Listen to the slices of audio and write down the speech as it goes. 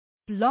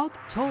Blog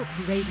Talk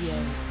Radio.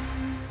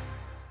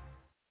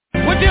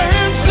 With your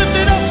hands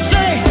lifted up,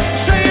 say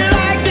it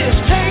like this.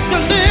 Take the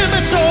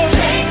limits off.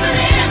 Take the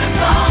limits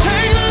off.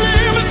 Take the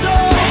limits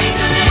off. Take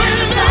the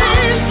limits off.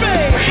 Release me.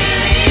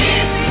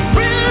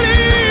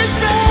 Release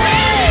me.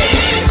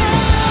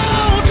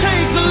 Oh,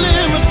 take the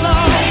limits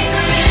off. Take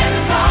the limits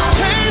off.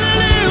 Take the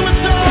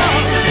limits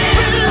off.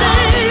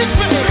 Release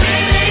me.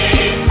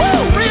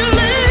 Oh,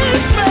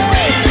 release me.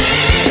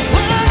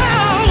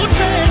 Oh,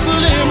 take the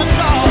limits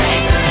off.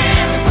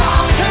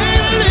 Take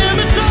the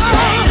limits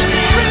off.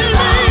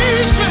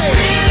 Release me.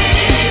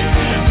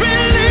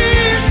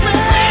 Release me.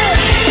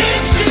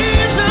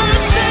 Jesus,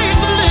 take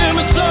the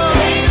limits off.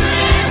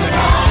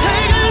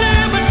 Take the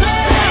limits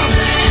off.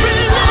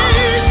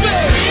 Release me.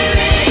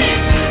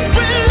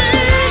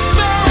 Release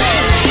me.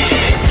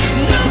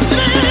 No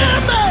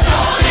limits.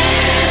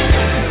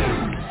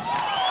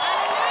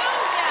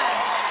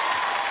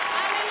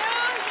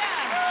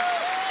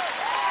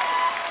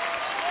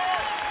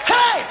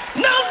 Hey,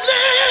 no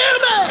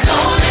limits. No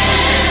limits.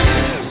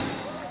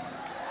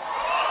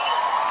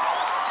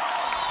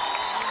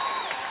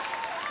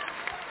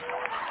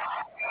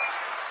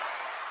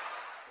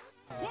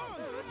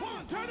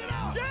 One, turn it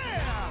up.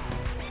 Yeah.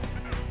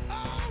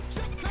 Oh,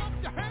 just clap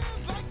your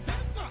hands like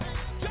this.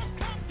 Just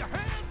clap your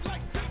hands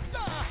like this.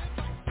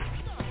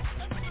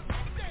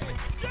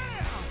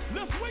 Yeah.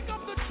 Let's wake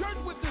up the church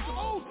with this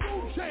old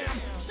school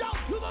jam. Shout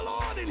to the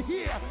Lord in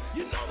here.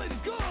 You know that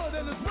He's good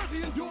and His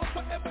mercy endures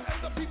forever.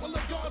 And the people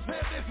of God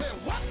said, they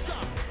said, what's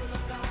up?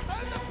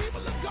 And the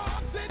people of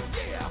God said,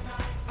 yeah.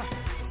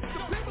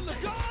 The people of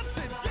God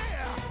said,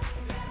 yeah.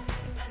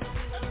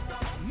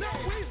 Now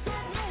we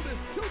serve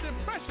notice to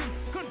depression,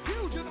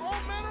 confusion,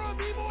 all manner of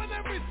evil and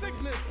every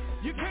sickness.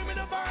 You came in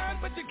a bind,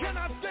 but you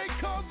cannot stay,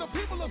 cause the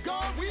people of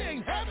God, we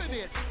ain't having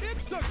it.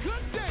 It's a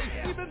good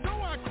day, even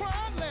though I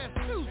cried last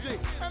Tuesday,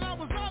 and I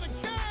was out of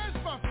cash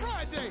by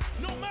Friday.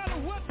 No matter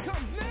what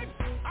comes next,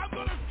 I'm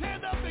gonna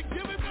stand up and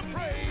give Him the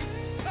praise,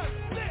 cause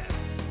this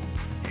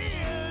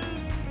is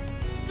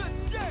the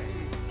day.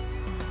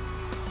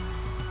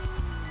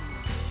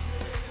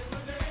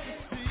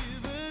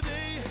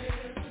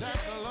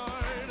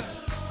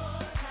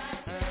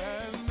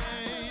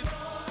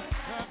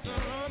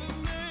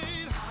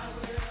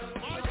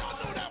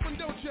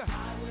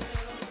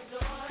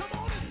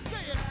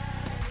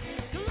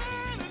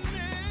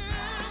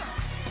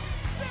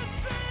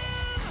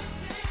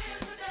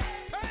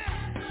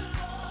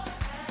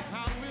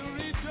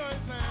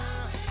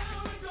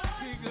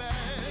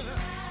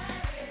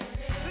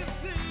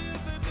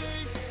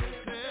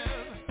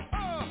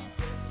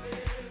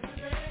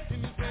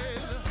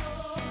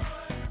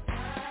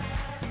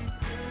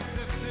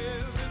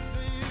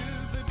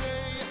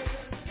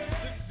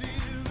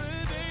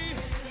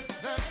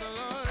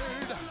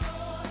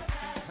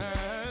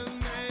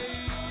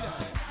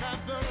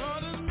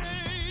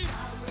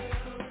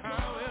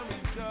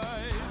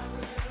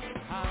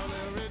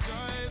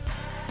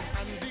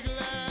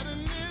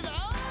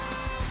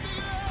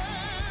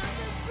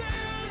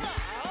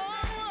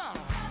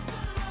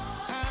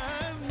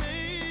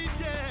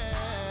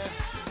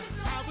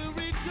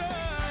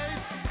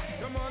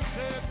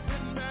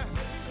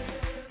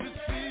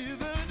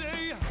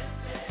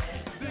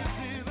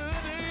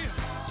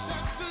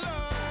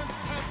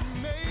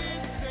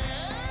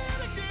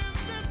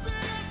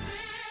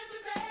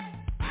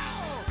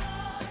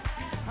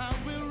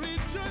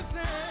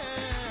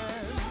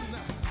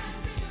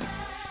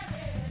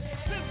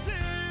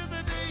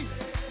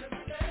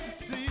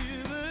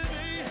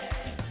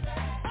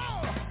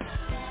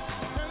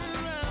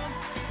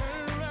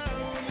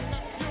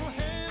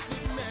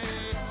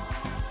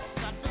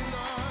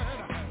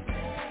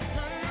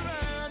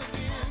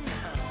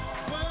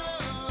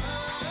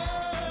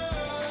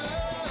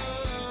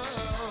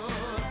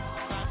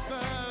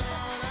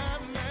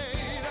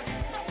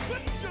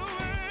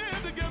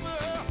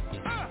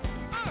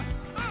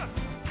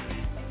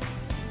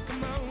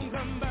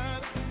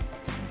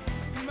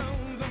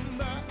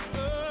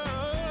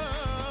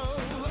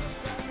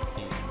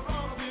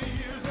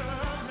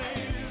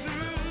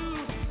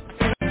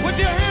 With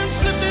your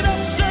hands lifted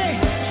up, say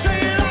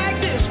it like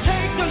this.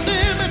 Take the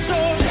limits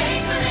off.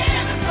 Take the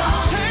limits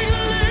off. Take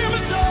the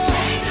limits off.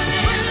 Take the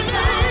limits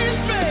off.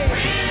 Release me.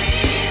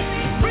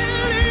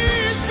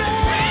 Release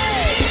me.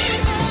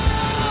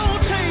 Oh,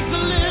 take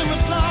the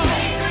limits off.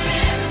 Take the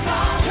limits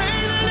off.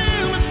 Take the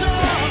limits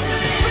off.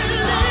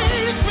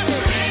 Release me.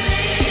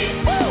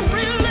 Oh,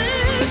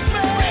 release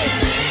me.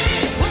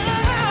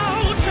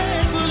 Oh,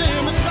 take the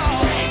limits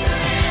off. Take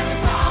the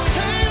limits off.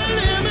 Take the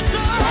limits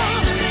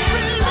off.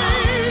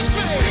 Release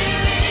me.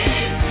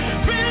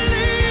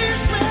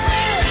 Release me.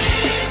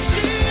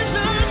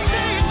 Jesus,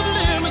 take the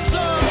limits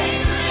off.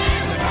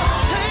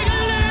 Take the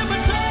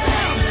limits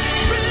off.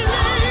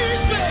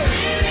 Release me.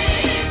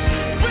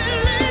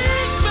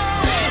 Release me.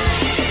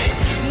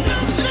 No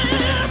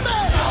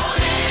limits.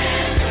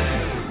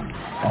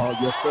 Oh,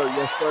 yes, sir,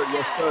 yes, sir,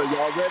 yes, sir.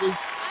 Y'all ready?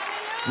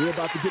 We're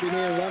about to get it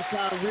in one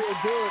time real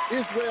good.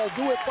 Israel,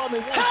 do it for me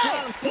one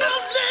time. No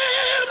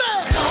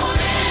limits.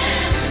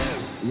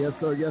 Yes,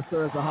 sir. Yes,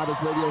 sir. It's the hottest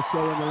radio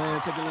show in the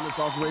land. Taking Limits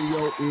Off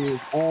Radio is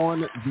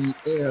on the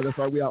air. That's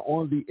right. We are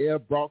on the air,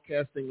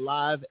 broadcasting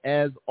live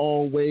as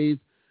always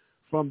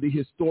from the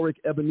historic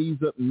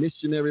Ebenezer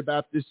Missionary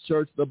Baptist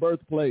Church, the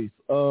birthplace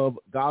of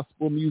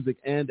gospel music.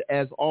 And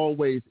as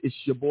always, it's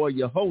your boy,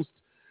 your host,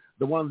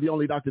 the one and the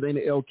only Dr. Dana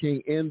L.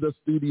 King, in the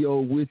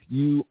studio with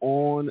you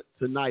on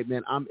tonight,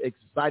 man. I'm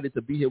excited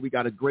to be here. We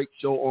got a great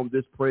show on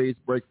this Praise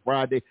Break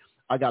Friday.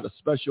 I got a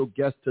special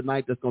guest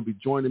tonight that's going to be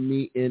joining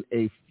me in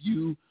a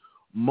few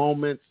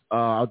moments.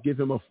 I'll give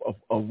him a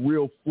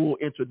real full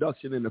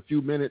introduction in a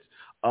few minutes,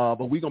 but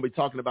we're going to be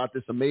talking about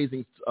this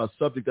amazing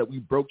subject that we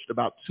broached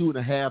about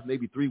 2.5,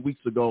 maybe 3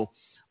 weeks ago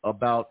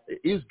about,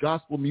 is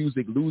gospel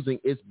music losing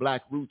its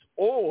black roots,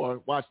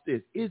 or, watch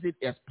this, is it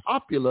as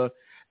popular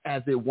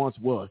as it once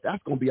was?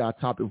 That's going to be our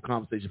topic of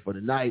conversation for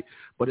tonight.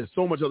 But there's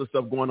so much other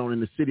stuff going on in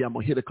the city. I'm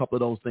going to hit a couple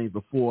of those things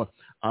before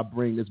I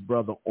bring this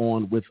brother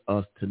on with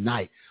us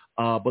tonight.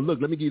 But look,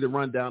 let me give you the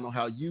rundown on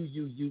how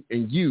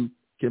you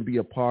can be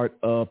a part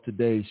of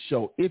today's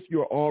show. If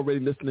you're already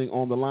listening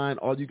on the line,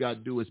 all you got to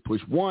do is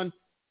push 1.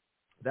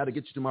 That'll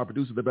get you to my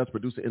producer, the best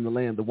producer in the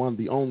land, the one,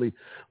 the only,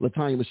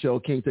 Latanya Michelle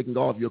King, taking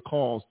all of your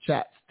calls,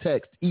 chats,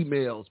 texts,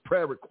 emails,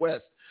 prayer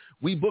requests.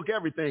 We book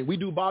everything. We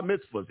do bar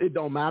mitzvahs. It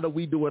don't matter.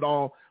 We do it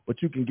all,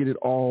 but you can get it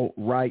all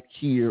right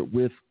here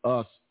with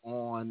us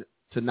on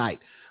tonight.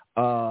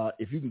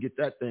 If you can get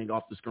that thing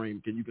off the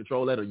screen, can you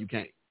control that, or you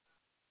can't?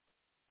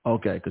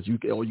 Okay, because you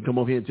come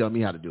over here and tell me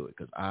how to do it,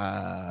 because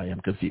I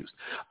am confused.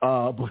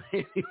 But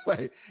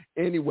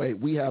anyway,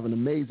 we have an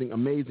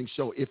amazing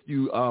show. If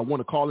you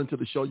want to call into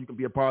the show, you can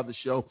be a part of the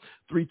show.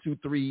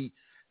 323.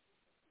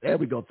 There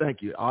we go.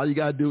 Thank you. All you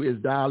got to do is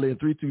dial in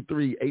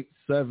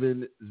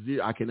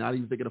 323-870. I cannot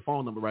even think of the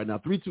phone number right now.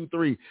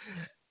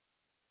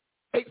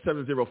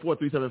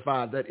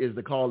 323-870-4375. That is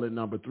the call-in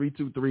number.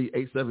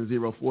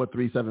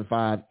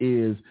 323-870-4375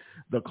 is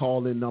the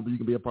call-in number. You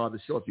can be a part of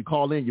the show. If you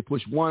call in, you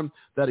push 1.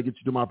 That'll get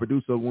you to my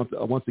producer.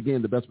 Once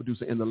again, the best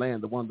producer in the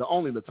land, the one, the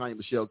only, Latanya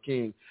Michelle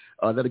King.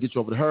 That'll get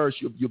you over to her.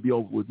 You'll be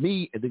over with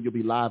me, and then you'll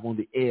be live on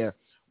the air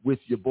with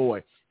your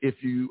boy.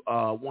 If you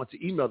want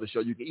to email the show,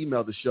 you can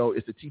email the show.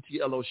 It's the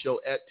TTLO show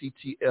at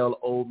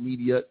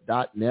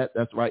TTLOmedia.net.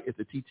 That's right. It's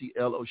the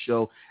TTLO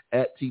show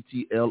at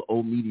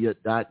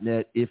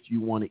TTLOmedia.net if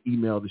you want to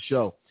email the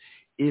show.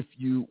 If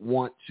you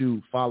want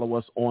to follow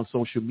us on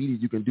social media,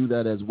 you can do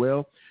that as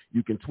well.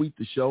 You can tweet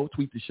the show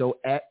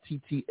at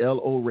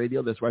TTLO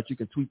Radio. That's right. You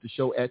can tweet the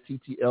show at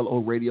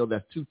TTLO Radio.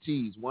 That's 2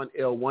 T's, 1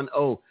 L, 1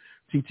 O.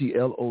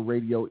 TTLO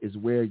Radio is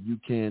where you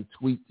can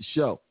tweet the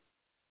show.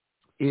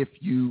 If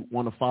you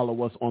want to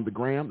follow us on the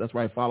gram, that's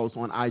right, follow us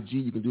on IG.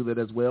 You can do that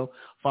as well.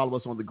 Follow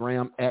us on the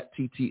gram at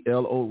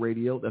TTLO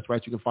Radio. That's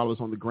right, you can follow us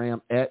on the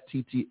gram at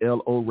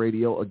TTLO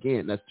Radio.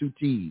 Again, that's 2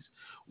 T's,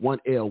 1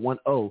 L, 1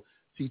 O.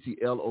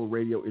 TTLO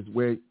Radio is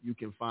where you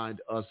can find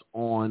us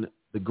on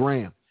the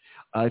gram.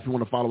 If you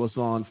want to follow us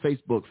on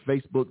Facebook,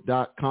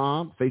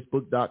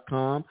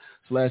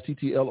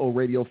 facebook.com/TTLO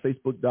Radio,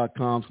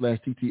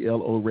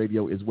 facebook.com/TTLO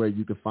Radio is where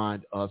you can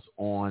find us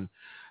on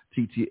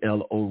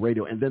TTLO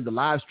Radio. And then the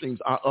live streams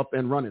are up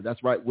and running.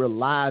 That's right. We're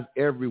live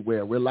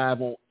everywhere. We're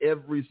live on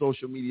every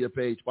social media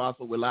page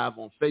possible. We're live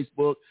on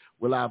Facebook.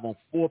 We're live on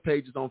 4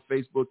 pages on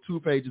Facebook, 2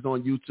 pages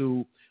on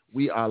YouTube.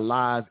 We are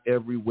live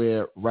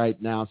everywhere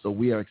right now. So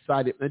we are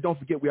excited. And don't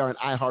forget, we are an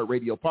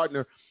iHeartRadio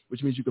partner,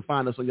 which means you can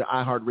find us on your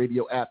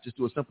iHeartRadio app. Just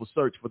do a simple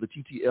search for the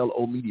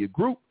TTLO Media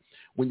Group.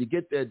 When you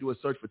get there, do a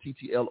search for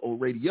TTLO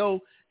Radio,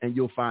 and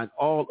you'll find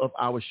all of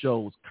our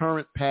shows,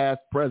 current,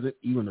 past, present,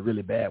 even the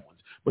really bad ones.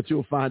 But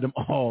you'll find them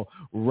all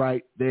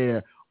right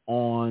there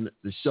on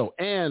the show.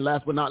 And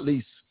last but not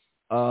least,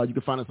 you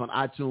can find us on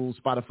iTunes,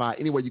 Spotify,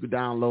 anywhere you can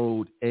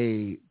download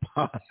a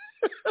podcast.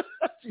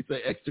 She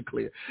said extra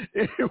clear.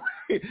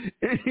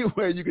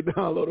 Anywhere you can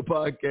download a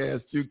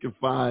podcast, you can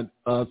find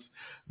us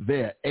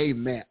there.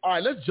 Amen. All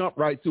right, let's jump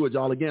right to it,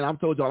 y'all. Again, I've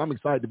told y'all I'm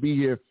excited to be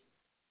here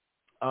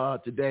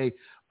today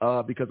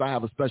because I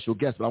have a special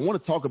guest. But I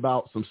want to talk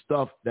about some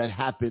stuff that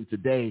happened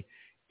today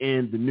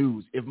in the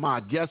news. If my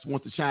guest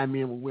wants to chime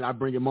in when I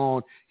bring him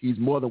on, he's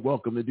more than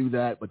welcome to do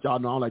that. But y'all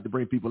know I like to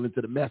bring people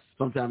into the mess.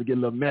 Sometimes it get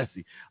a little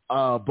messy.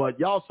 But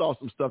y'all saw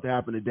some stuff that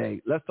happened today.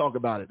 Let's talk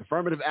about it.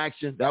 Affirmative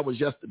action, that was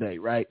yesterday,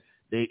 right?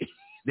 They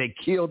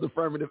killed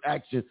affirmative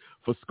action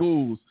for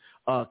schools.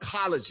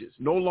 Colleges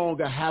no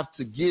longer have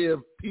to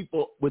give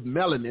people with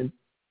melanin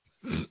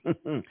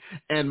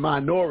and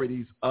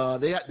minorities.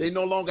 They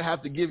no longer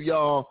have to give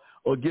y'all,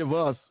 or give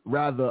us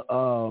rather,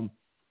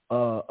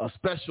 a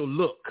special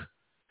look.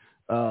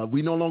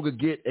 We no longer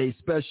get a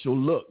special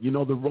look. You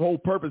know, the whole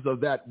purpose of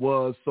that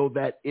was so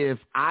that if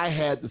I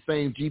had the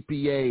same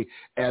GPA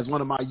as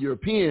one of my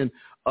European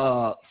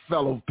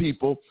fellow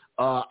people,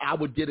 I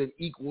would get an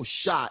equal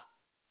shot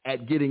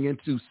at getting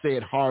into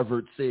said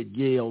Harvard, said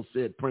Yale,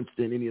 said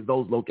Princeton, any of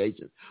those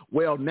locations.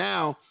 Well,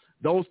 now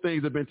those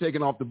things have been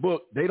taken off the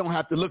book. They don't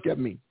have to look at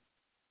me.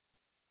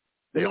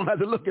 They don't have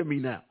to look at me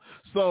now.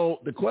 So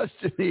the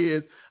question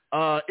is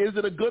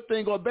it a good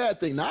thing or a bad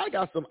thing? Now I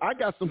got some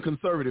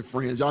conservative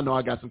friends. Y'all know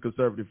I got some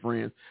conservative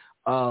friends.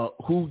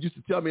 who used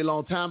to tell me a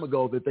long time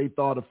ago that they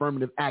thought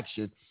affirmative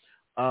action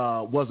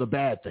was a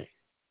bad thing.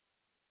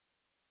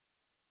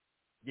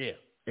 Yeah,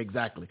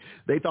 exactly.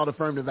 They thought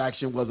affirmative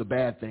action was a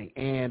bad thing.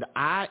 And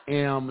I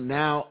am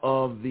now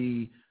of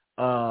the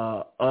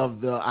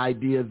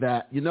idea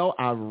that,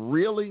 I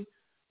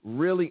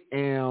really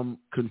am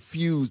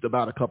confused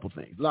about a couple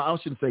things. I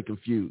shouldn't say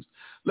confused.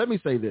 Let me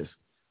say this.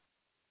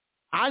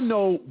 I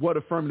know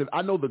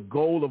the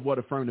goal of what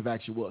affirmative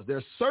action was. There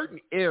are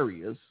certain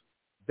areas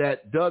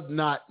that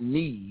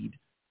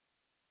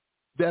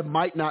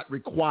might not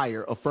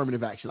require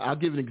affirmative action. I'll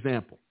give an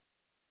example.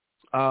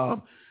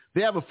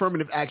 They have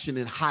affirmative action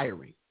in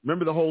hiring.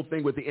 Remember the whole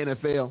thing with the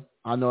NFL?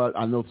 I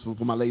know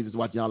for my ladies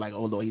watching, y'all like,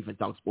 oh, no, he even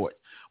talk sports.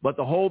 But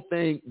the whole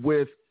thing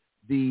with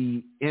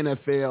the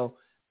NFL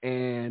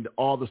and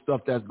all the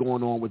stuff that's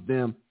going on with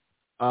them,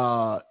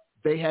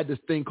 they had this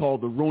thing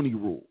called the Rooney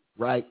Rule,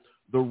 right?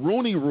 The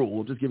Rooney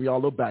Rule, just give you all a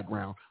little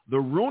background. The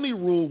Rooney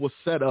Rule was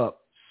set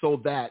up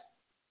so that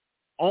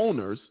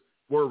owners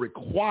were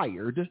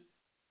required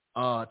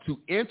to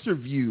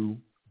interview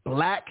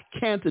black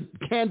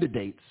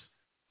candidates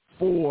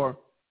for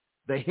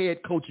the head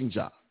coaching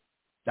job.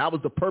 That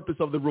was the purpose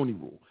of the Rooney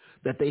Rule,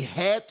 that they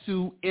had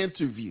to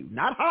interview,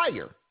 not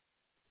hire,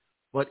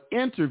 but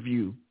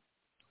interview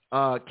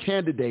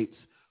candidates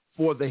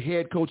for the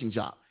head coaching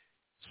job.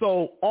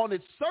 So on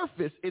its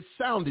surface, it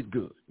sounded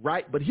good,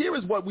 right? But here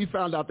is what we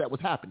found out that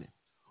was happening.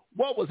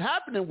 What was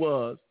happening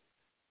was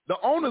the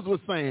owners were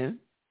saying,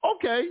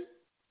 okay,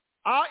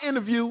 I'll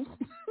interview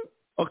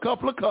a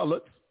couple of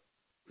colors.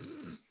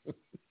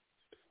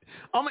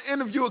 I'm going to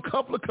interview a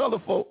couple of color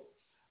folk,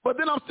 but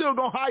then I'm still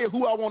going to hire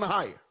who I want to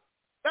hire.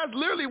 That's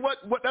literally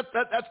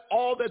that's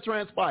all that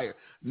transpired.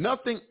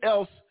 Nothing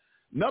else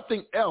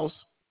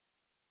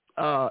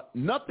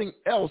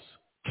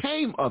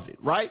came of it,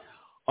 right?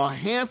 A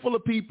handful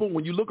of people,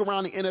 when you look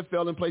around the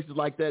NFL and places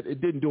like that,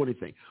 it didn't do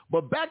anything.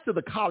 But back to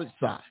the college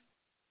side.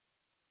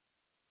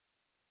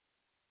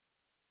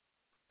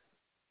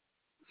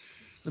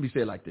 Let me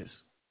say it like this.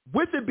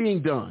 With it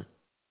being done,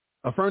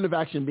 affirmative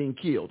action being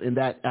killed in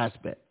that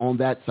aspect, on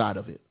that side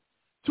of it,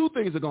 two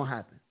things are going to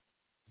happen.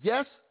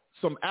 Yes,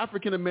 some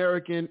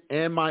African-American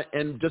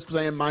and just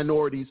saying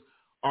minorities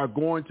are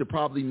going to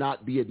probably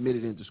not be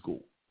admitted into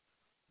school.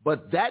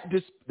 But that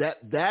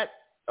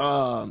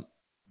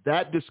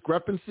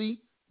discrepancy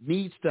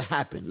needs to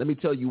happen. Let me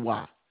tell you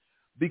why.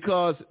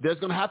 Because there's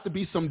going to have to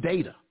be some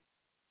data.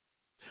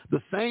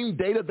 The same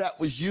data that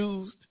was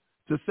used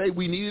to say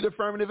we needed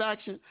affirmative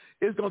action,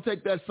 it's going to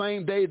take that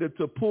same data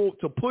to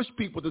push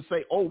people to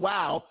say, oh,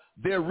 wow,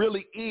 there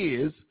really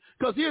is.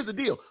 Because here's the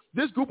deal.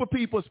 This group of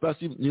people,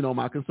 especially,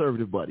 my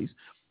conservative buddies,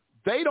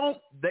 they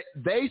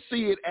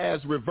see it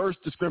as reverse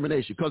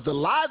discrimination. Because the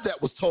lie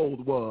that was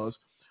told was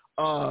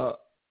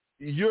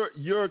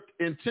you're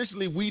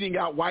intentionally weeding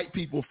out white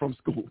people from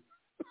school.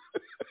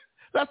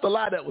 That's the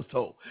lie that was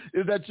told,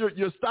 is that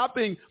you're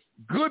stopping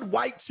good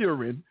white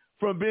children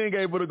from being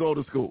able to go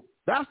to school.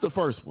 That's the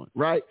first one,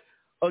 right?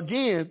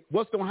 Again,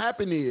 what's going to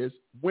happen is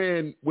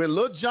when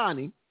little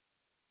Johnny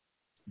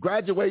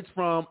graduates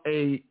from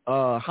a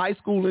high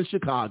school in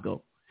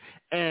Chicago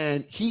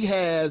and he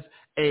has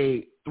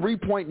a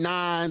 3.9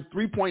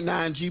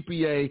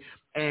 GPA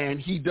and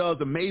he does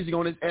amazing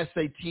on his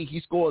SAT.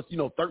 He scores,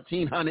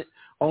 1,300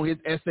 on his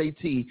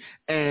SAT,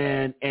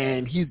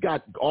 and he's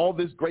got all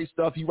this great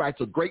stuff. He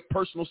writes a great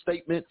personal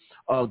statement,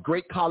 a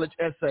great college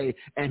essay,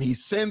 and he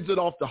sends it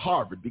off to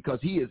Harvard because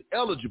he is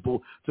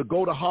eligible to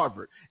go to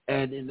Harvard.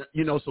 And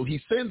so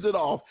he sends it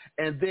off,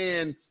 and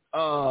then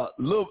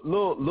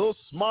little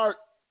smart,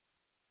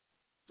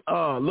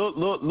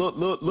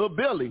 little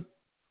Billy,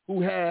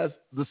 who has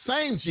the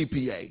same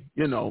GPA,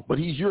 but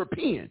he's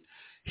European.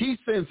 He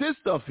sends his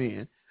stuff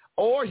in,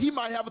 or he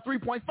might have a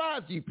 3.5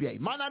 GPA.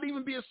 Might not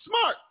even be as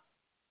smart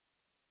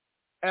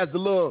as the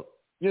little,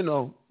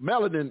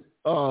 melanin,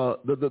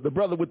 the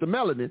brother with the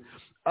melanin.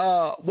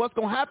 What's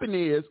going to happen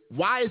is,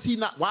 they're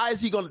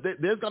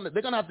going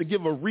to have to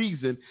give a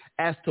reason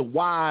as to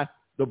why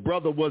the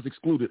brother was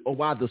excluded or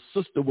why the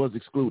sister was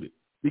excluded.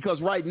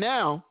 Because right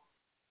now,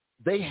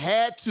 they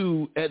had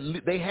to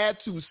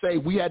say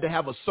we had to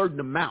have a certain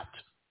amount.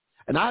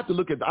 And I have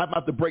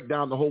to break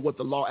down what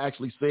the law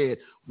actually said.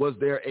 Was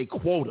there a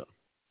quota?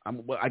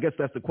 I guess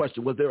that's the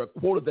question. Was there a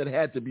quota that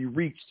had to be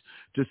reached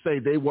to say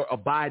they were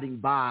abiding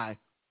by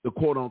the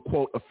quote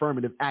unquote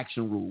affirmative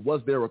action rule?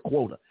 Was there a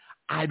quota?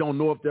 I don't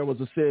know if there was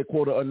a said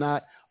quota or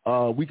not.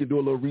 We could do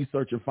a little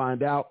research and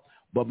find out.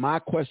 But my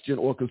question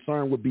or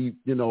concern would be,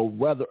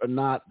 whether or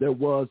not there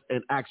was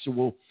an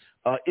actual,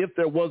 if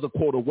there was a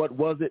quota, what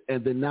was it?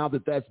 And then now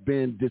that that's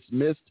been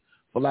dismissed,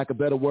 for lack of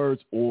better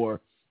words, or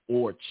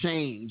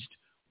changed,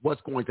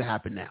 what's going to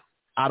happen now?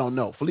 I don't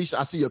know. Felicia,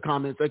 I see your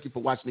comment. Thank you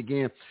for watching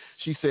again.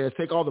 She says,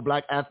 take all the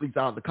black athletes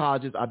out of the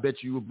colleges. I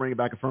bet you will bring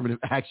back affirmative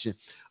action.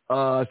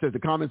 Says the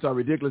comments are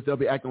ridiculous. They'll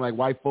be acting like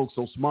white folks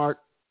so smart.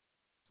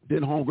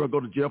 Didn't homegirl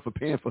go to jail for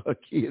paying for her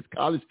kids'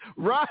 college?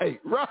 Right.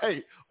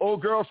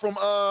 Old girl from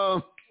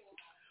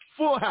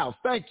Full House.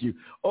 Thank you.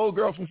 Old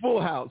girl from Full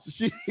House.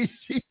 She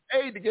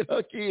paid to get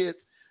her kids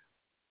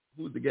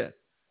Who's the guest?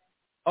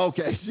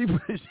 Okay, she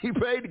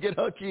paid to get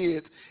her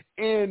kids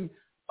in,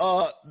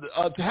 to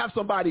have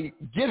somebody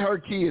get her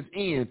kids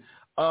in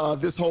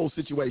this whole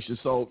situation.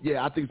 So,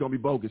 yeah, I think it's going to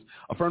be bogus.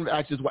 Affirmative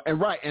action is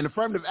and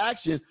affirmative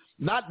action,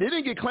 they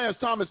didn't get Clarence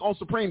Thomas on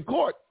Supreme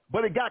Court,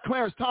 but it got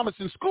Clarence Thomas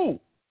in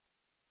school.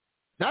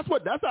 That's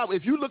how,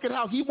 if you look at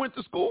how he went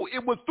to school,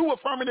 it was through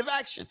affirmative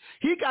action.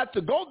 He got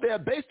to go there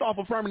based off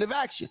affirmative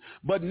action.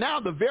 But now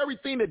the very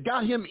thing that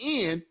got him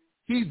in,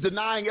 he's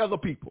denying other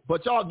people.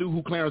 But y'all knew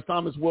who Clarence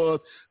Thomas was.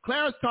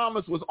 Clarence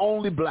Thomas was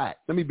only black.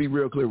 Let me be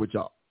real clear with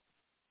y'all.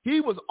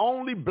 He was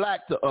only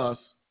black to us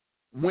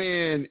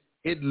when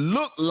it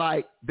looked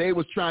like they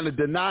was trying to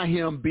deny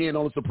him being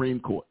on the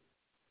Supreme Court.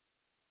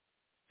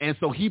 And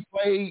so he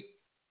played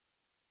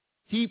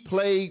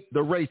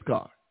the race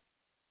card.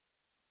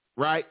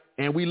 Right?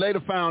 And we later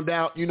found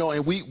out, and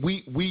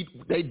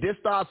they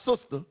dissed our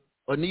sister,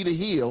 Anita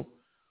Hill,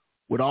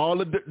 with all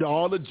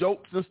the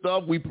jokes and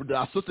stuff.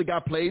 Our sister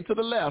got played to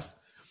the left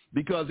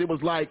because it was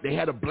like they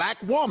had a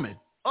black woman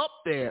up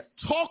there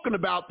talking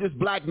about this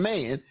black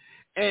man,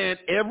 and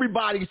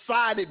everybody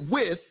sided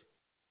with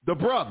the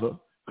brother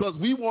because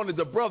we wanted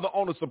the brother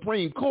on the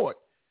Supreme Court.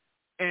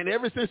 And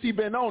ever since he's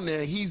been on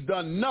there, he's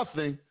done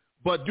nothing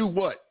but do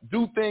what?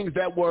 Do things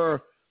that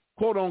were,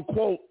 quote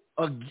unquote,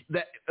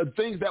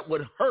 things that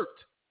would hurt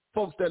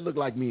folks that look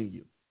like me and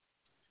you.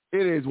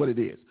 It is what it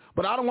is.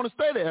 But I don't want to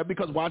stay there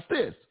because watch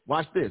this. The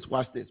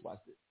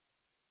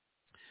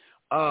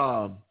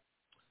other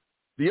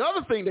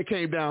thing that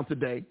came down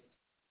today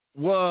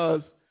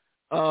was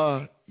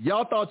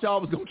y'all thought y'all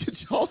was going to get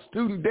y'all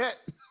student debt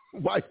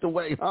wiped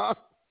away, huh?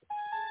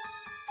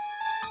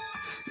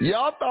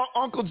 Y'all thought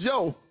Uncle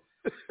Joe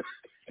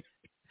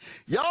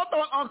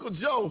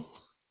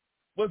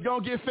was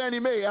going to get Fannie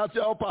Mae out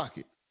y'all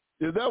pocket.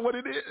 Is that what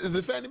it is? Is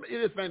it Fannie Mae?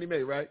 It is Fannie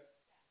Mae, right?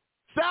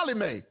 Sallie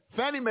Mae.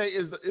 Fannie Mae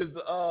is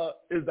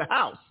the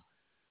house.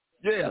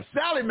 Yeah,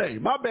 Sallie Mae.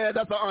 My bad,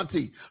 that's her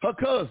auntie, her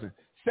cousin.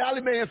 Sallie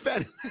Mae and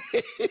Fannie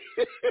Mae.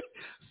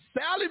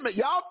 Sallie Mae.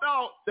 Y'all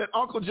thought that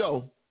Uncle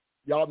Joe,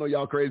 y'all know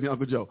y'all crazy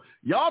Uncle Joe.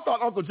 Y'all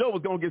thought Uncle Joe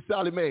was gonna get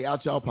Sallie Mae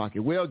out y'all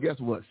pocket. Well, guess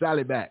what?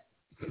 Sally back,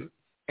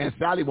 and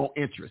Sally want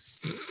interest.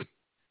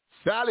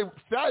 Sally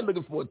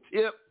looking for a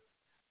tip.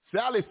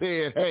 Sally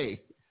said,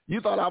 "Hey,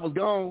 you thought I was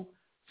gone."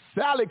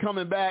 Sally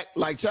coming back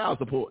like child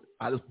support.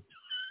 I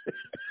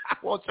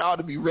want y'all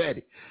to be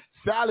ready.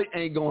 Sally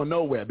ain't going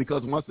nowhere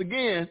because once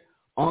again,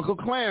 Uncle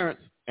Clarence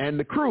and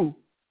the crew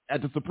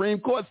at the Supreme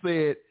Court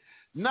said,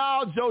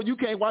 "No, Joe, you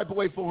can't wipe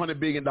away $400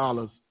 billion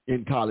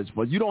in college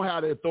funds. You don't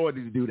have the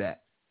authority to do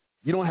that.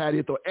 You don't have the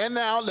authority." And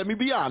now, let me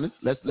be honest.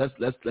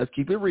 Let's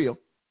keep it real.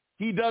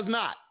 He does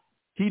not.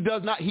 He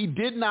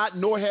did not,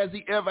 nor has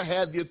he ever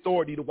had the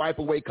authority to wipe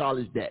away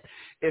college debt.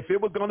 If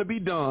it was going to be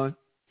done,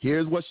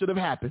 here's what should have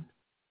happened.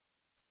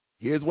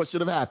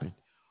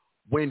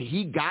 When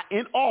he got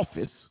in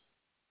office,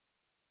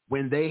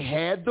 when they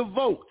had the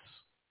votes,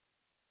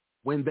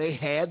 when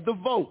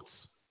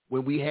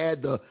we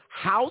had the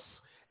House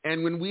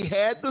and when we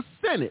had the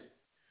Senate,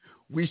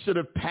 we should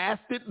have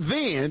passed it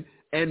then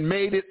and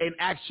made it an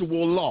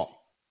actual law.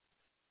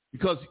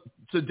 Because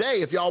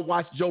today, if y'all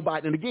watch Joe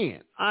Biden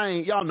again,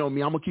 y'all know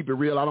me, I'm going to keep it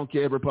real. I don't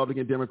care,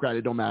 Republican, Democrat,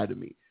 it don't matter to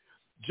me.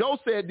 Joe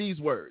said these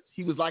words.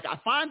 He was like, "I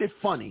find it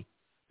funny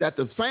that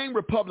the same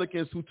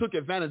Republicans who took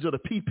advantage of the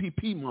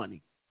PPP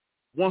money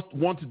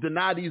want to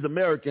deny these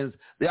Americans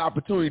the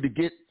opportunity to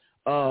get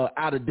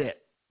out of debt.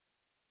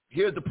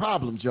 Here's the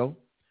problem, Joe.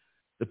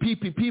 The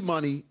PPP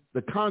money,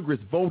 the Congress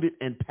voted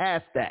and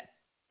passed that.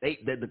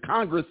 The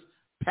Congress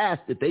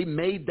passed it. They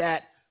made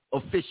that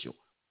official.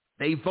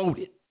 They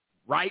voted.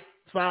 Right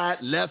side,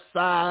 left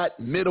side,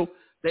 middle.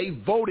 They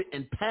voted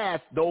and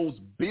passed those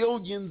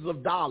billions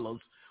of dollars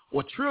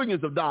or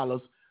trillions of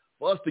dollars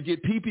for us to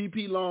get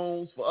PPP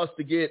loans, for us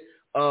to get,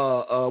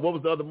 what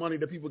was the other money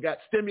that people got?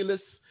 Stimulus.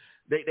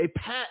 They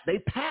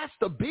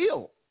passed a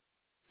bill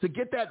to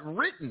get that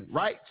written,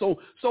 right? So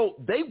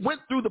they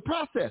went through the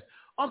process.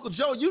 Uncle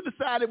Joe, you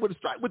decided with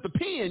the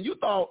pen, you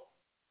thought,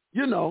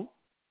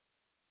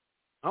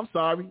 I'm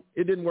sorry,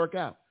 it didn't work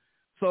out.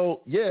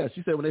 So, yeah,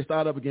 she said when they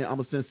start up again, I'm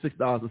going to send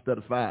 $6 instead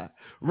of $5.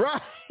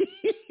 Right.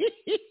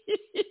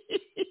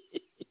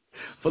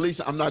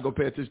 Felicia, I'm not going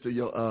to pay attention to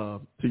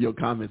your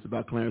comments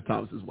about Clarence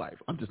Thomas's wife.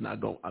 I'm just not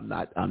going. I'm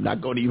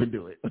not going to even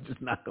do it. I'm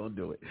just not going to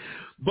do it.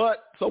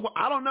 But so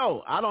I don't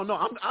know. I don't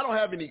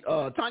have any.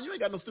 Tanya, you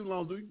ain't got no student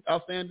loans, do you?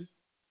 Outstanding.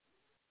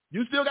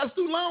 You still got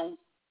student loans?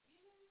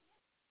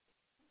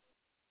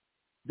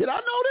 Did I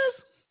know this?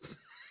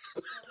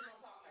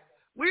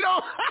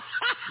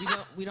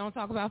 We don't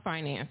talk about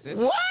finances.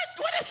 What?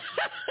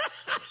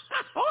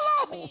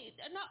 Hold on.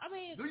 I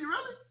mean, do you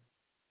really?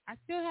 I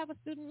still have a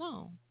student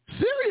loan.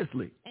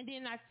 Seriously? And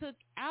then I took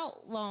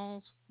out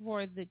loans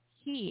for the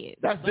kids.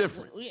 That's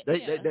different.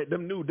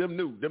 Them new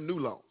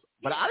loans.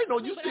 But I didn't know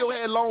you still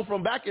had loans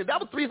from back in. That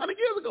was 300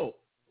 years ago.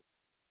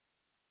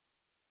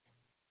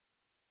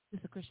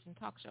 It's a Christian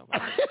talk show,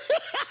 right?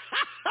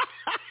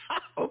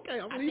 Okay,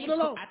 I'm leaving it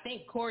alone. I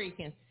think Corey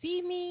can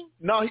see me.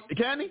 No,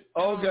 can he?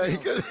 Okay.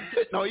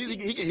 No, he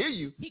can hear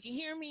you. He can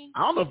hear me.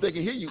 I don't know if they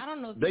can hear you. I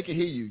don't know if they can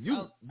hear you.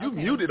 You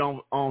muted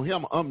on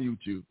him. Unmute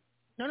you.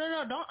 No,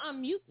 don't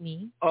unmute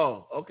me.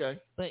 Oh, okay.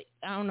 But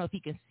I don't know if he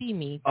can see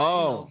me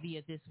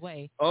via this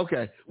way.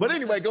 Okay. But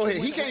anyway, go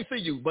ahead. He can't see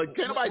you, but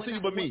can't nobody see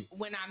you but me.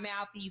 When I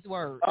mouth these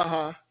words.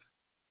 Uh-huh.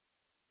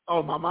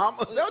 Oh, my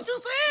mama. That's what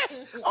you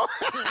said? Oh,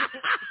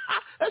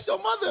 that's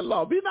your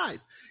mother-in-law. Be nice.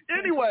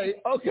 Anyway,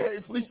 okay,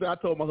 Felicia, I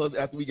told my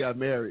husband after we got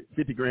married,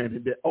 $50,000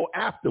 in debt. Oh,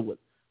 afterwards.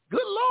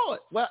 Good Lord.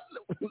 Well,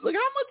 look,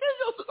 how much is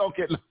your...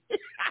 Okay.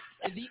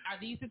 Are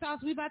these the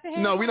thoughts we about to have?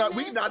 No, we're not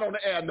on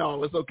the air.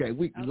 No, it's okay.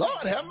 Lord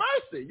have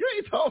mercy. You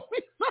ain't told me.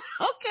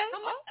 Okay.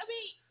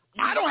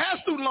 I don't have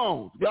student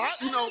loans.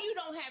 I know you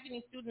don't have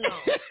any student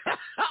loans.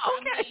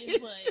 Okay.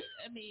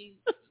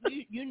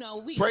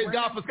 We praise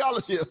God for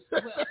scholarships.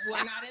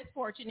 We're not as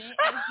fortunate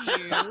as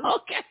you.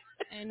 Okay.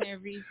 And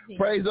everything.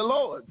 Praise the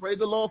Lord. Praise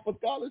the Lord for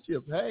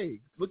scholarships.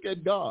 Hey, look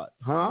at God.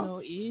 Huh?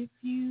 So if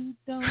you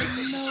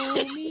don't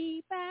know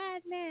me by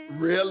now.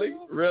 Really?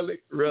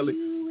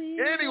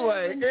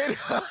 Anyway.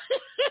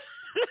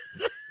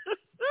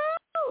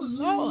 Oh,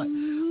 Lord.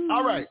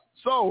 All right.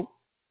 So,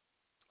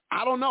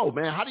 I don't know,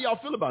 man. How do y'all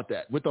feel about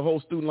that with the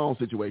whole student loan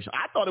situation?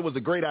 I thought it was a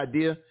great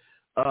idea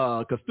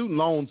because student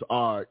loans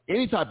are,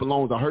 any type of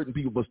loans are hurting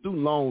people, but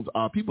student loans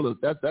are,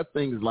 that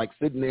thing is like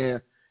sitting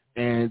there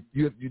and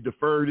you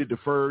deferred.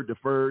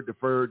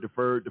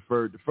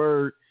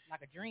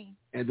 Like a dream.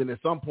 And then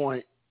at some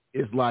point,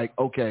 it's like,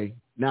 okay,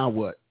 now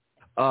what?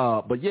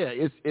 But yeah,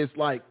 it's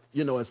like,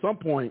 at some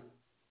point,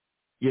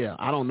 yeah,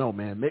 I don't know,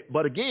 man.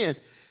 But again,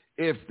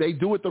 if they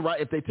do it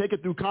if they take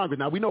it through Congress.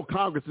 Now, we know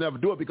Congress never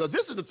do it because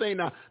this is the thing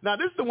now. Now,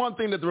 this is the one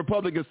thing that the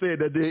Republicans said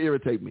that did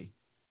irritate me.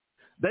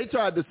 They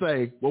tried to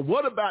say, well,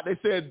 what about, they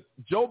said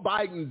Joe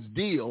Biden's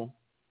deal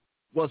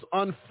was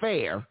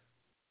unfair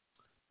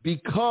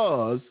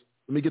because,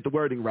 let me get the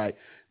wording right.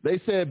 They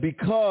said,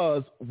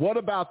 because what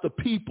about the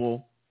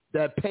people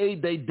that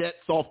paid their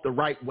debts off the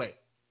right way?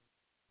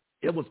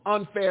 It was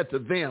unfair to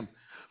them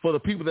for the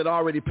people that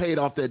already paid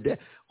off their debt.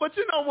 But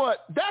you know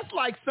what? That's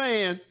like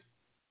saying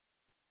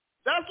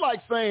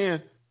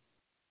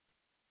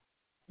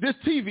this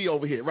TV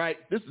over here, right?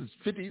 This is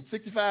 50,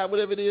 65,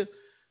 whatever it is.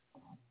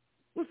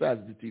 What size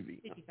is the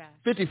TV?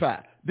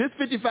 55. This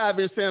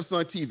 55-inch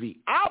Samsung TV.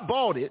 I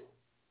bought it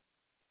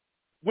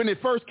when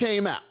it first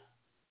came out.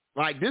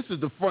 Like, this is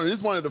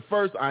one of the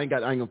first, I ain't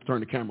gonna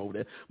turn the camera over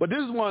there, but this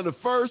is one of the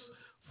first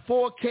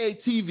 4K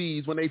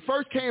TVs when they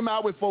first came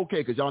out with 4K,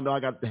 because y'all know I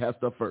got to have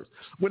stuff first.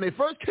 When they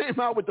first came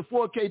out with the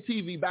 4K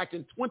TV back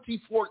in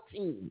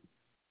 2014,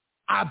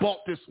 I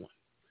bought this one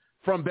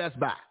from Best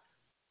Buy.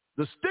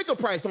 The sticker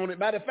price on it,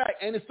 matter of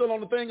fact, ain't it still on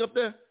the thing up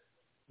there?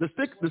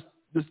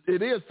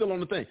 It is still on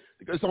the thing.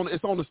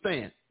 It's on the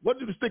stand. What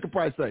did the sticker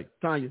price say,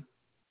 Tanya?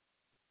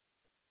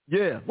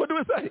 Yeah, what do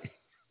it say?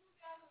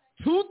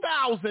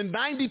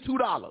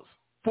 $2,092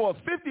 for a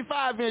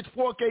 55-inch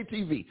 4K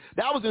TV.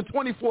 That was in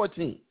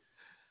 2014.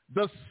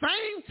 The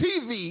same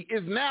TV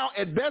is now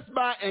at Best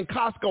Buy and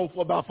Costco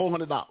for about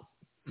 $400.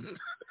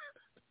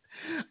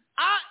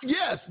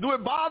 Yes, do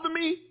it bother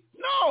me?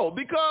 No,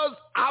 because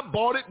I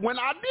bought it when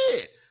I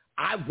did.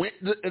 I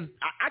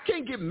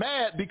can't get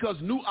mad because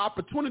new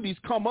opportunities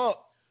come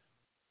up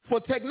for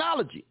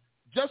technology.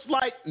 Just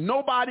like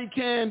nobody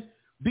can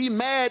be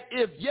mad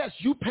if, yes,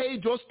 you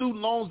paid your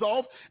student loans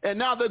off and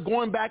now they're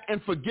going back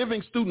and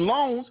forgiving student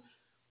loans.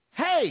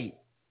 Hey,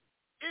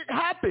 it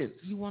happens.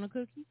 You want a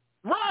cookie?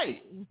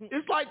 Right.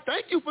 It's like,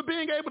 thank you for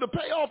being able to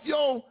pay off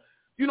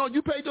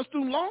you paid your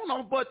student loan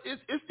off, but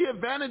it's the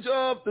advantage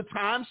of the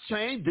times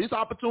change. This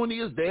opportunity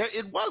is there.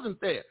 It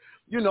wasn't there.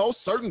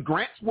 Certain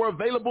grants were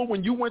available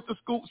when you went to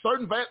school.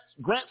 Certain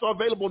grants are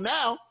available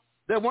now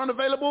that weren't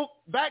available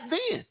back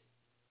then.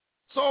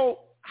 So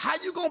how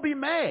you going to be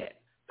mad?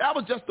 That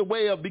was just the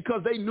way of,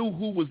 because they knew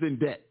who was in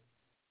debt.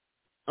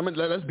 I mean,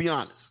 let's be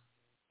honest.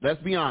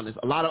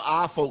 A lot of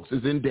our folks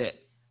is in debt.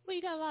 Well,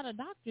 you got a lot of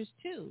doctors,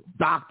 too.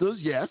 Doctors,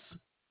 yes.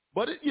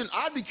 But,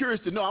 I'd be curious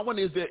to know, I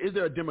wonder, is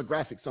there a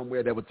demographic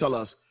somewhere that would tell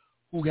us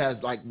who has,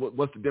 like,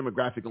 what's the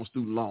demographic on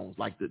student loans,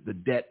 like the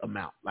debt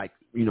amount? Like,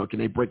 can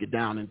they break it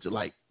down into,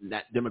 like,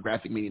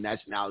 demographic, meaning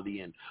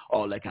nationality and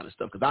all that kind of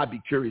stuff? Because I'd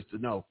be curious to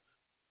know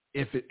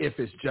if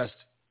it's just,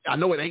 I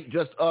know it ain't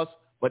just us,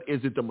 but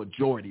is it the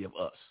majority of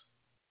us?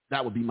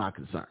 That would be my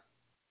concern.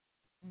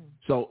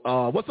 So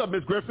what's up,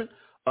 Ms. Griffin?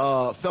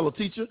 Fellow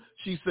teacher.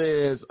 She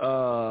says,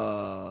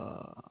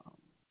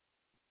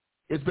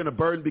 it's been a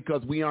burden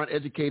because we aren't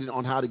educated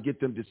on how to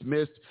get them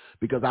dismissed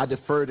because I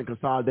deferred and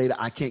consolidated.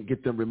 I can't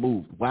get them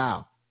removed.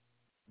 Wow.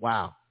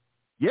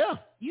 Yeah.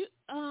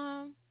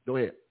 Go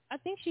ahead. I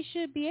think she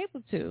should be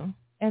able to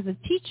as a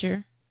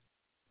teacher.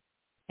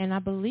 And I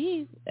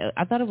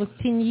thought it was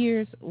 10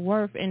 years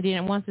worth. And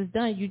then once it's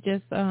done, you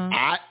just...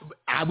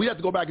 we have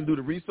to go back and do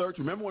the research.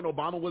 Remember when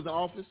Obama was in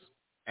office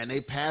and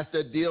they passed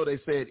that deal? They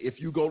said, if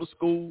you go to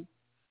school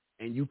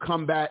and you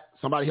come back,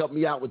 somebody help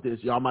me out with this.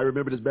 Y'all might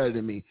remember this better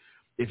than me.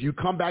 If you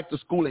come back to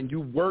school and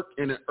you work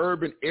in an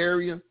urban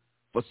area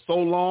for so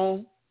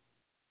long,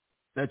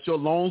 that your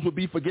loans would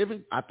be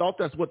forgiven? I thought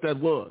that's what that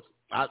was.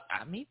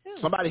 Me too.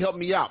 Somebody help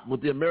me out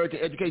with the American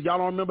Education. Y'all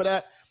don't remember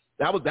that?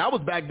 That was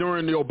back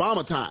during the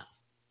Obama time.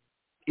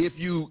 If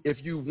you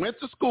went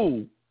to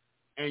school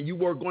and you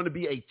were going to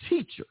be a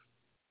teacher,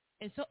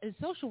 and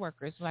social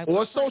workers, like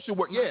or social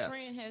work, my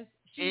friend has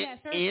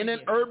in an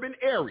urban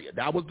area.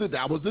 That was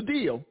the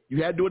deal.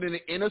 You had to do it in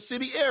an inner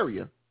city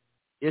area.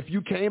 If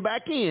you came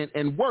back in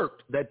and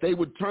worked, that they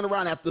would turn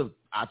around after,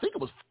 I think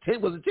it was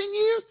 10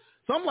 years,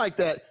 something like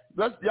that.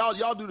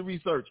 Y'all do the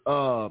research.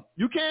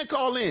 You can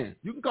call in.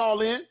 You can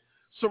call in.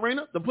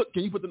 Serena,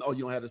 can you put you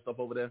don't have this stuff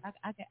over there?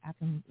 I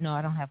can. No,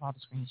 I don't have all the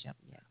screenshots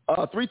yet.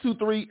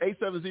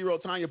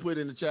 323-870, Tanya put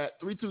it in the chat.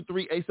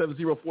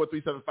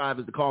 323-870-4375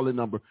 is the call-in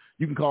number.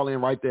 You can call in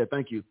right there.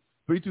 Thank you.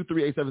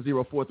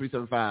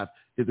 323-870-4375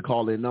 is the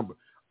call-in number.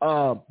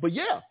 But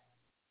yeah,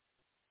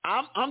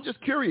 I'm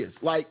just curious.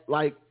 Like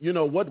what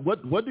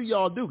do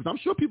y'all do? Because I'm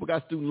sure people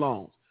got student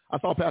loans. I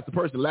saw Pastor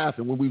Person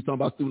laughing when we were talking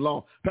about student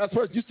loans. Pastor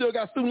Person, you still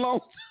got student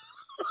loans?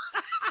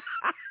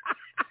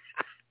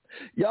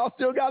 Y'all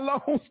still got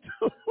loans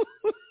too?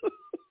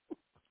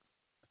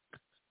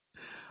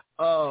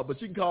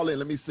 But you can call in.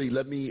 Let me see.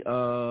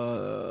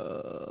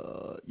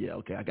 Yeah,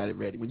 okay, I got it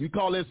ready. When you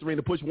call in,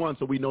 Serena, push 1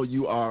 so we know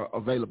you are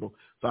available,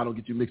 so I don't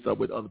get you mixed up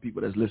with other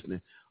people that's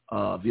listening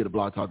via the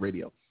Blog Talk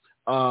Radio.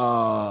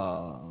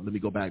 Let me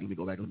go back.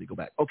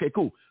 Okay,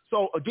 cool.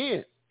 So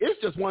again, it's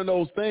just one of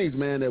those things,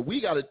 man, that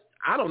we got to,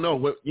 I don't know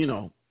what,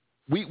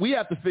 we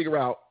have to figure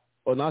out,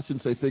 or I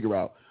shouldn't say figure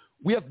out,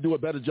 we have to do a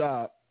better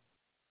job.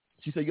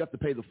 She said you have to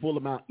pay the full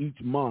amount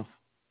each month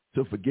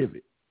to forgive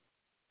it.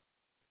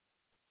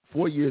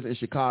 4 years in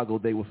Chicago,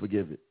 they will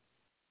forgive it.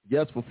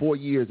 Yes, for 4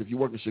 years, if you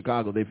work in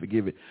Chicago, they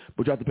forgive it.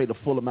 But you have to pay the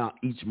full amount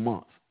each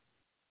month.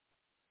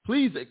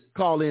 Please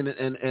call in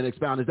and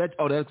expound. This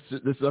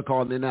is her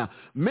calling in now.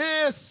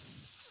 Miss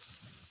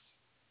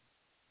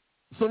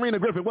Serena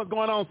Griffin, what's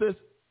going on, sis?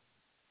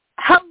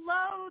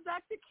 Hello,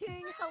 Dr.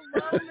 King.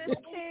 Hello, Miss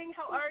King.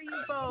 How are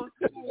you both?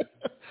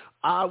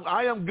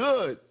 I am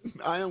good.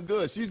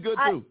 She's good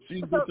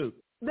too.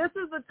 This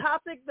is a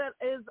topic that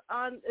is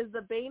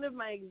the bane of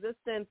my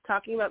existence,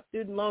 talking about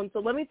student loans. So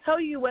let me tell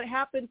you what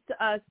happens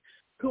to us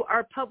who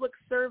are public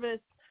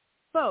service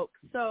folks.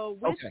 So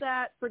with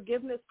that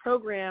forgiveness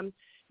program,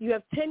 you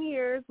have 10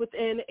 years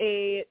within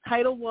a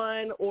Title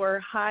I or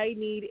high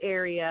need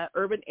area,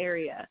 urban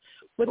area.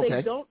 What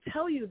they don't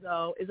tell you,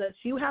 though, is that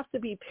you have to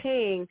be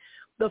paying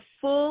the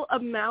full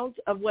amount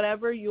of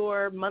whatever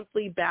your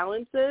monthly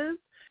balance is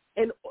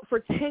for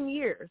 10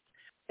 years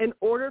in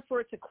order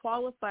for it to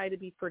qualify to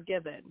be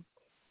forgiven.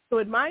 So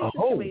in my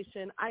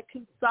situation, I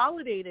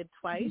consolidated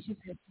twice.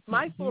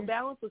 My full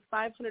balance was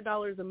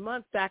 $500 a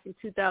month back in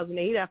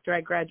 2008 after I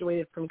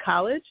graduated from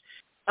college.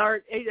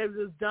 Or I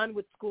was done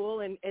with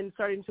school and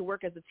starting to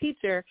work as a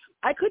teacher.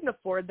 I couldn't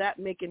afford that,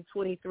 making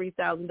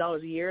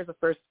 $23,000 a year as a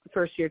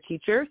first-year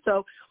teacher.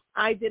 So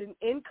I did an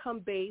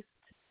income-based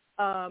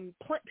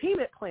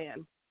payment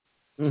plan.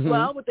 Mm-hmm.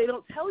 Well, what they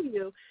don't tell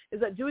you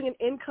is that doing an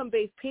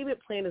income-based payment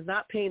plan is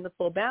not paying the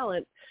full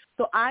balance.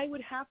 So I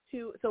would have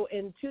to. So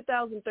in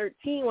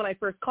 2013, when I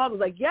first called, I was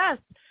like, "Yes,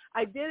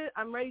 I did it.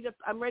 I'm ready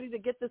to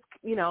get this,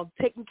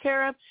 taken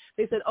care of."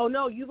 They said, "Oh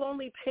no, you've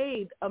only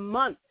paid a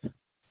month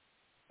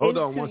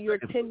into your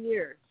 10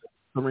 years."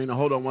 Serena,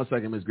 hold on one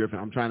second, Ms. Griffin.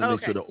 I'm trying to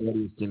make sure the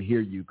audience can hear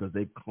you because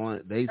they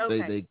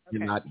say they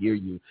cannot hear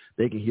you.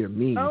 They can hear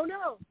me. Oh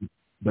no.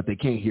 But they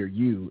can't hear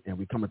you, and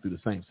we're coming through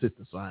the same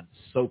system. So I'm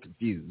so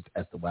confused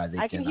as to why they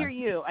cannot. I can hear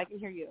you.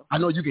 I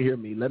know you can hear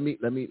me. Let me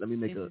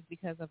make this is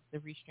because of the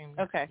restream.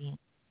 The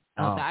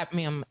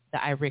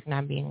iRig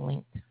not being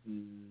linked.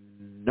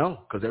 No,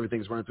 because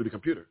everything's running through the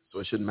computer, so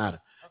it shouldn't matter.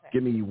 Okay.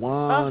 Give me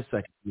 1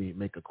 second. Let me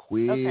make a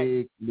quick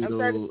little. I'm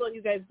sorry to slow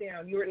you guys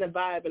down. You were in a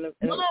vibe.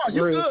 No,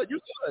 you're good. You're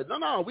good.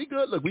 No, we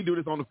good. Look, we do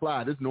this on the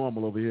fly. This is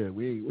normal over here.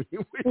 We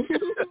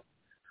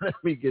Let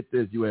me get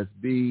this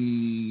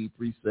USB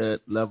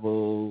preset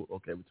level.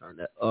 Okay, we turn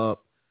that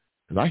up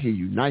because I hear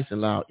you nice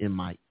and loud in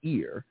my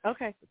ear.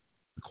 Okay.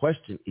 The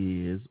question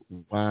is,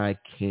 why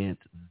can't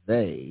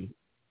they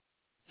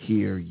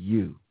hear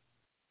you?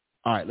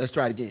 All right, let's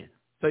try it again.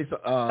 Say so.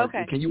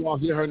 Can you all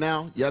hear her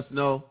now? Yes,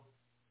 no.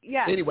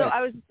 Yeah. Anyway, so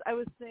I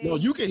was saying. No,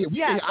 you can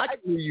hear. I can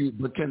hear you,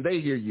 but can they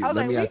hear you? Okay,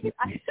 Let me ask you.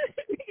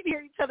 We can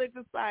hear each other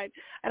just fine.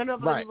 I don't know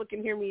if other people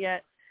can hear me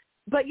yet.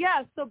 But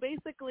yeah, so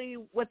basically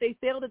what they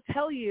fail to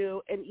tell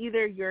you in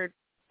either your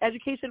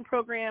education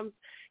programs,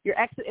 your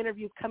exit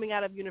interviews coming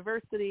out of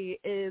university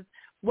is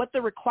what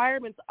the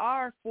requirements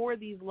are for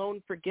these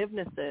loan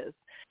forgivenesses.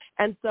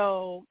 And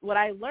so what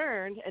I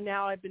learned, and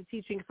now I've been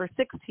teaching for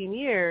 16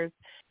 years,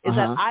 is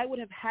that I would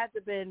have had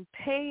to been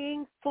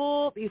paying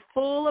the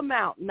full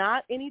amount,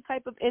 not any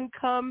type of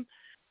income,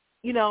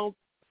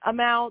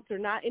 amount or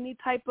not any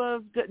type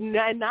of,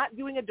 not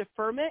doing a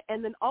deferment,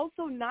 and then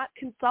also not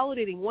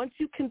consolidating. Once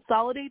you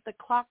consolidate, the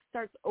clock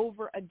starts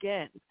over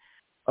again.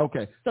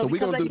 Okay. So we're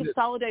going to do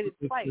consolidated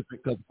twice.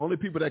 Because only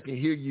people that can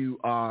hear you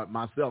are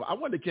myself. I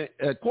wonder,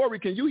 Corey,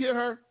 can you hear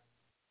her?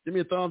 Give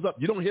me a thumbs up.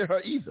 You don't hear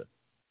her either.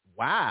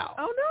 Wow.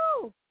 Oh,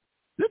 no.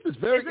 This is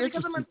very interesting. Is it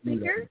because I'm a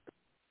speaker?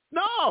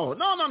 No,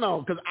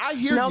 because I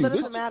hear no, you. No, that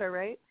doesn't matter,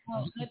 right?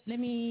 Well, let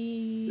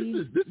me.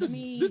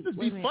 This is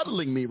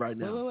befuddling me right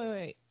now.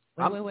 Wait.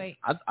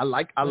 I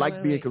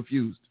like being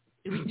confused.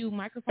 Do we do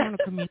microphone or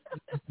community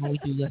when we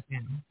do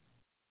listen?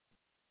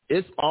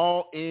 It's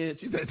all in.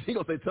 She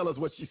gonna say, "Tell us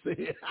what she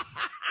said."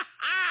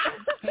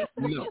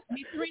 No.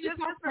 Just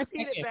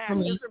repeat it back.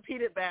 Just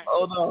repeat it back.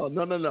 Oh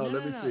no.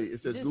 Let me see.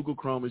 It says Google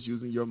Chrome is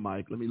using your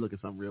mic. Let me look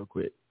at something real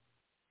quick.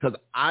 Because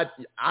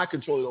I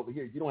control it over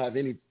here. You don't have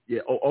any.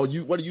 Yeah. Oh,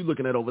 you. What are you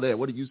looking at over there?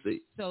 What do you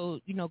see? So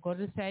go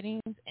to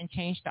settings and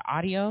change the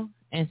audio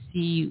and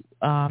see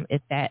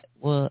if that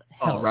will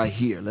help. Oh, right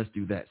here. Let's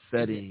do that.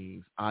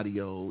 Settings.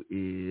 Audio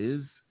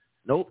is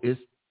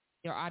it's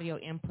your audio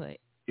input.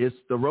 It's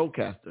the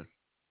Rodecaster.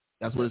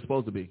 That's what it's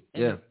supposed to be.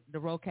 Yeah. The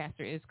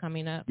Rodecaster is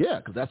coming up. Yeah,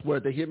 because that's where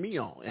they hear me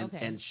on,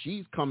 and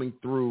she's coming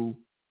through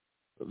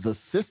the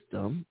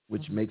system,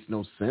 which makes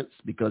no sense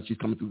because she's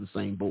coming through the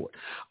same board.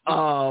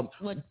 Well,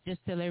 just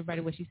tell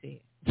everybody what she said.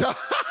 Yeah,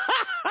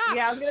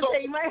 I was gonna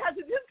say you might have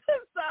to just.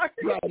 Sorry.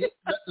 Right,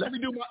 let me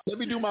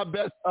do my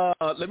best.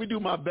 Let me do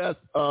my best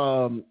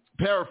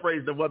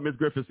paraphrase of what Ms.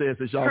 Griffin said,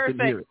 since y'all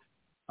couldn't hear it.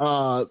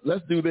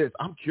 Let's do this.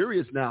 I'm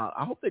curious now.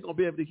 I hope they're gonna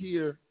be able to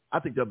hear. I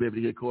think they'll be able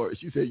to hear Corey.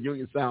 She said,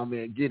 "Union Sound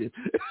Man, get it."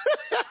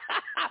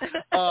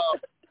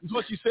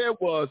 What she said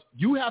was,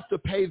 you have to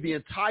pay the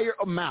entire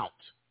amount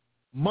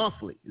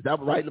monthly. Is that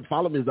right?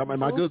 Follow me. Is that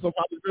my good so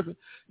far, Ms. Griffin?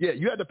 Yeah,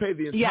 you have to pay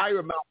the entire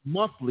amount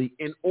monthly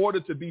in order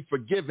to be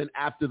forgiven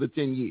after the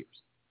 10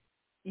 years.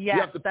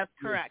 Yes, that's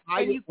correct.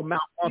 And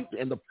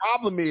the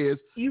problem is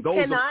you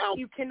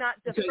cannot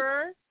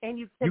defer and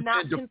you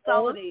cannot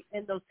consolidate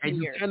in those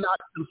 10 years. You cannot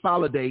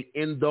consolidate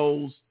in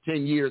those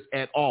 10 years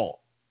at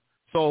all.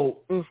 So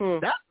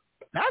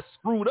that's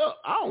screwed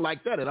up. I don't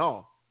like that at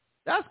all.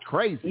 That's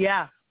crazy.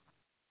 Yeah.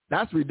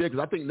 That's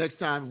ridiculous. I think next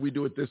time we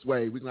do it this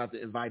way, we're going to have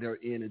to invite her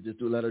in and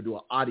just let her do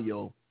an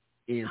audio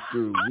in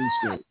through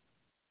Restream.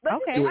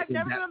 Okay. I've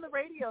never been on the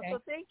radio, so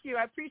thank you.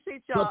 I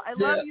appreciate y'all. I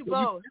love you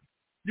both.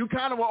 You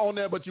kind of were on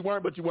there, but you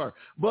weren't. But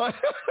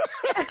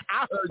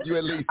I heard you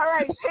at least. All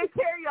right. Take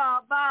care,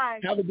 y'all. Bye.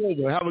 Have a good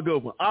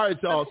one. All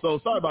right, y'all. So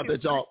sorry about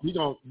that, y'all.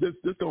 This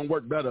going to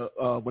work better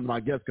when my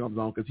guest comes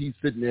on, because he's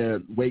sitting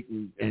there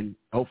waiting, and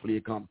hopefully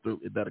it comes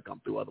through. It better come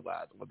through.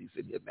 Otherwise, I'm going to be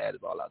sitting here mad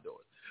as all I do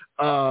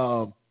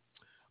it.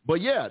 But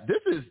yeah,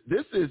 this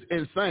is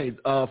insane.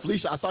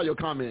 Felicia, I saw your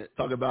comment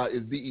talking about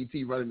is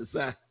BET running the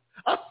sound.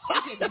 Look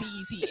at the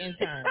BET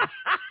intern.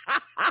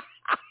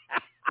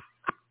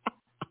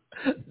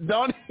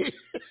 Don't he?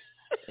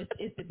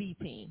 It's the B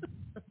team.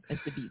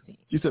 It's the B team.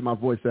 You said my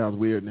voice sounds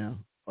weird now.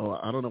 Oh,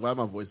 I don't know why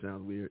my voice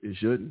sounds weird. It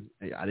shouldn't.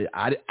 Hey,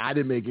 I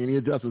didn't make any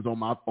adjustments on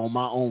my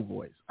own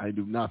voice. I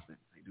didn't do nothing.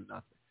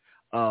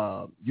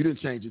 You didn't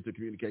change it to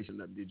communication,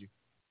 nothing, did you?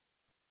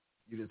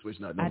 You didn't switch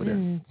nothing over there. I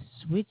didn't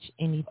switch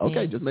anything.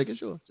 Okay, just making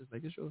sure.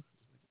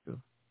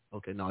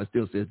 Okay, no, it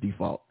still says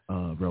default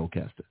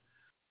Rodecaster.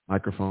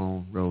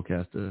 Microphone,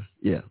 Rodecaster.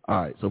 Yeah,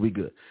 all right, so we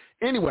good.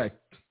 Anyway,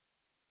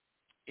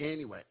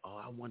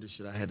 I wonder,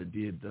 should I have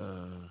did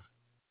the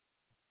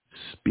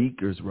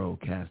speakers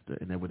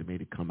Rodecaster, and that would have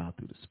made it come out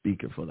through the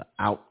speaker for the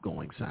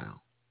outgoing sound,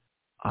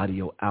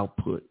 audio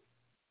output.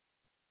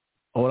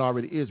 Oh, it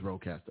already is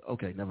Rodecaster.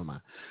 Okay, never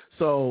mind.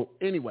 So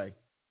anyway,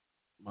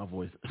 my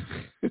voice.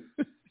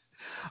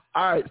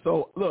 All right,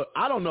 so look,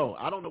 I don't know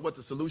what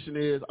the solution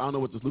is. I don't know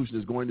what the solution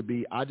is going to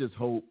be. I just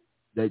hope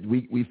that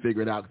we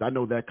figure it out, because I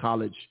know that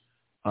college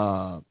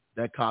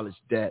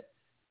debt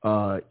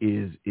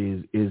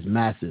is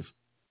massive.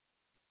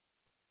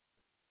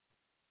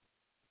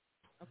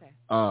 Okay.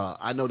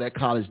 I know that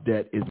college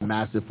debt is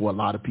massive for a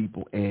lot of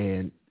people,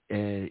 and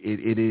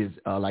it is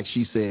like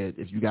she said.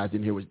 If you guys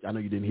didn't hear, I know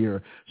you didn't hear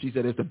her. She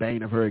said it's the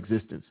bane of her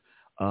existence,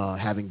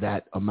 having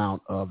that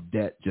amount of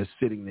debt just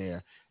sitting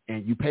there.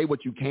 And you pay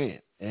what you can,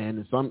 and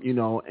a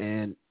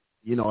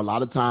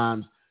lot of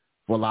times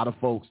for a lot of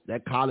folks,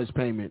 that college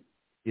payment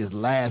is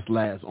last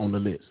on the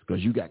list,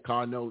 because you got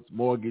car notes,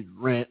 mortgage,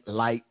 rent,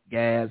 light,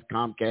 gas,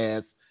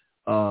 Comcast,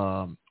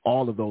 all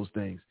of those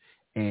things.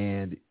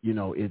 And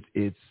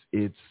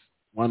it's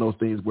one of those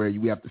things where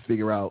you have to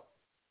figure out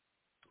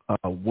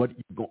you're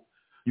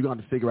going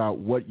to figure out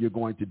what you're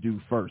going to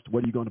do first.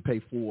 What are you going to pay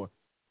for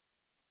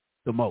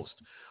the most?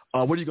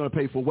 What are you going to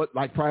pay for? What,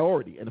 like,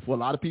 priority? And for a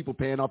lot of people,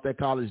 paying off that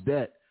college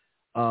debt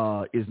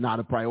is not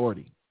a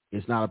priority.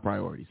 It's not a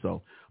priority.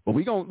 So, but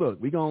we're gonna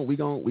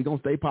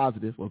stay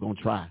positive. We're gonna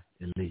try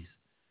at least.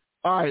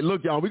 All right,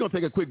 look, y'all, we're gonna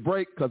take a quick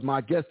break because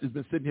my guest has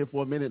been sitting here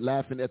for a minute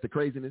laughing at the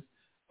craziness,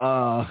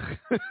 and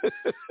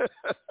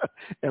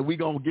we're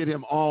gonna get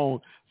him on.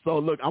 So,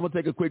 look, I'm gonna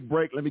take a quick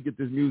break. Let me get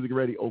this music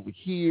ready over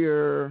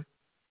here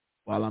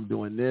while I'm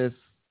doing this.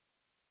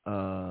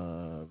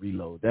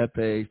 Reload that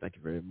page. Thank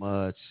you very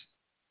much.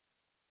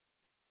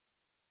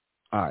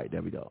 All right,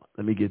 there we go.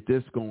 Let me get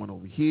this going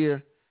over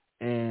here.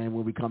 And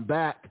when we come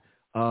back,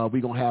 we're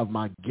going to have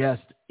my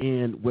guest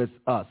in with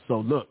us. So,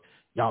 look,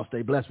 Y'all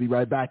stay blessed. Be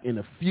right back in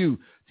a few.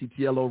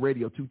 TTLO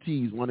Radio, 2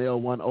 T's, 1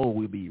 L, 1 O.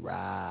 We'll be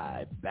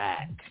right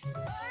back.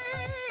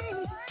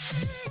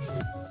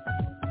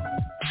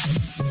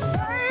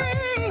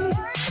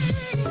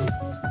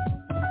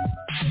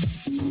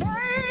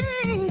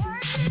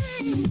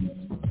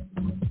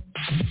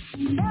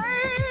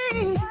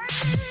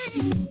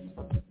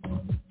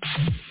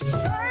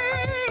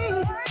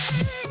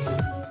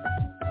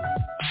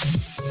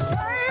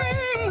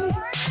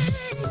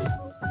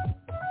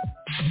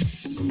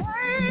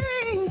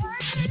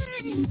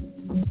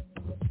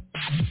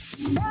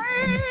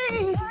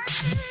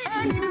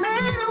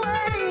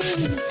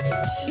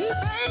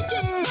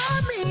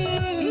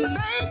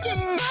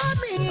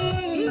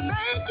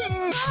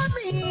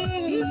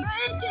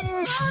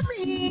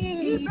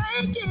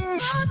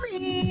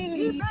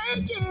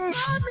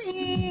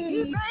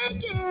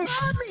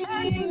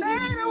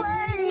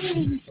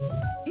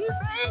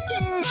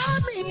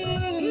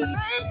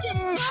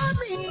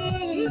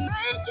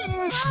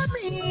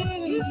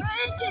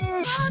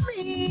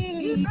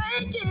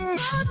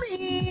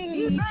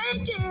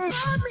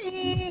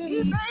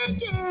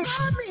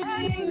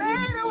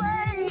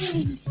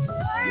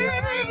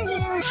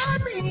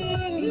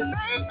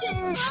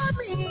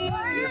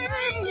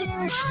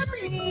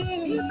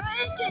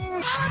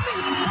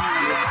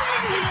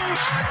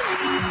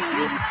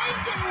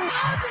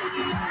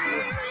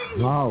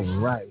 All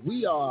right,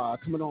 we are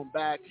coming on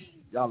back.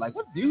 Y'all like,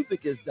 what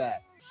music is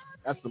that?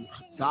 That's some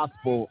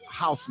gospel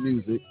house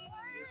music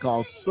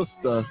called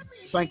Sister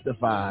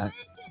Sanctified.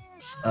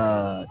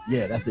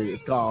 Yeah, that's it.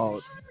 It's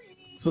called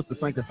Sister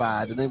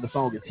Sanctified. The name of the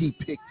song is He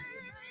Picked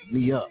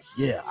Me Up.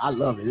 Yeah, I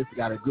love it. It's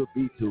got a good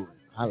beat to it.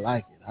 I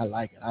like it. I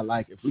like it. I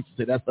like it. We should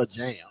say that's her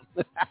jam.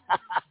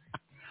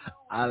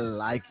 I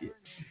like it.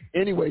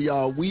 Anyway,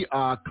 y'all, we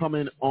are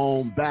coming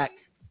on back,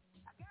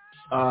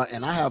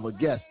 and I have a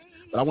guest,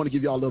 but I want to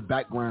give y'all a little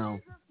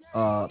background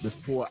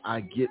before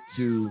I get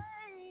to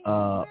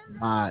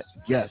my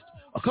guest.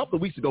 A couple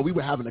of weeks ago, we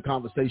were having a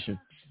conversation,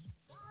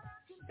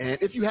 and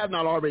if you have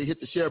not already hit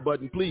the share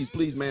button, please,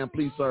 ma'am,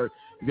 please, sir,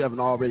 if you haven't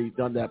already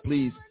done that,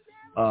 please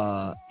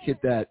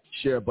hit that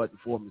share button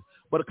for me.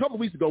 But a couple of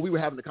weeks ago, we were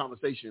having a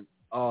conversation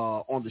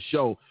on the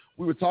show.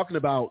 We were talking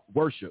about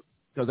worship,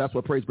 because that's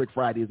what Praise Break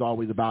Friday is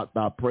always about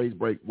Praise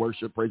Break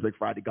worship, Praise Break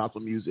Friday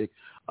gospel music,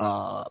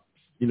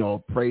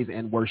 praise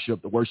and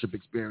worship, the worship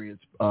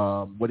experience,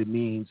 what it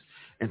means,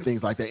 and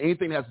things like that.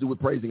 Anything that has to do with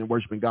praising and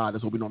worshiping God,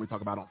 that's what we normally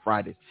talk about on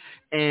Fridays.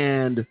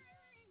 And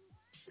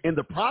in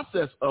the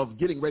process of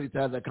getting ready to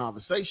have that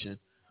conversation,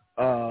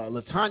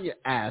 LaTanya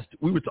asked,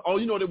 you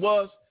know what it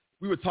was?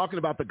 We were talking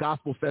about the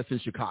Gospel Fest in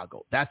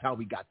Chicago. That's how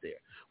we got there.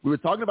 We were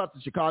talking about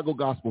the Chicago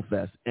Gospel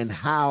Fest and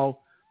how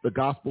the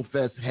Gospel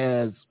Fest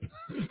has,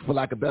 for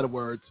lack of better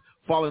words,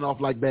 fallen off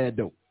like bad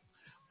dope.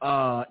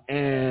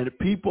 And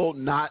people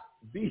not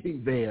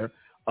being there,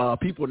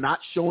 people not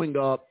showing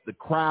up, the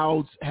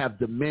crowds have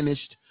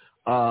diminished,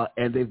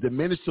 and they've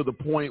diminished to the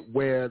point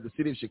where the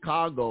city of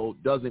Chicago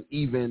doesn't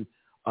even,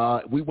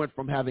 we went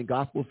from having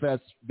Gospel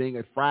Fest being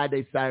a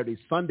Friday, Saturday,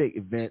 Sunday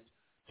event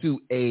to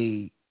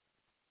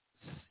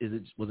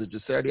was it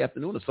just Saturday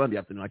afternoon or Sunday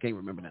afternoon? I can't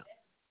remember now.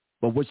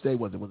 But which day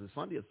was it? Was it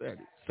Sunday or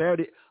Saturday?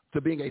 Saturday,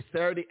 to being a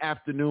Saturday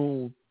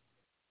afternoon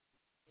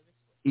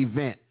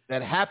event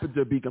that happened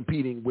to be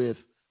competing with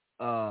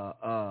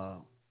Taylor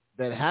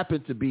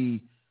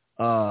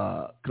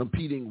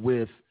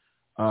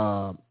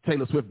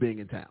Swift being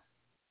in town.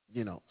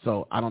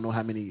 So I don't know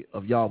how many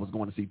of y'all was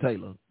going to see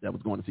Taylor that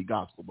was going to see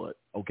gospel, but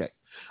okay.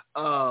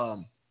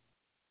 So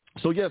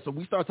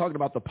we started talking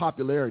about the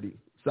popularity.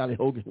 Sally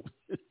Hogan,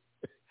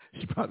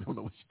 she probably don't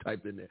know what she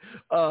typed in there.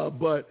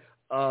 But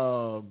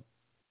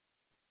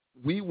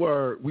we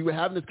were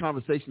having this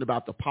conversation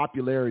about the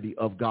popularity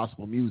of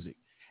gospel music,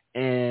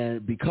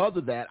 and because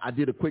of that, I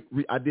did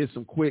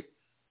some quick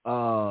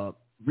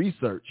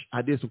research.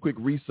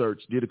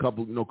 Did a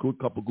couple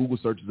Google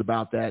searches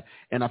about that,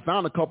 and I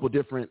found a couple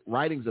different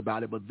writings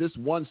about it. But this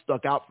one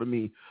stuck out for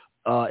me,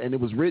 and it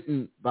was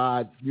written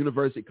by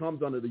University. It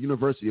comes under the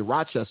University of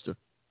Rochester.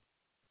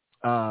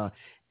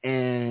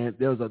 And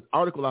there was an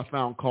article I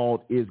found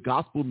called "Is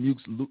Gospel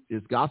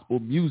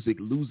Music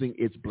Losing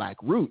Its Black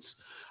Roots?"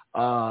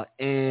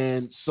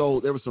 And so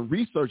there was some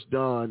research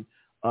done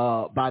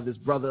by this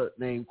brother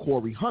named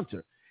Corey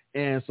Hunter.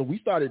 And so we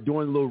started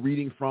doing a little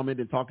reading from it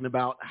and talking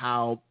about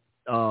how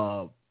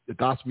the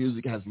gospel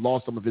music has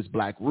lost some of its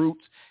black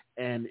roots,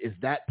 and is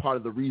that part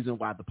of the reason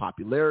why the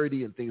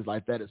popularity and things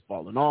like that has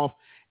fallen off.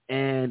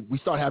 And we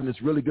started having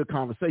this really good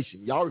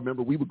conversation. Y'all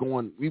remember we were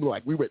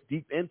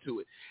deep into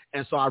it.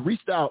 And so I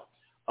reached out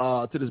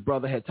to this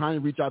brother, had time to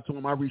reach out to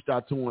him. I reached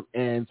out to him,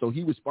 and so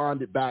he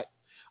responded back.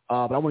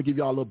 But I want to give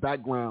y'all a little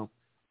background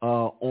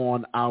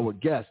on our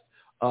guest.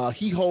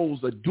 He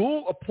holds a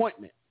dual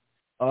appointment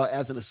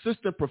as an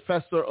assistant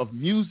professor of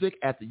music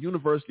at the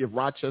University of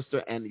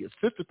Rochester and the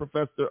assistant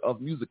professor of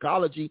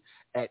musicology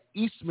at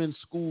Eastman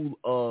School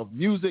of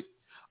Music.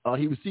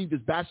 He received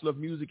his Bachelor of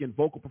Music in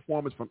Vocal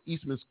Performance from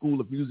Eastman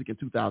School of Music in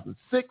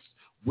 2006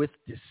 with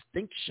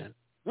distinction.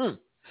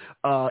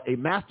 a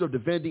Master of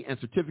Divinity and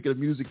Certificate of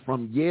Music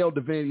from Yale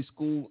Divinity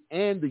School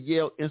and the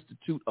Yale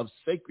Institute of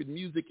Sacred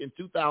Music in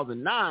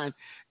 2009,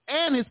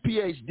 and his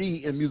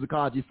PhD in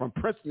musicology from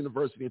Princeton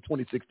University in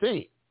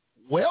 2016.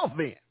 Well,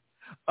 then,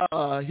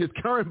 his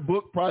current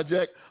book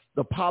project,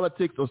 The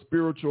Politics of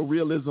Spiritual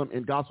Realism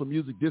in Gospel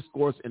Music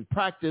Discourse and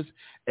Practice,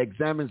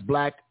 examines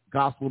Black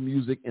gospel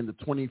music in the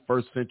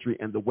 21st century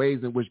and the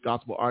ways in which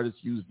gospel artists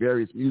use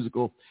various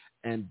musical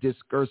and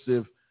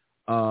discursive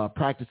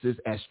practices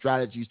as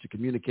strategies to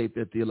communicate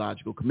their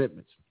theological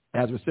commitments.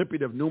 As a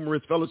recipient of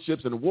numerous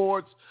fellowships and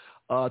awards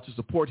to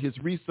support his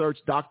research,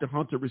 Dr.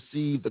 Hunter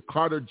received the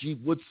Carter G.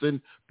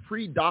 Woodson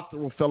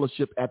Pre-Doctoral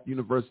Fellowship at the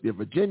University of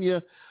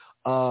Virginia,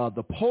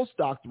 the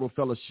Postdoctoral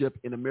Fellowship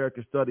in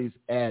American Studies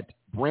at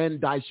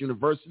Brandeis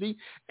University,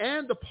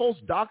 and the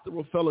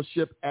Postdoctoral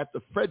Fellowship at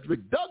the Frederick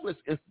Douglass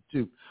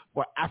Institute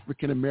for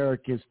African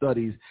American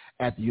Studies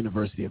at the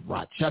University of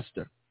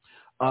Rochester.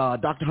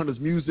 Dr. Hunter's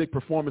music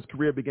performance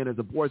career began as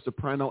a boy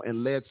soprano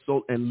and lead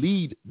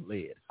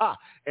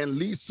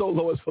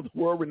soloist for the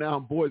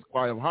world-renowned Boys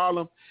Choir of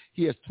Harlem.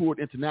 He has toured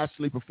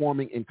internationally,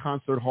 performing in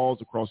concert halls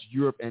across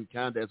Europe and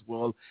Canada, as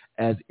well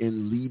as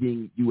in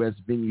leading U.S.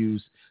 venues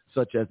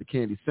such as the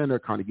Kennedy Center,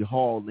 Carnegie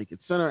Hall, Lincoln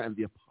Center, and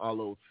the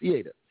Apollo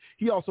Theater.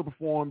 He also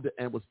performed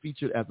and was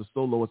featured as a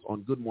soloist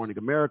on Good Morning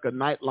America,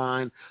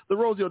 Nightline, The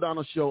Rosie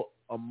O'Donnell Show,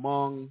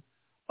 among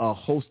a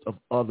host of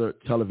other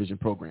television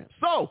programs.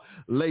 So,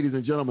 ladies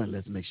and gentlemen,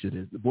 let's make sure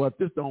this. Boy, if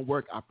this don't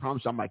work, I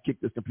promise I might kick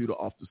this computer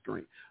off the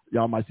screen.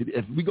 Y'all might see.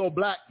 If we go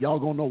black, y'all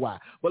gonna know why.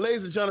 But,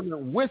 ladies and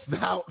gentlemen,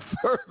 without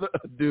further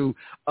ado,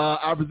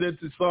 I present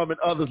to some and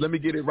others. Let me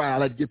get it right. I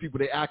like to give people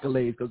their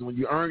accolades, because when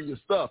you earn your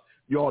stuff,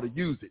 you ought to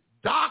use it.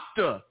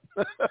 Dr.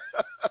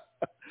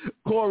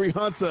 Corey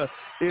Hunter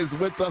is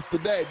with us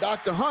today.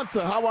 Dr.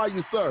 Hunter, how are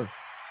you, sir?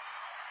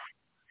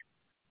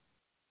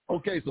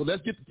 Okay, so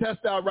let's get the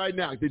test out right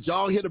now. Did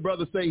y'all hear the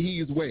brother say he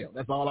is well?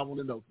 That's all I want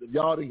to know. If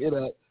y'all didn't hear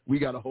that, we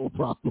got a whole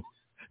problem.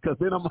 Because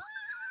then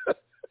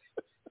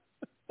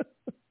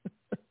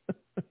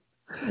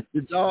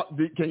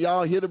can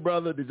y'all hear the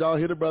brother? Did y'all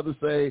hear the brother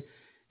say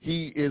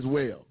he is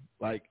well?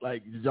 Like,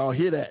 did y'all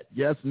hear that?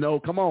 Yes, no?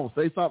 Come on,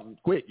 say something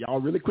quick.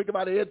 Y'all really quick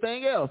about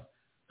everything else.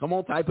 Come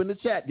on, type in the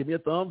chat. Give me a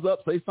thumbs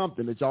up. Say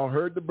something that y'all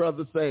heard the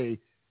brother say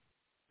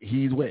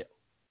he's well.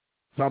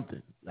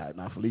 Something.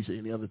 Not Felicia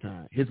any other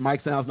time. His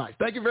mic sounds nice.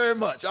 Thank you very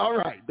much. All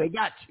right. They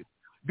got you.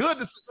 Good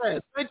to see you.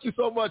 Thank you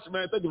so much,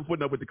 man. Thank you for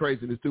putting up with the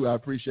craziness, too. I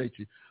appreciate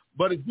you.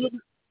 But it's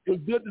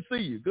good to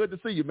see you. Good to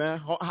see you, man.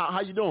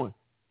 How you doing?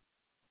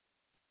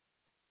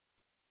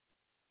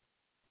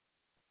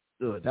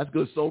 Good. That's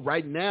good. So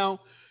right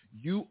now,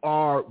 you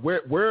are,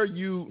 where are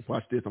you?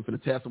 Watch this. I'm going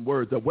to test some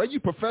words up. Where are you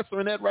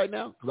professoring at right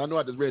now? Because I know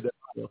I just read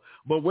that.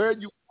 But where are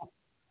you?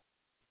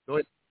 Go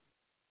ahead.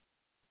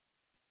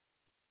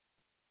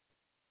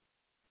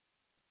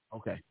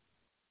 Okay.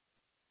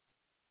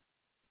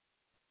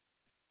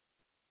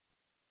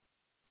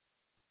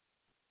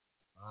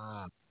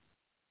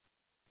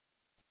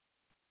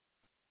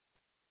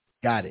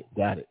 Got it.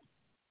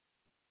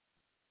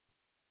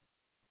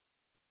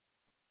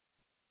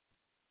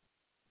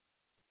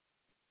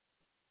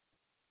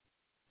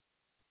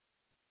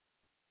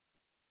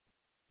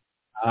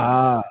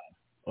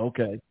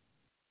 Okay.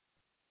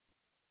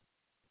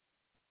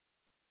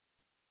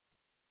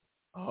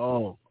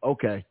 Oh,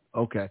 okay.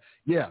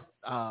 Yeah,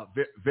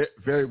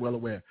 very well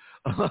aware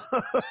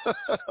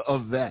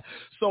of that.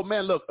 So,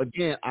 man, look,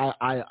 again,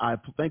 I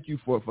thank you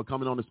for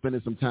coming on and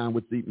spending some time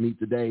with me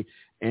today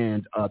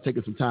and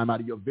taking some time out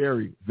of your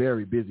very,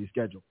 very busy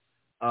schedule.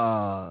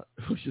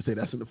 We should say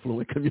that's in the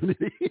fluent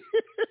community.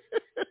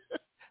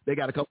 They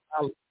got a couple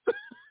hours.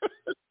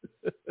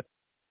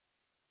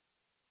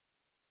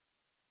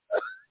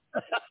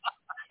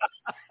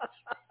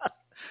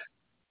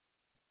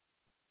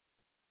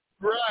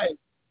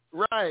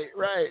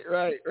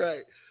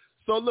 Right.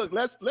 So look,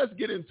 let's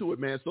get into it,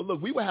 man. So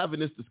look, we were having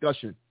this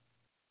discussion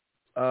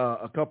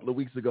a couple of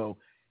weeks ago,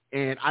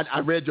 and I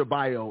read your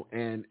bio,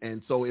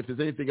 and so if there's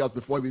anything else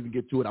before we even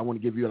get to it, I want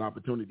to give you an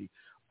opportunity.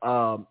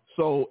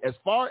 So as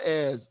far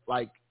as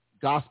like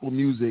gospel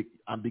music,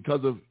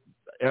 because of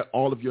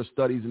all of your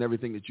studies and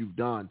everything that you've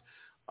done,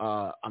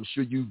 I'm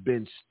sure you've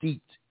been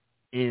steeped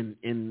in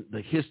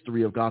the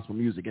history of gospel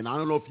music. And I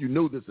don't know if you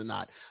knew this or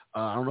not.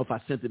 I don't know if I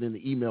sent it in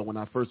the email when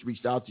I first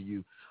reached out to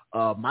you.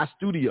 My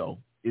studio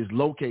is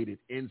located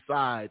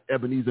inside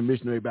Ebenezer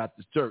Missionary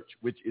Baptist Church,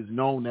 which is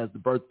known as the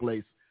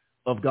birthplace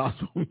of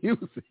gospel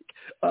music.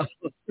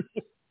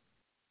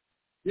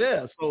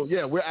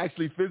 We're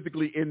actually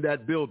physically in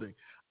that building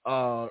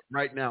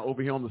right now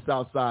over here on the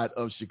south side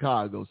of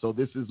Chicago. So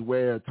this is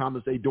where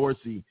Thomas A.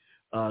 Dorsey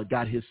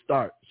got his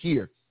start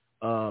here.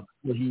 So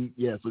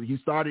he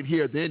started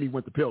here, then he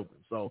went to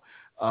Pilgrim. So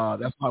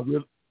that's why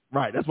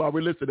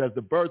we're listed as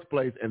the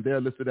birthplace, and they're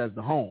listed as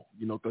the home.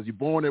 You know, because you're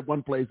born at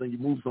one place and you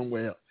move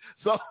somewhere else.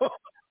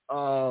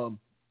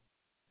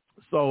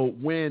 So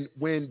when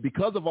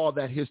because of all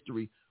that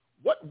history,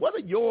 what are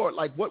your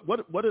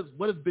what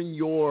has been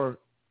your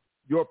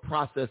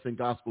process in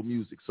gospel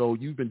music? So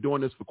you've been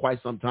doing this for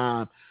quite some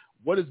time.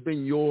 what has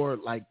been your,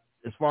 like,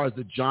 as far as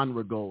the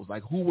genre goes,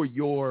 like who were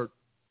your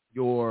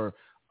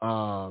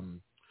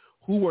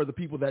who were the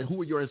people who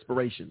were your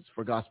inspirations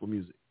for gospel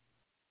music?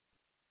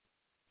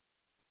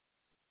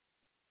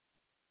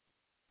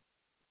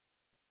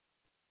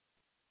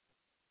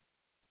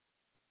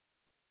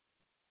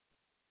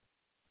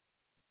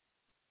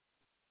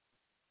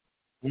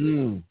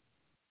 Mm.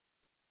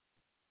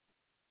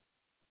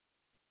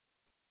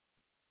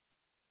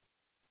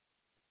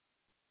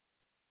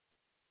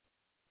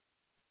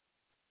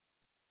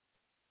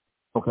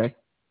 Okay.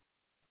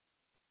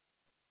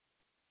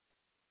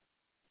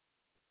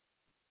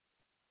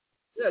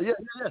 Yeah, yeah,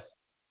 yeah.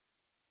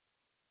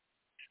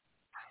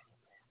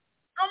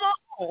 Come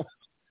on.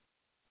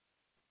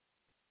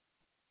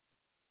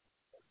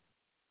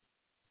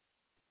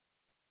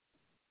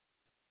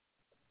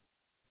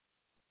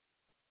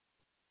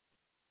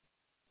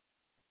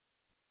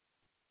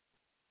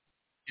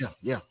 Yeah,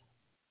 yeah.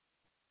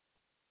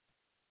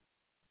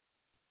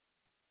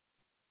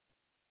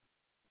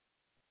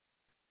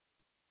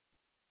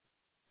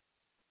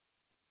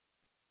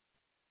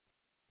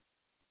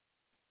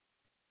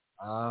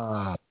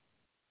 Ah,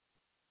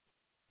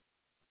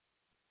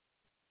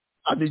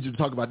 I need you to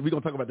talk about. We're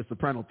gonna talk about the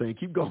soprano thing.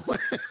 Keep going.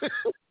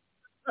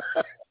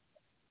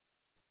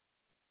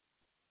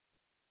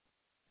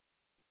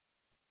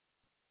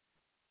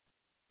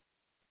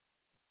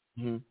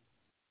 Mm-hmm.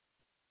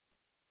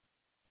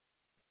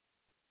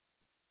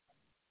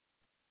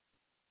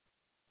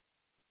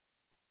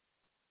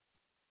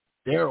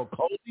 Daryl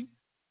Coley,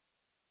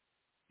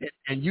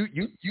 and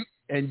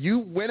you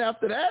went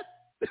after that.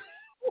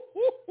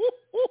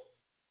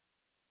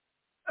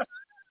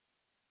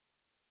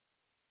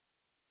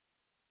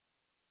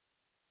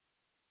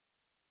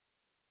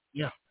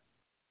 Yeah,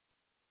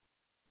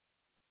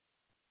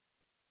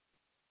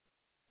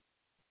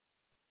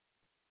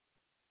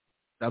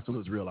 that's when it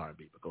was real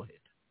R&B. But go ahead.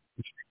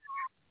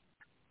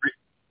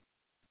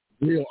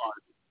 Real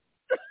R&B.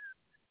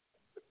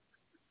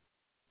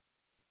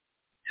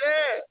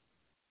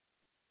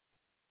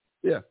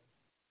 Yeah, yeah.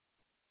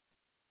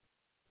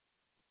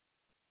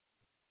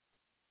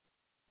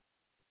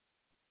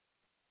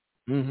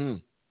 Mm-hmm.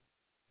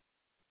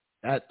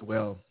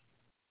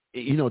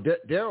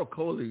 Daryl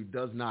Coley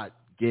does not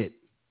get.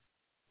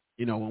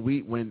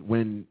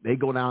 When they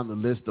go down the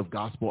list of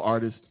gospel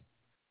artists,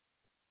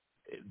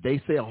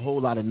 they say a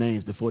whole lot of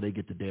names before they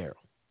get to Daryl.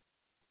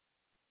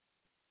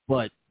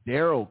 But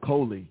Daryl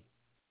Coley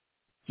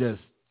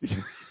just as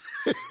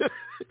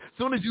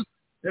soon as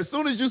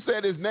you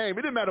said his name,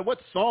 it didn't matter what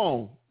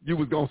song you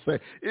was gonna say.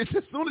 It's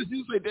as soon as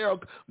you say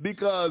Daryl,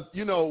 because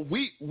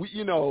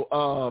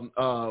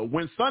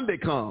when Sunday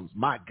comes,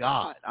 my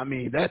God, I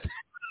mean that's.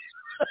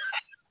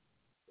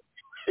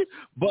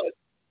 But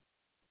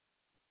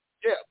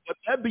yeah, but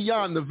that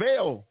Beyond the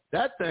Veil,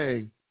 that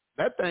thing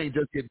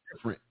just gets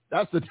different.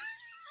 That's the.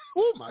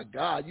 Oh my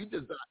God, you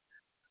just.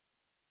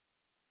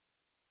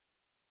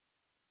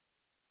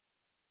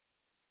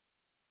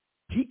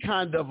 He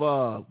kind of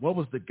what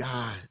was the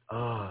guy?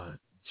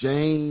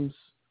 James.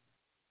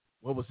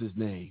 What was his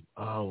name?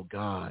 Oh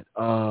God.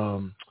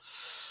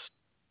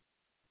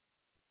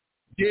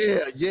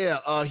 Yeah,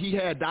 yeah. He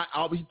had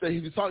he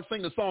was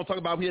singing a song talking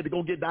about he had to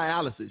go get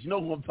dialysis. You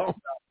know who I'm talking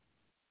about?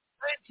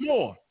 James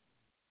Moore.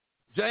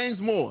 James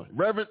Moore.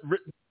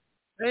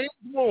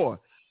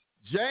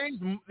 James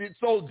Moore.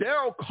 So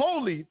Daryl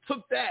Coley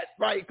took that,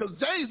 right? Because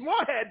James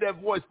Moore had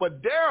that voice,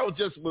 but Daryl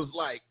just was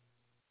like,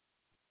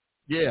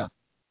 yeah,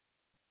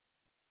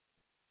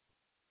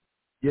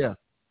 yeah,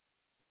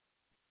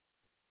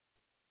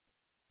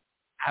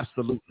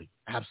 absolutely,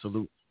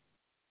 absolutely.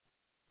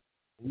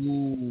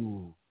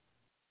 Ooh.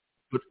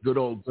 Good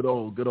old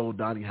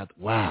Donnie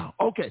Hathaway. Wow.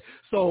 Okay.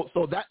 So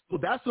that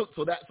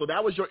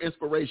was your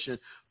inspiration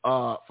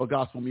for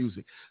gospel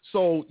music.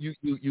 So you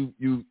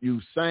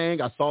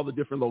sang. I saw the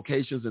different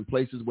locations and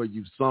places where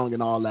you've sung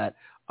and all that.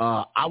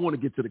 I want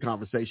to get to the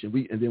conversation.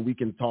 And then we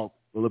can talk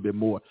a little bit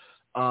more.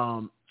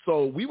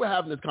 So we were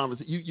having this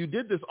conversation. You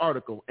did this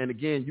article, and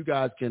again, you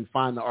guys can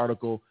find the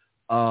article.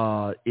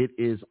 It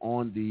is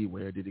on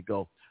where did it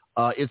go?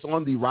 It's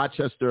on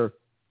the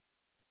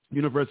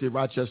University of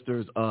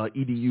Rochester's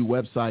EDU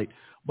website,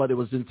 but it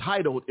was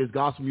entitled, "Is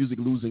Gospel Music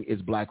Losing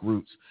Its Black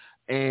Roots?"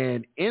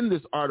 And in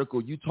this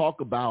article, you talk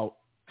about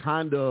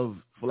kind of,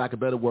 for lack of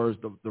better words,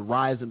 the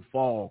rise and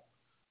fall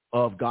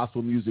of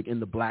gospel music in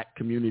the black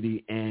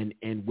community and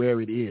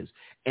where it is.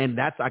 And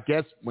that's, I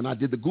guess, when I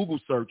did the Google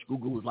search,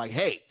 Google was like,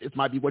 hey, this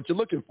might be what you're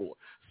looking for.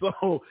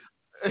 So,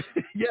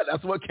 yeah,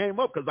 that's what came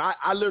up, because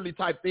I literally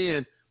typed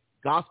in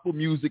gospel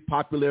music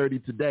popularity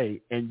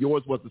today, and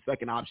yours was the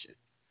second option.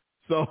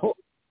 So,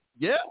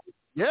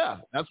 yeah,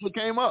 that's what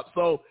came up.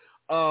 So,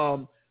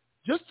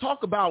 just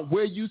talk about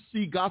where you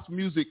see gospel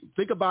music.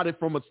 Think about it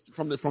from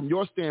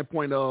your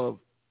standpoint of,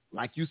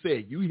 like you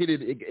said, you hit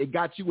it. It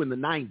got you in the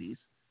 90s.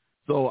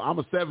 So I'm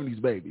a 70s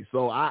baby.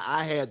 So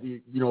I had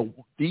the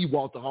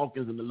Walter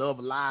Hawkins and the Love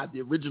Alive,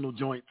 the original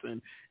joints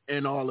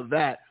and all of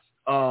that.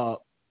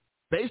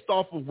 Based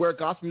off of where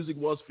gospel music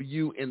was for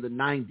you in the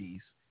 90s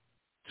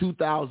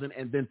 2000,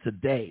 and then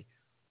today.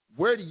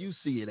 Where do you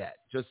see it at?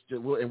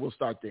 And we'll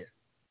start there.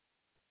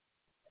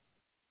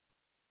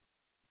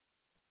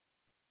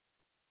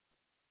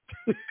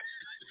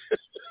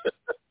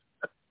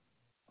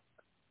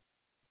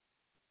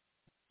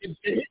 It's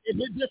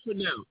different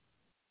now.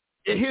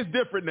 It is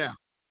different now.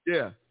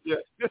 Yeah.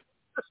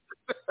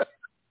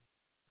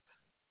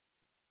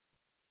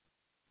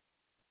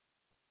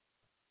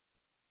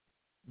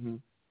 Mm-hmm.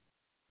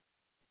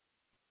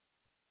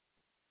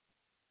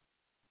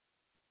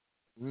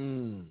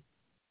 Mm.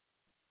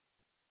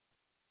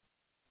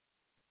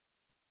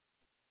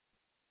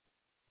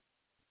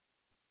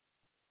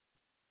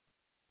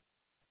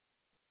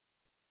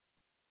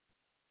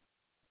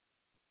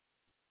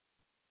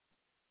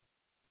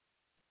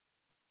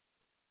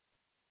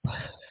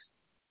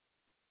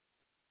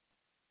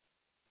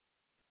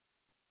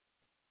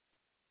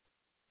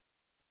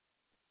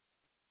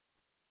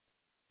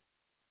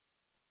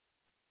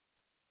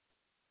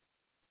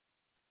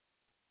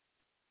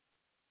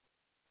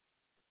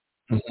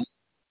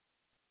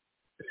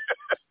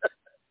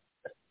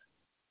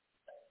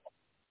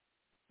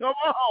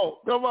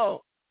 Come on.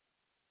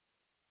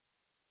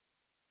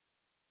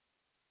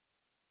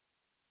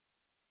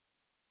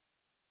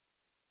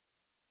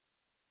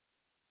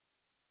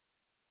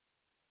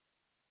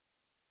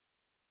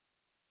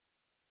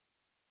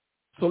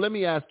 So let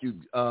me ask you,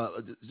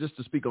 just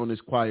to speak on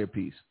this choir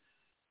piece.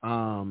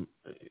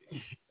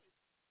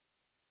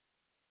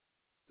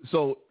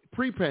 So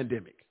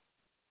pre-pandemic,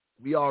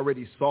 we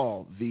already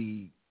saw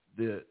the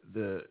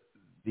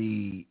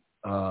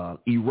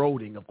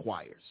eroding of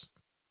choirs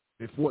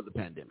before the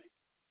pandemic.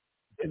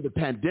 Then the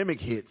pandemic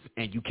hits,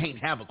 and you can't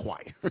have a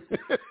choir.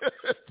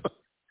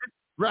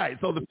 Right.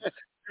 So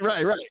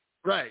right.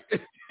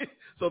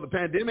 So the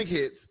pandemic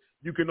hits,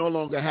 you can no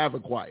longer have a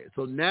choir.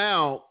 So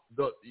now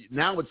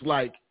it's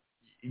like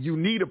you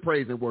need a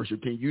praise and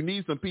worship team. You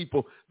need some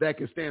people that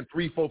can stand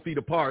 3-4 feet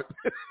apart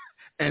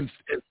and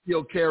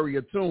still carry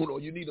a tune,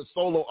 or you need a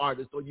solo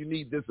artist, or you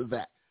need this or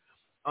that.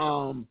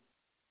 From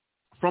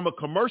a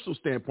commercial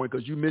standpoint,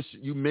 because you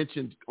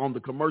mentioned on the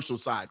commercial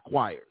side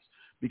choirs,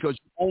 because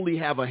you only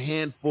have a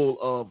handful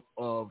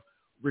of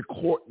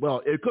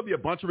it could be a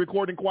bunch of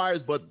recording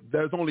choirs, but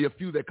there's only a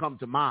few that come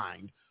to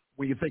mind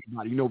when you think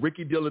about it.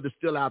 Ricky Dillard is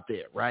still out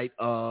there, right?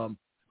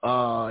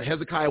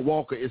 Hezekiah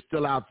Walker is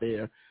still out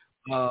there.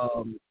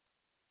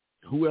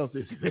 Who else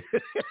is there?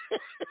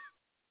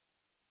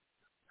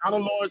 Our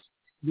Lord,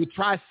 the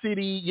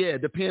Tri-City,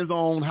 depends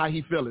on how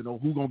he feeling or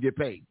who's gonna get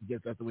paid. I guess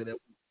that's the way that.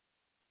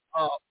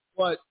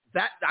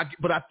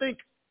 But I think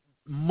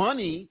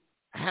money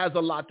has a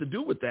lot to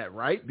do with that,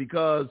 right?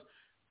 Because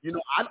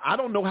I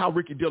don't know how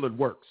Ricky Dillard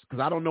works,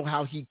 because I don't know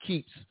how he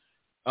keeps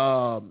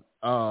Ricky.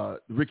 I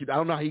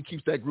don't know how he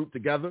keeps that group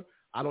together.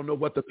 I don't know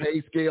what the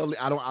pay scale.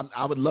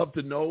 I would love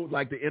to know,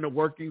 like, the inner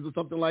workings or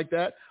something like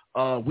that.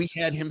 We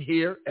had him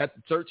here at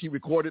the church. He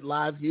recorded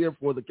live here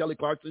for the Kelly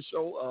Clarkson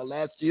show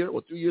last year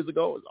or 2 years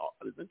ago.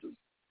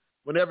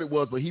 Whenever it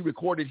was, but he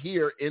recorded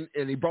here and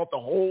he brought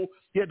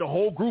he had the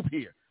whole group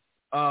here.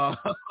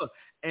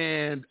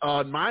 And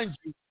mind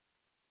you,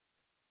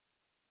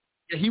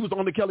 he was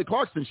on the Kelly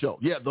Clarkson show.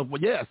 Yes.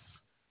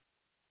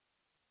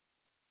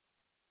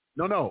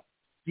 No.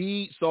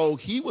 He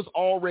was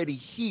already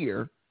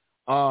here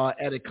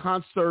at a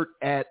concert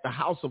at the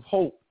House of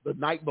Hope the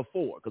night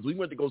before, because we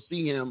went to go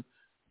see him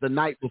the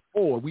night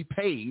before. We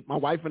paid, my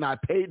wife and I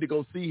paid to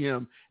go see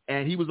him,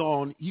 and it was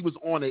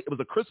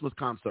a Christmas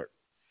concert.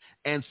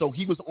 And so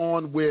he was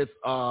on with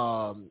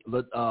what's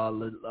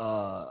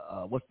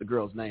the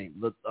girl's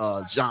name?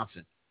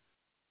 Johnson.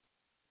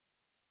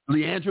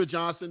 Leandra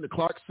Johnson, the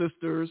Clark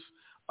sisters,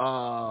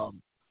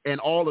 and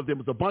all of them.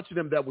 It was a bunch of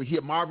them that were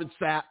here. Marvin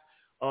Sapp,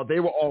 they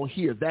were all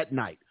here that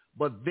night.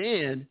 But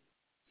then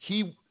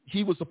he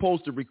was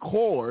supposed to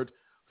record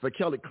for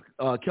Kelly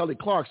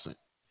Clarkson.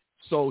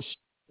 So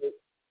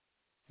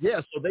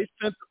so they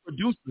sent the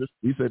producers.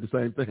 He said the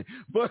same thing.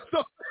 But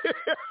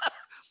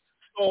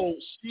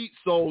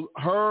so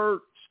her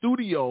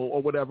studio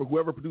or whatever,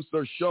 whoever produced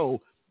their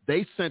show,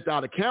 they sent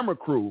out a camera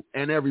crew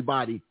and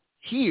everybody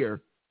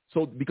here.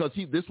 So because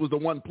this was the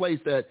one place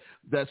that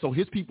so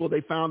his people,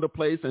 they found a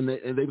place and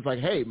they was like,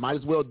 hey, might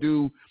as well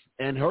do.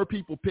 And her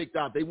people picked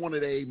out, they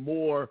wanted a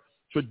more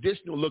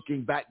traditional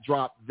looking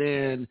backdrop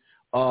than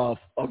a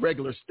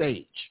regular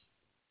stage.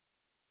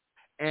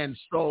 And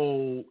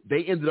so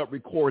they ended up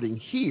recording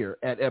here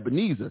at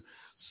Ebenezer.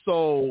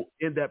 So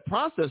in that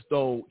process,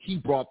 though, he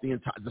brought the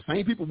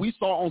same people we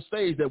saw on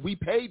stage that we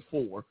paid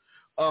for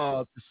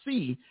to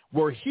see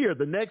were here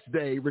the next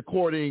day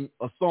recording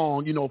a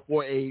song,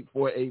 for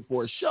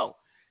a show.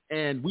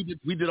 And we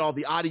did all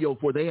the audio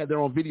they had their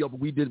own video, but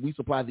we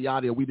supplied the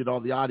audio. We did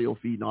all the audio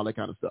feed and all that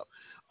kind of stuff.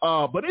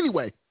 But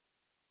anyway,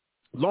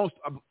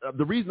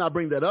 the reason I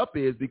bring that up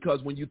is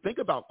because when you think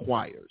about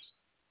choirs,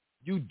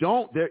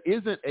 there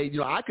isn't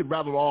I could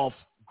rattle off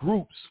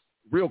groups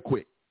real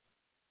quick.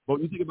 But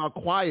when you think about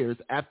choirs,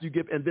 after you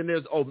get, and then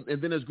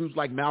there's groups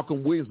like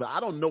Malcolm Williams, but I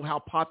don't know how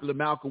popular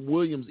Malcolm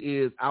Williams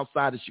is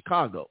outside of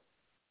Chicago.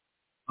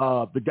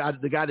 The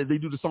guy that they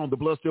do the song, The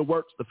Blood Still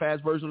Works, the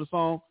fast version of the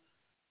song.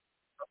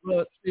 The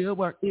blood still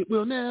works. It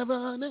will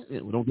never.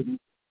 Don't get me.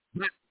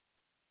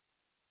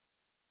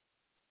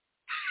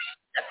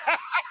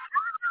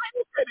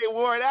 They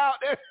wore it out.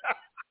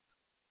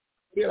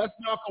 Yeah, that's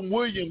Malcolm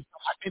Williams.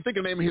 I can't think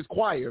of the name of his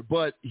choir,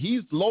 but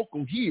he's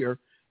local here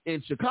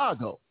in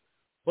Chicago.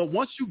 But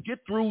once you get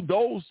through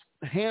those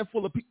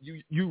handful of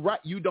people,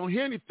 you don't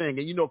hear anything.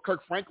 And, Kirk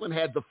Franklin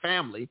had The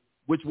Family,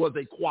 which was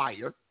a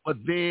choir, but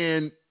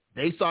then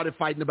they started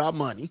fighting about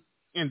money,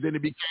 and then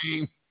it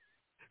became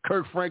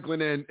Kirk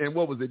Franklin and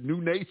what was it,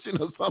 New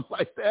Nation or something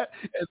like that?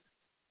 And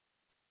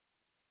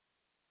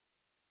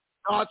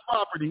God's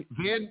Property.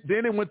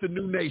 Then it went to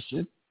New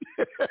Nation.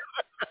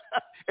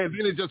 And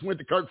then it just went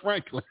to Kirk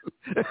Franklin.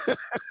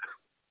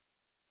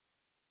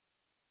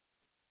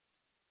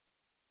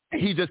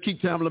 He just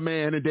keeps Tamla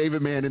Mann and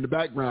David Mann in the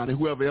background and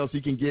whoever else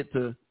he can get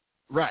to.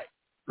 Right.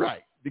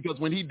 Because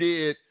when he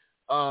did,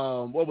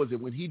 what was it?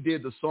 When he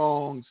did the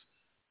songs,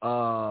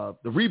 The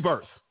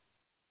Rebirth.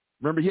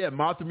 Remember, he had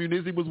Martha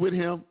Munizzi was with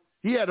him.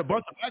 He had a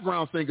bunch of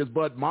background singers,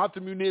 but Martha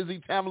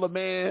Munizzi, Tamla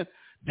Mann,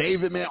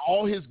 David Mann,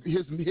 all his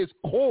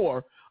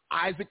core,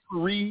 Isaac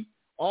Curry,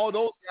 all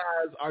those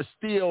guys are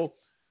still.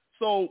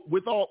 So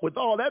with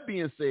all that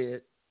being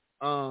said,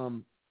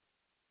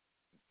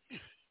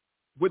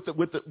 with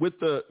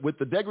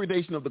the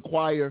degradation of the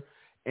choir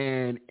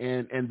and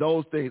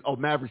those things,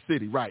 Maverick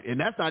City, right? And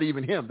that's not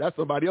even him. That's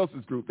somebody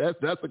else's group. That's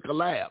a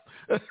collab.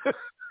 A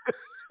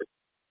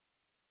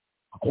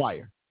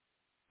choir.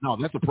 No,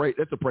 that's a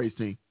praise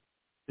team.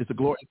 It's a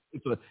glory.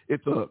 It's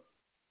a.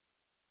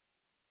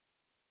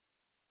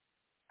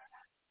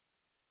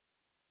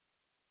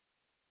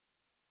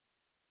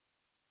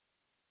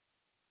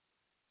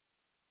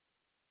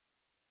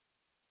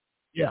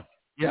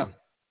 Yeah.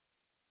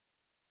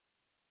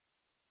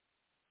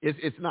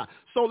 It's not.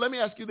 So let me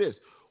ask you this.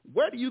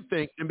 Where do you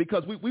think, and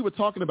because we were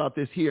talking about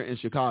this here in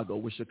Chicago,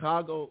 was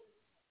Chicago,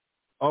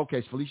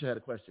 okay, Felicia had a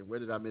question. Where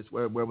did I miss?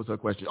 Where was her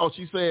question? Oh,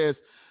 she says,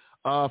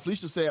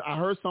 Felicia said, I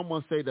heard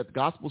someone say that the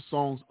gospel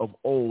songs of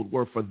old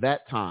were for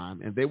that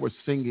time, and they were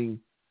singing,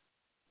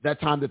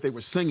 that time that they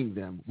were singing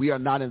them. We are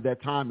not in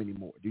that time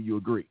anymore. Do you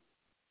agree?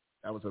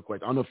 That was her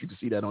question. I don't know if you can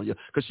see that on your,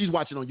 because she's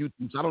watching on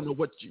YouTube, so I don't know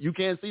what, you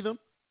can see them?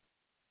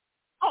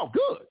 Oh,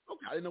 good.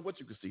 Okay, I didn't know what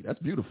you could see. That's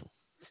beautiful.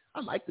 I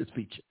like this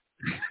feature.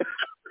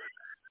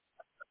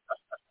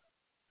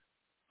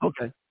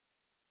 Okay.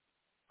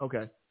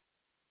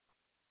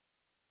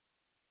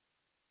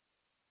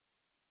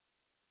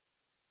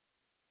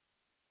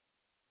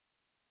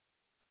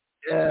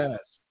 Yes.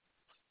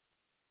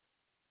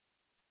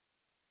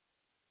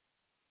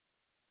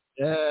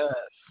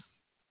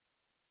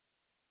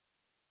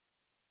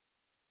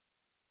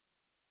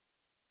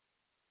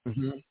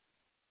 Mm-hmm.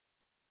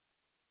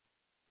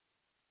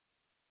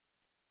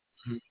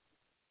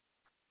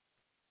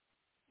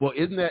 Well,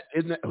 isn't that?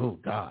 Oh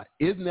God,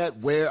 isn't that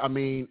where? I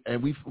mean,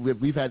 and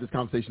we've had this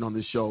conversation on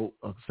this show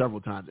several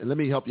times. And let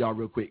me help y'all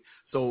real quick.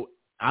 So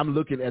I'm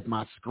looking at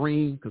my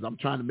screen because I'm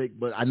trying to make.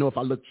 But I know if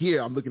I look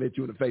here, I'm looking at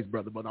you in the face,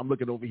 brother. But I'm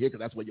looking over here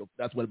because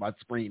that's where my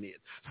screen is.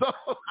 So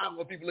I don't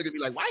want people looking at me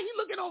like, why are you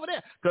looking over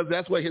there? Because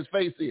that's where his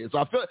face is.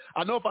 So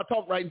I know if I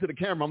talk right into the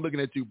camera, I'm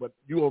looking at you, but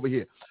you over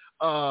here.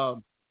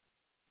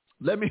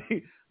 Let me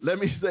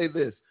say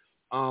this,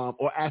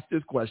 or ask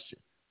this question,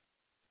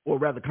 or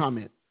rather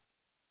comment.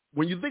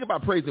 When you think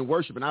about praise and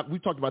worship, and we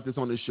talked about this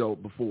on this show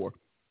before,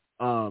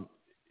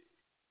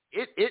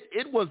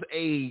 it was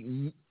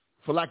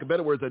for lack of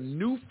better words, a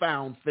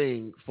newfound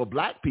thing for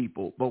black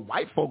people, but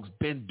white folks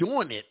been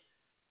doing it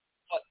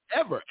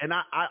forever. And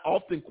I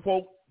often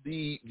quote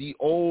the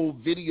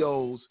old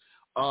videos,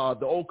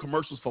 the old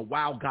commercials for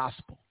Wow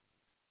Gospel.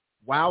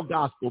 Wow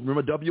Gospel,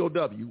 remember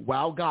WOW,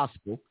 Wow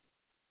Gospel.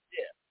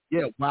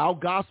 Yeah, Wow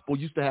Gospel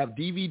used to have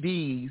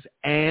DVDs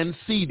and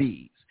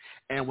CDs.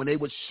 And when they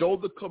would show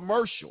the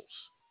commercials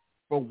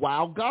for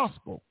Wow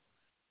Gospel,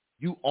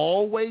 you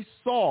always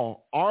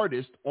saw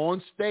artists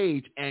on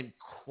stage and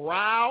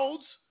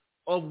crowds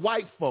of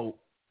white folk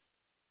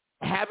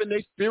having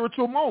their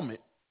spiritual moment.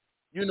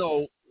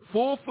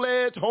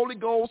 Full-fledged Holy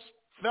Ghost,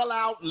 fell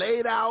out,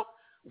 laid out,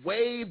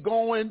 wave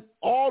going,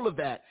 all of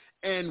that.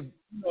 And,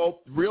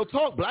 real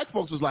talk, black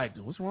folks was like,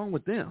 what's wrong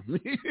with them?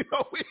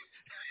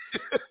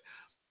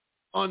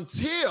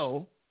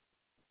 Until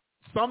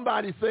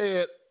somebody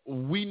said,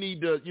 we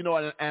need to,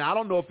 and I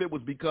don't know if it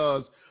was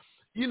because,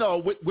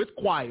 with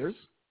choirs,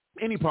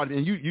 any part,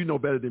 and you know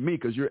better than me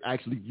because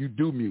you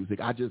do music.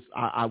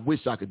 I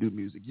wish I could do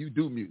music. You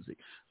do music.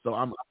 So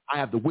I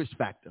have the wish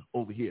factor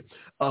over here.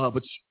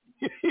 But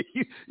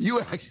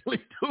you actually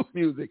do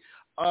music.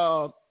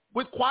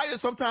 With choirs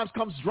sometimes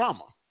comes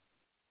drama,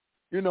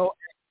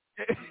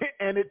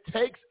 and it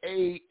takes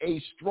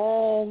a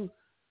strong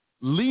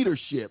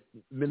leadership,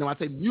 I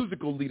say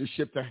musical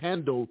leadership, to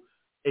handle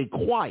a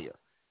choir.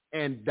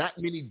 And that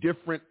many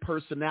different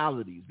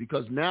personalities,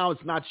 because now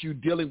it's not you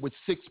dealing with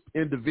 6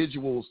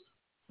 individuals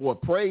for a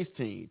praise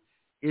team.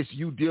 It's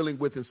you dealing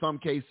with, in some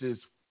cases,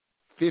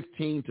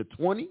 15 to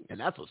 20, and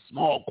that's a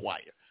small choir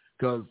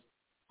because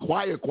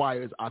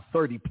choirs are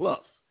 30 plus.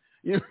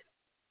 You know?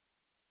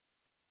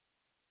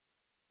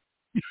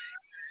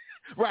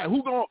 Right.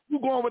 Who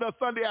going with us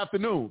Sunday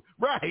afternoon?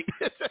 Right.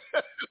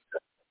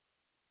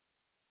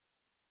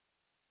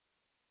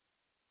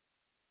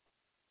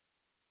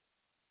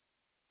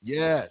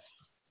 Yes.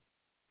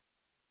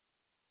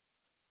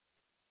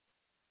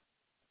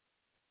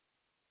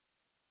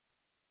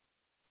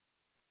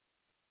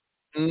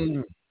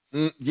 Mm,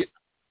 yeah.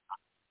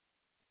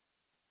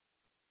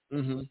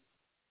 Mm-hmm.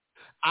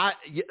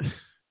 Yeah.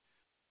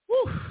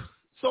 Whew.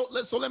 So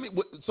let me.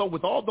 So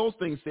with all those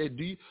things said,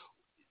 do you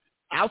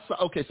outside?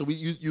 Okay. So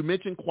you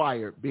mentioned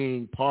choir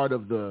being part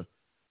of the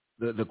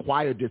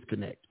choir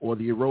disconnect or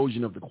the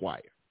erosion of the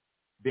choir.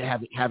 They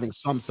having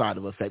some side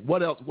of effect.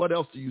 What else? What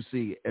else do you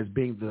see as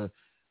being the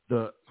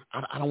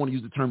I don't want to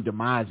use the term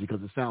demise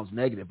because it sounds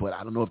negative, but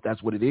I don't know if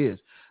that's what it is.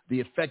 The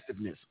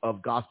effectiveness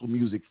of gospel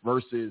music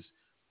versus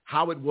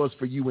how it was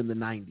for you in the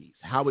 90s,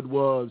 how it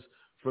was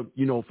for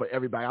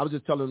everybody. I was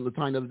just telling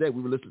Latanya the other day,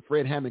 we were listening,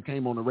 Fred Hammond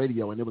came on the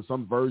radio and there was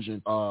some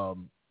version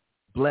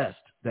Blessed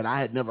that I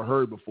had never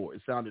heard before.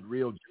 It sounded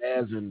real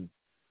jazz and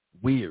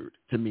weird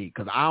to me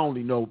because I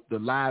only know the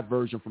live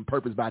version from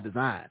Purpose by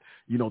Design.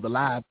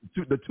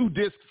 The two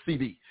disc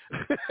CD.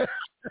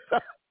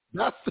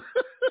 that's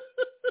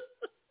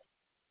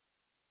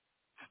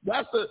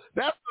that's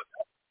the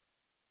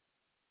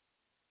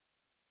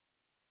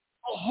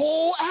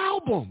whole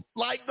album.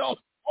 Like the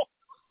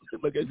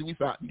look, you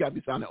got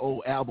me sounding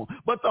old album,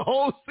 but the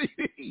whole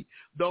CD,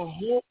 the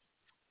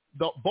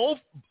both.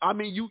 I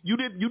mean, you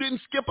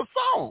didn't skip a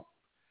song,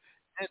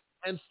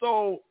 and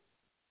so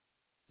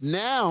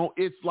now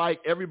it's like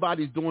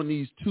everybody's doing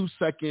these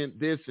 2-second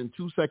this and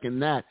 2-second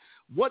that.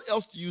 What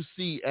else do you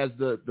see as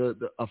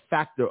a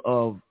factor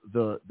of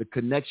the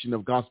connection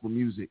of gospel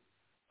music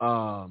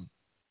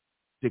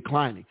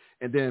declining?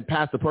 And then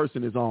Pastor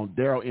Person is on,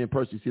 Daryl N.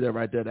 Person. You see that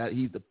right there? That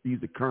he's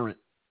the current.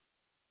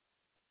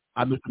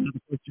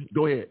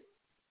 Go ahead.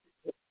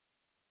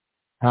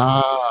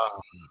 Ah,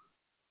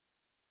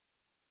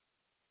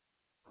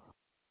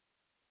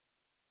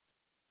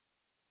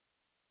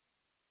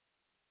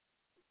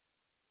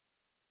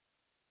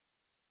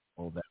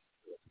 oh, that.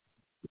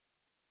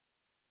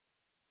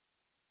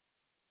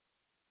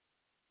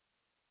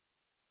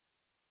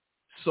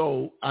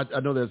 So I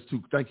know there's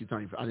two. Thank you,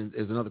 Tony.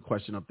 There's another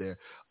question up there.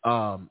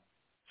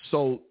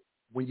 So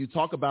when you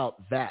talk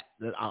about that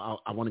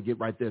I want to get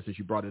right there since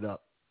you brought it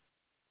up.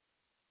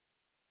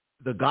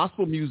 The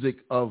gospel music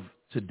of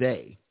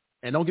today,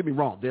 and don't get me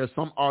wrong, there are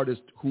some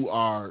artists who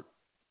are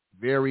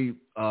very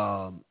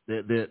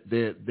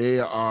they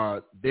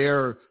are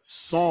their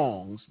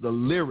songs, the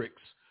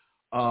lyrics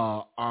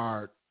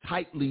are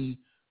tightly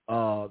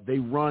they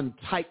run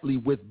tightly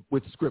with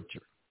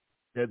scripture.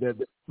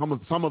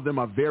 Some of them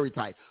are very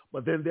tight,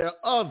 but then there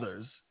are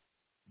others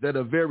that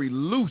are very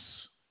loose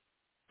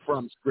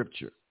from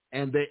scripture,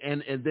 and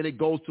then it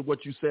goes to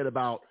what you said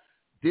about,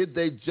 did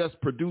they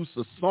just produce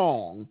a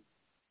song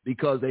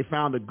because they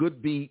found a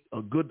good beat,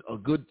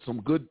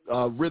 some good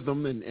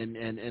rhythm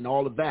and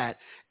all of that,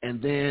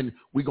 and then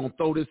we're gonna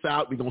throw this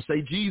out, we're gonna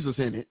say Jesus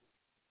in it,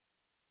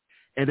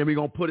 and then we're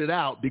gonna put it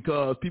out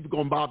because people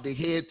gonna bob their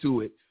head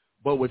to it.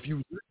 But if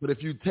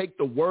you take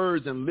the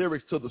words and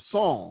lyrics to the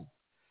song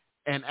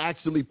and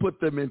actually put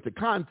them into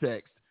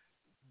context,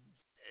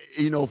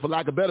 for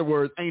lack of better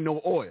words, ain't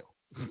no oil.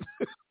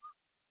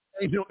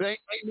 ain't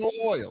no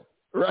oil,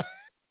 right?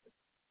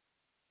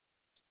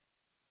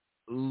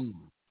 Ooh.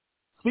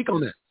 Speak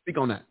on that. Speak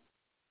on that.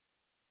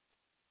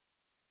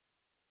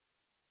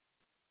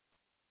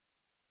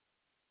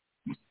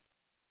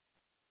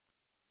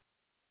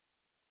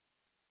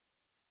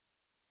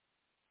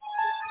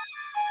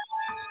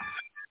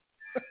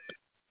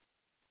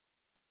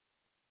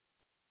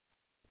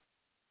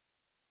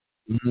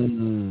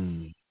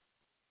 Mm.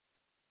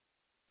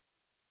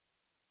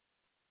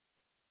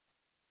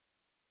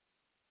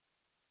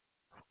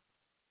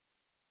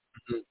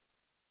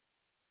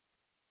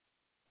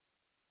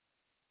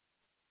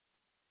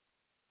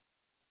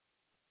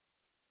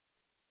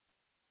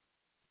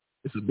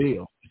 It's a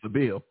bill. It's a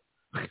bill.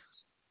 Your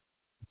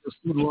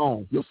student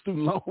loan. Your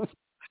student loan.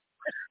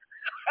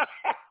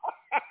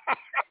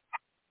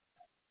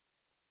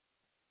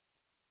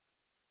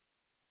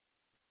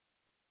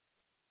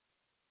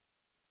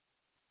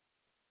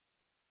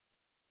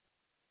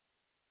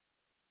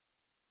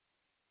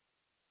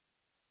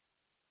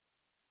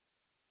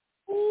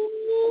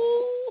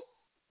 Ooh.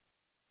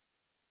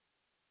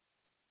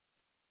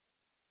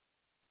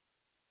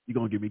 You're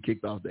gonna get me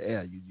kicked off the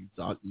air. You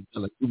thought you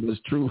tell like too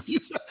much truth.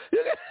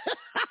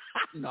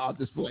 No, I'm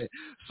just playing.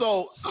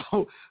 So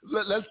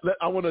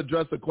I want to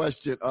address the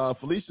question.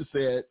 Felicia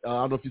said, I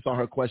don't know if you saw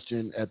her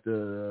question at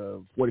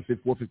the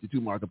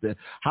 452 mark up there.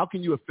 How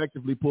can you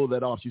effectively pull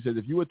that off? She says,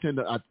 if you attend,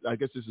 I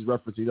guess this is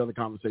referencing the other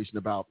conversation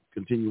about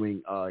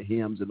continuing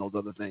hymns and those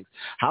other things.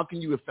 How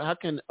can you if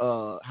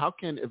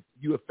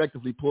you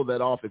effectively pull that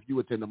off if you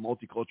attend a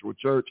multicultural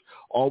church?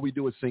 All we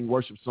do is sing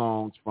worship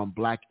songs from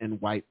black and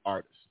white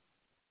artists.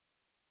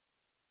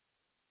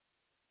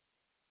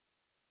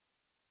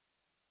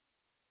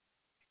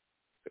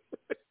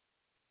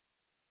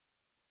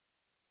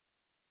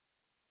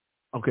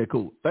 Okay,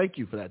 cool. Thank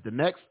you for that. The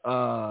next,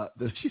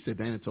 she said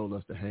Dana told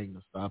us to hang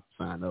the stop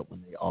sign up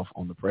when they off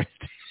on the press.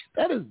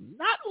 That is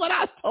not what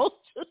I told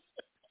you.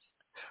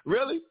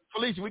 Really?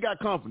 Felicia, we got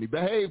company.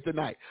 Behave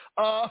tonight.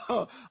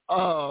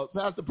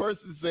 Pastor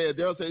Person said,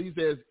 Daryl said, he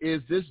says,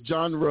 is this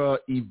genre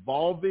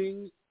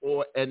evolving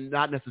and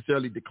not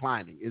necessarily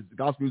declining? Is the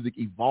gospel music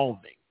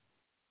evolving?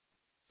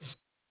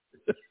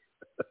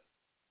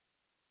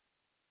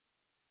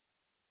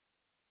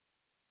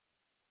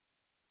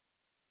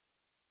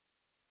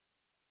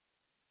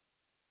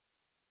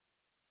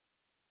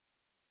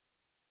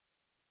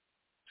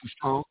 Too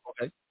strong?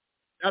 Okay.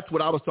 That's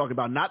what I was talking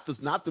about. Not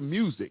the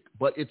music,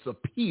 but its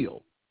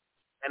appeal.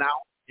 And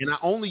I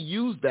only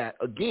use that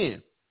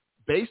again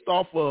based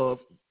off of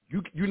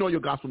you know your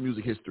gospel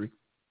music history.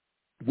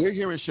 We're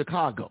here in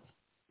Chicago,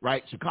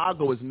 right?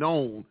 Chicago is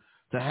known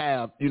to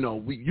have,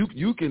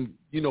 you can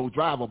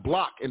drive a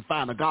block and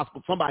find a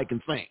gospel somebody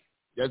can sing.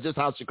 That's just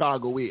how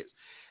Chicago is.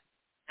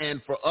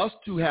 And for us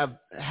to have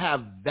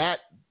that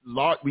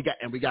large, we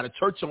got a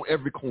church on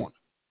every corner.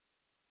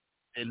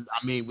 And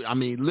I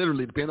mean,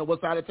 literally, depending on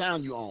what side of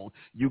town you own,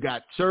 you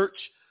got church,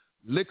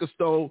 liquor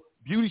store,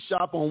 beauty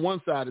shop on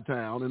one side of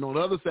town, and on the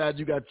other side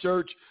you got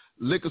church,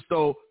 liquor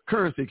store,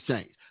 currency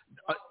exchange,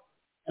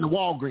 and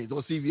Walgreens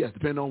or CVS,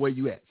 depending on where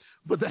you at.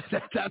 But that's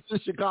in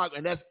Chicago,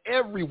 and that's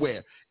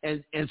everywhere.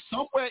 And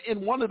somewhere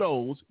in one of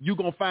those, you're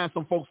gonna find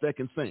some folks that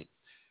can sing.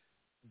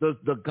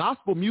 The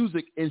gospel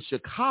music in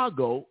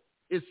Chicago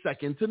is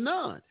second to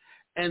none.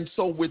 And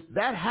so with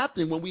that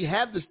happening, when we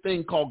had this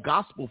thing called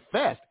Gospel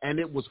Fest, and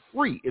it was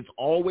free, it's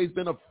always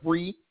been a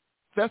free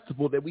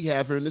festival that we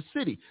have here in the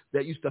city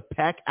that used to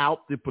pack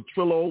out the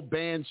Petrillo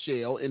band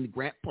shell in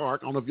Grant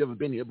Park. I don't know if you've ever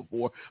been here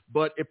before,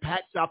 but it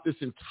packs out this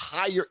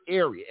entire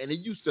area. And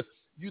it used to,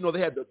 they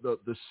had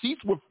the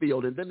seats were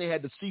filled, and then they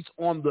had the seats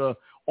on the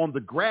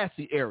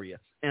grassy area.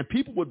 And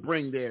people would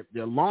bring their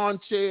lawn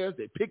chairs,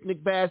 their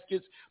picnic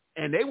baskets,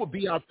 and they would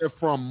be out there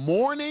from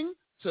morning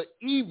to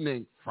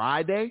evening,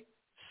 Friday,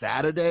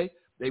 Saturday.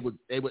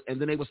 And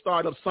then they would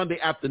start up Sunday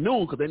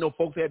afternoon because they know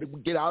folks had to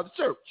get out of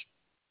the church.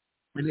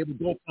 And they would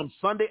go from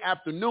Sunday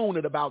afternoon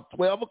at about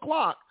 12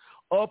 o'clock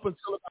up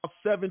until about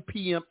 7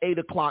 p.m., 8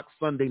 o'clock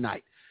Sunday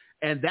night.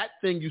 And that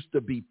thing used to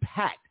be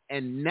packed.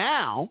 And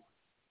now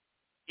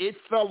it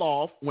fell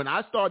off when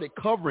I started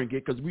covering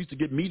it because we used to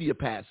get media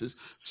passes.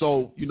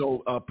 So,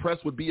 press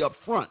would be up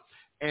front.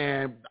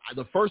 And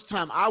the first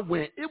time I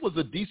went, it was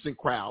a decent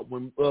crowd.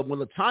 When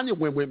LaTanya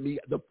went with me,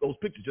 those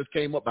pictures just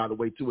came up, by the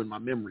way, too, in my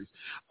memories.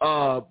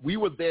 We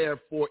were there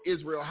for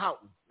Israel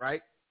Houghton,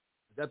 right?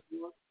 Is that the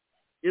one?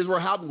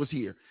 Israel Houghton was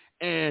here.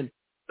 And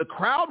the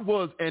crowd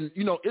was, and,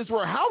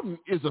 Israel Houghton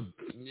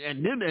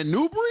and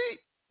Newbury,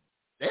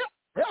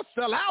 they'll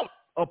sell out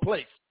a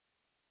place.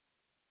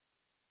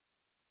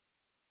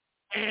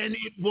 And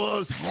it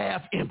was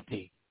half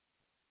empty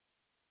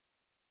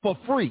for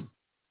free.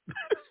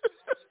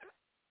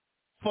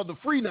 For the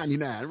free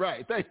 99,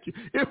 right? Thank you.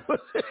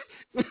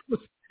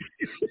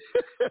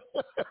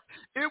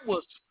 It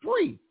was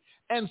free,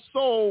 and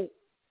so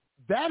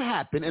that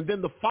happened. And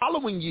then the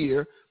following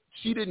year,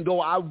 she didn't go.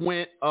 I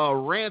went.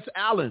 Rance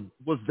Allen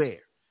was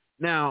there.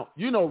 Now,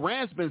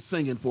 Rance been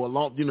singing for a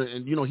long,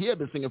 and he had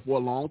been singing for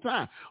a long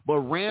time. But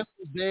Rance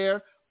was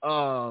there.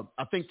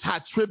 I think Ty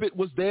Tribbett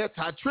was there.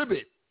 Ty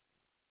Tribbett,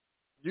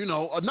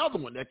 another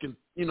one that can,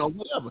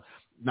 whatever.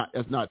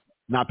 That's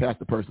not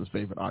Pastor Person's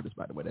favorite artist,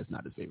 by the way. That's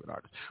not his favorite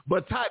artist.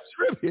 But Ty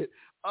Tribbett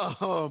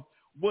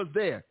was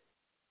there.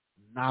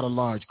 Not a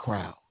large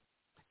crowd.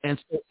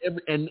 And so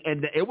and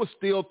it was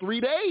still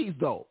 3 days,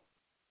 though.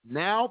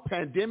 Now,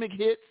 pandemic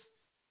hits.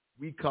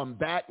 We come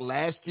back.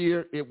 Last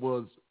year, did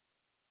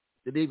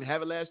they even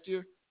have it last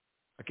year?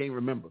 I can't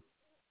remember.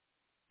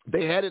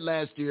 They had it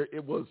last year.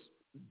 It was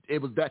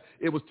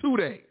 2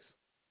 days.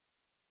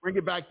 Bring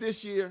it back this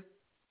year,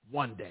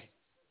 1 day.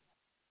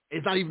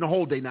 It's not even a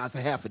whole day now. It's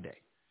a half a day.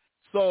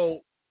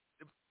 So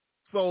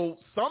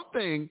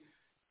something.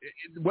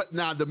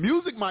 Now the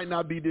music might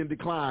not be in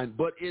decline,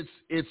 but it's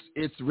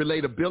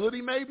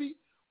relatability maybe,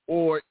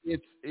 or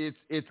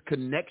it's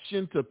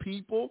connection to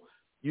people.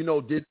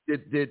 Did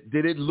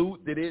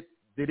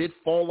it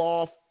fall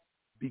off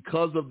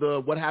because of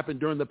what happened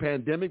during the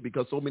pandemic?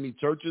 Because so many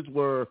churches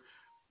were,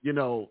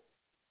 for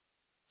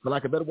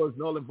lack of better words,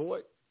 null and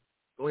void.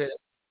 Go ahead.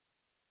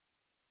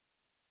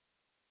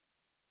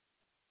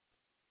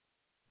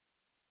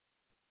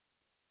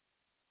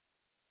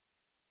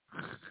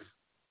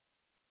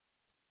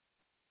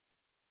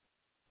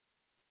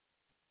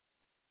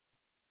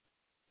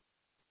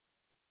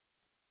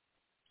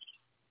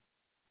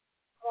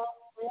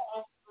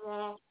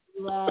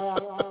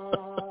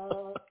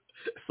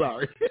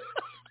 Sorry.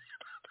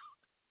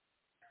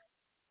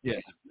 Yeah.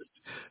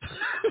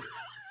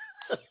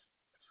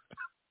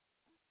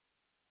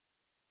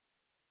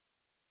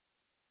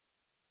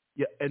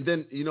 Yeah, and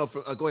then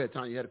go ahead,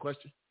 Tanya. You had a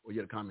question or you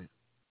had a comment?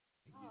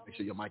 Make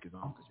sure your mic is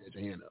on because you had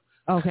your hand up.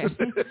 Okay.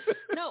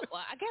 No,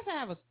 I guess I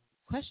have a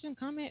question,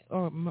 comment,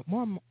 or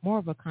more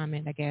of a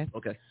comment, I guess.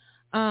 Okay.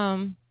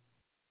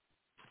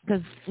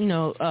 because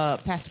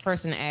Pastor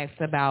Person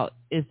asked about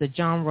is the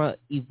genre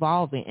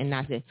evolving, and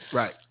I said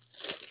right.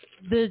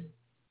 The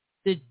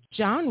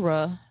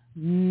genre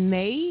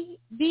may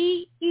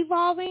be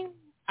evolving,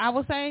 I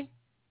would say,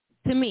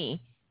 to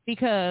me,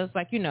 because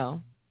what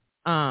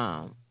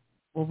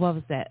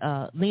was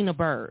that? Lena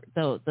Bird,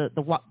 the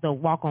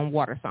Walk on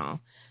Water song,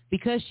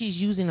 because she's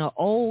using an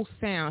old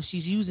sound.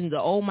 She's using the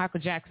old Michael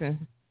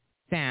Jackson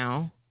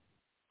sound.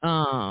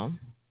 Oh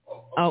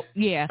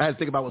yeah. I had to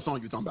think about what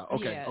song you're talking about.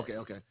 Okay, yeah. okay.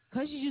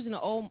 Because she's using an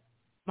old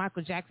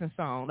Michael Jackson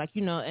song,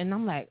 and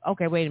I'm like,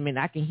 okay, wait a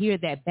minute, I can hear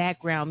that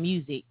background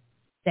music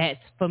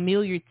that's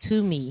familiar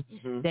to me,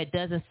 that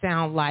doesn't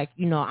sound like,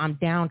 I'm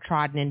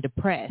downtrodden and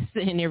depressed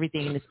and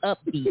everything, and it's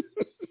upbeat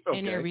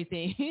and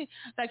everything.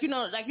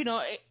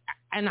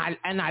 And I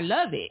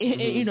love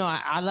it.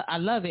 I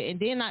love it. And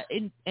then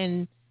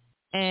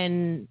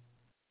and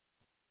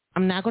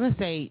I'm not gonna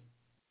say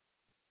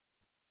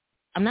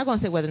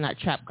whether or not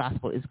trap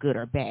gospel is good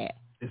or bad.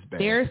 It's bad.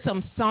 There's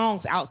some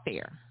songs out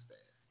there.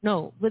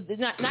 No, but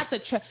not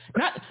the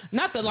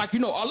not the I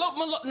love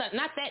my love,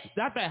 not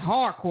that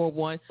hardcore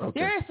one. Okay.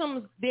 There are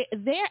some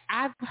there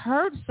I've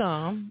heard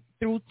some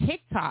through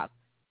TikTok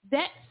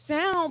that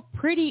sound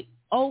pretty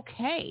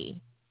okay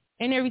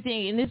and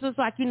everything. And this is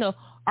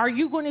are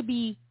you going to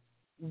be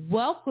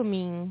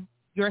welcoming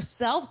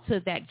yourself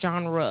to that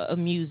genre of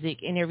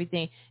music and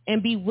everything,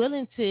 and be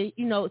willing to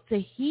to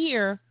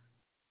hear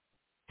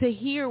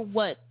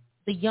what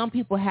the young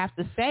people have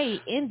to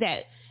say in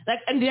that?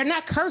 And they're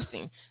not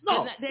cursing.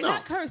 No, they're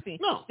not cursing.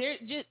 No, they're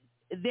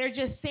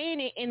just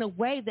saying it in a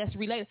way that's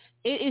related.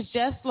 It is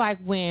just like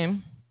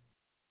when,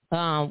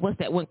 what's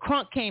that? When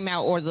Crunk came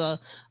out, or the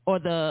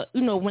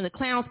when the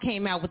clowns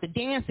came out with the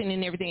dancing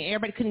and everything.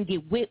 Everybody couldn't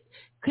get with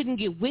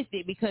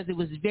it because it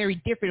was very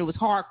different. It was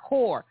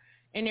hardcore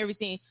and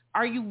everything.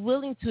 Are you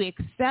willing to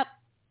accept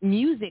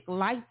music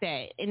like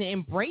that and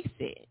embrace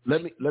it?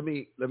 Let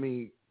me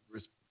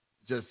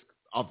just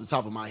off the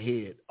top of my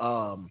head.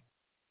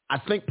 I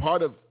think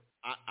part of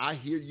I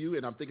hear you,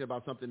 and I'm thinking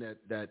about something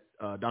that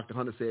Dr.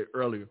 Hunter said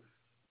earlier.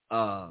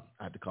 I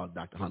had to call it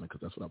Dr. Hunter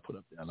because that's what I put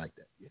up there. I like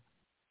that. Yeah,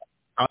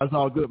 it's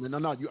all good, man.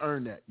 No, you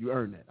earned that. You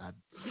earned that.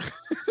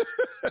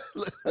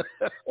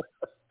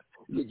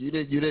 You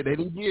didn't. They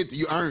didn't get it.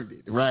 You earned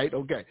it, right?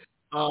 Okay.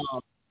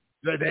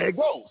 There you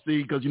go.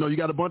 See, because you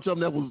got a bunch of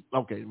them that was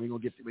okay. We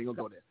ain't gonna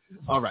go there.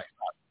 All right.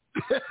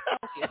 Focus.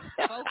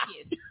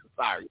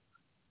 Sorry.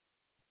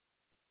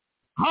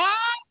 Huh?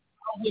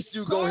 I wish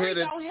you go ahead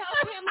and don't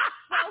help him.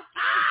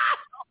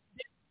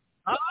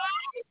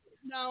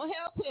 No,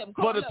 help him.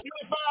 For the $25,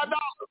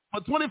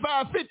 for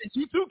 $25.50,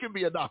 you too can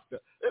be a doctor.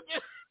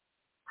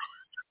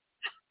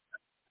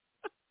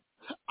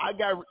 I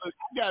got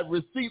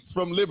receipts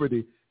from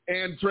Liberty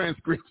and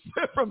transcripts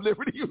from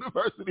Liberty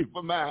University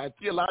for my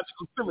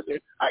theological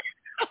seminary.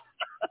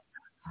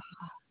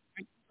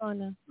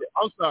 I'm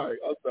sorry.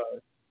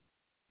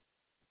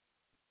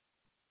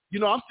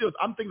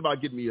 I'm thinking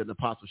about getting me an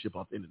apostleship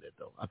off the internet,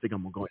 though. I think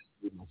I'm going to go ahead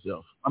and do it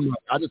myself.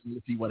 I just want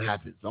to see what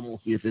happens. I'm going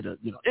to see if it,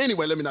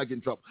 Anyway, let me not get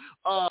in trouble.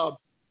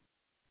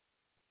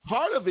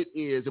 Part of it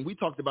is, and we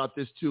talked about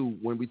this too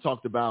when we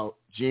talked about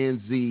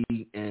Gen Z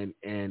and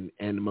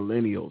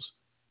millennials,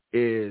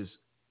 is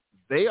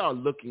they are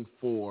looking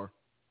for,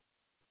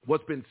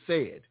 what's been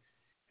said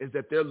is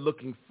that they're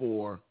looking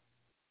for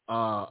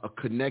a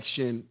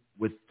connection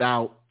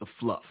without the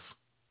fluff.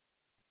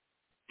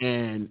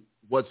 And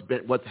what's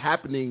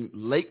happening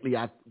lately,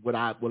 what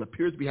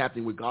appears to be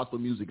happening with gospel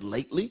music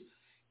lately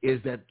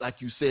is that, like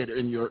you said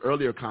in your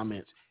earlier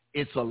comments,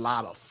 it's a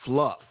lot of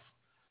fluff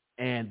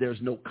and there's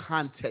no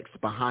context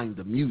behind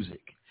the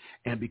music.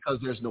 And because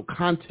there's no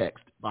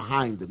context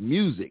behind the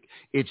music,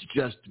 it's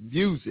just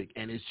music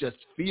and it's just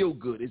feel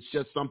good. It's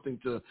just something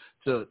to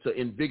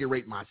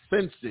invigorate my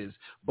senses,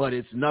 but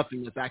it's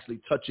nothing that's actually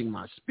touching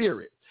my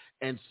spirit.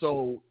 And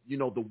so,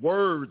 the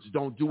words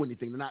don't do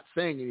anything. They're not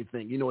saying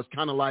anything. It's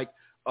kind of like,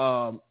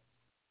 I'll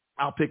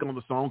pick on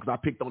the song because I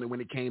picked on it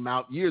when it came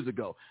out years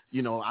ago.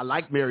 I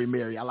like Mary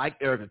Mary. I like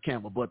Erica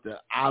Campbell, but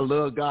the I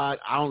love God.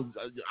 I don't.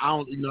 I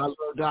love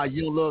God.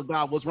 You don't love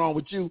God. What's wrong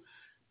with you?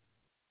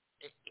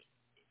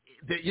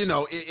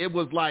 It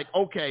was like,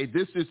 okay,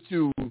 this is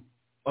to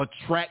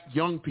attract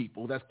young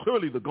people. That's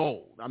clearly the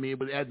goal. I mean,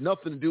 it had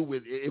nothing to do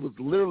with it. It was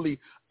literally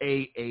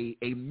a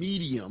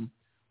medium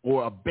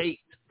or a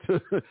bait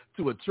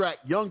to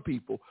attract young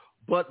people.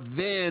 But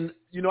then,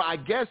 I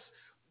guess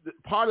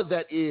part of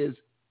that is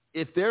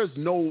if there's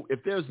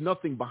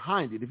nothing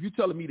behind it, if you're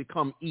telling me to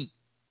come eat,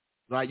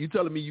 right? You're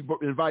telling me you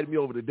invited me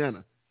over to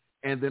dinner,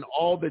 and then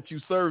all that you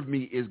serve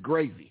me is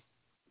gravy,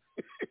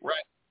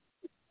 right?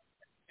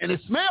 And it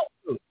smells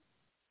good.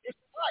 It's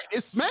right.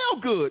 It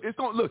smells good. It's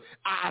gonna look.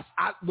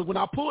 When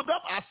I pulled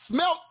up, I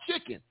smelled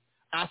chicken.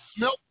 I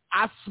smelled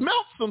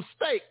some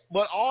steak,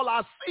 but all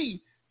I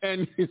see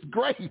and it's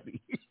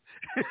gravy.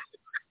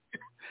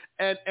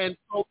 And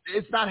so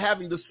it's not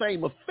having the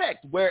same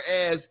effect,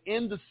 whereas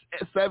in the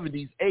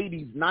 70s,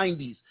 80s,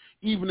 90s,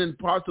 even in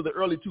parts of the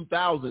early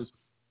 2000s,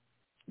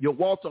 your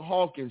Walter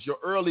Hawkins, your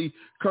early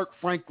Kirk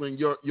Franklin,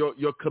 your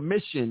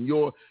Commission,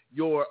 your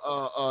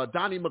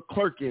Donnie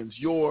McClurkins,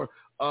 your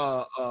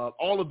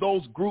all of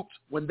those groups,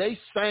 when they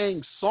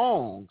sang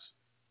songs,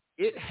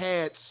 it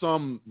had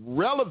some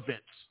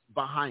relevance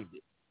behind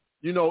it.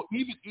 You know,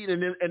 even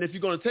and if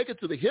you're going to take it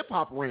to the hip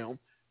hop realm,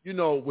 you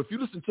know, if you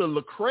listen to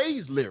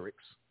Lecrae's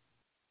lyrics,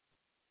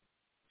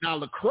 now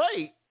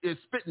Lecrae is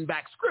spitting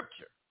back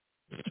scripture,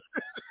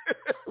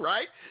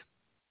 right?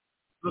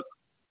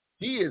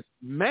 He is,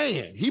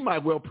 man, he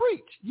might well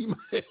preach. He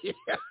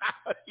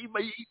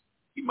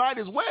might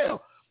as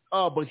well.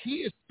 But he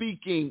is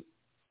speaking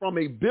from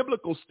a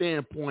biblical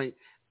standpoint,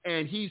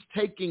 and he's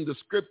taking the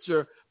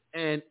scripture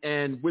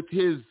and with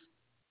his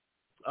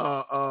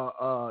I'm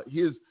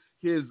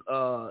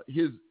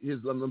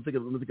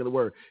thinking of the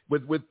word,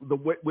 with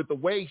the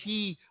way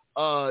he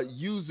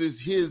uses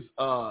his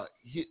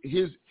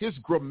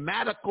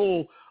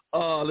grammatical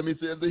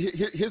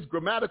his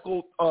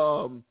grammatical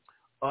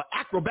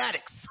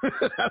acrobatics.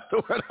 That's the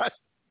word.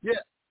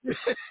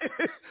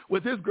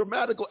 With his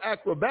grammatical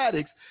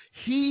acrobatics,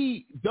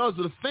 he does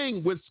a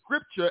thing with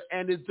scripture,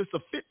 and it's just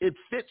it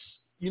fits.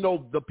 You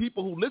know, the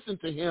people who listen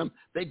to him,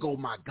 they go,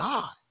 "My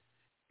God,"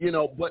 you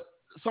know. But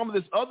some of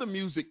this other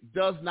music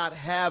does not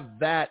have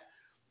that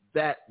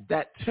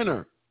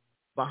tenor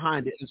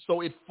behind it, and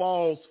so it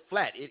falls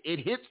flat. It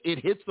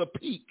hits a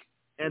peak,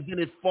 and then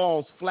it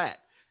falls flat.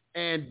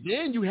 And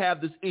then you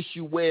have this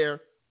issue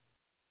where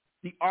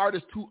the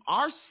artists who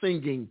are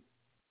singing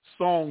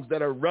songs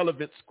that are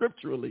relevant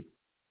scripturally,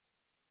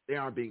 they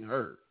aren't being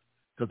heard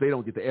because they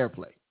don't get the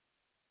airplay.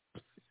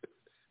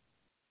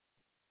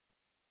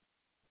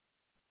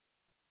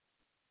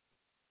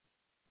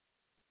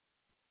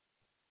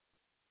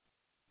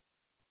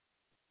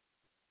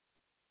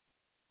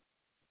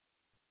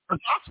 The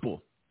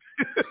gospel.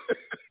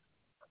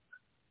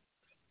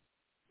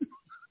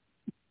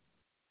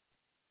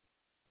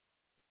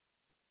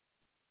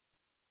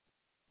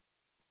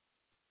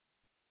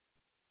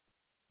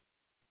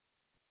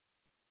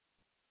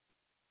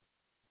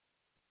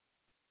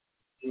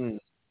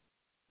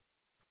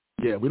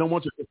 Yeah, we don't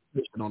want your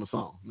information on the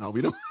song. No,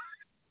 we don't.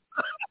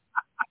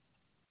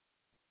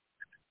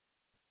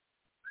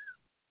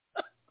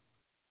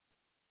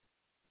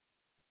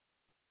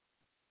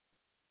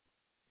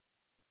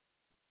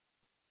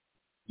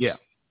 Yeah.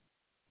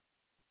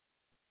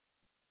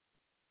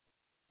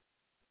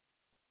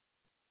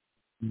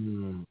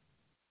 Mm.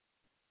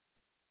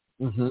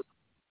 Mm-hmm.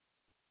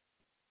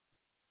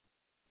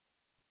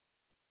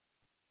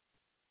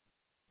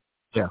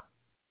 Yeah.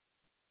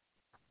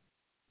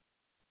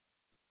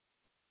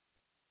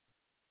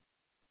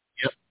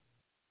 Yep.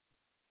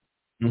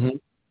 Mm-hmm.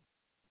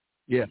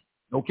 Yeah.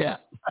 No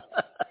cap.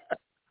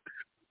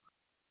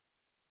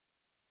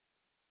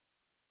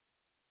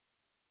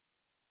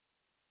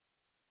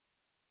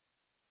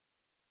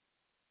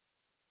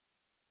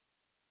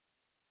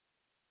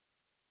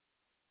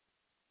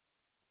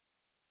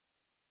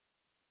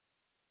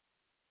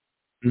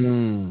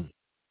 Mm.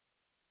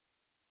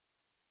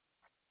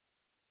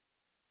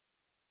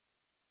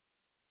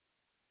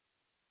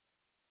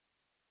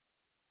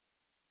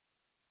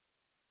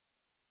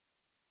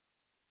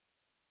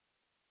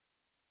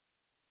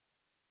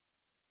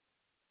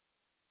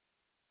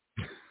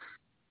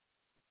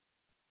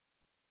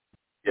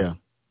 Yeah.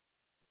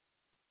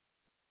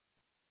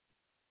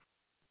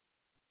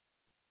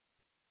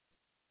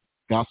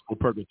 Gospel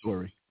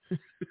purgatory.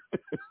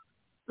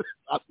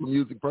 Gospel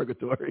music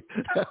purgatory.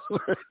 That's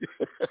where,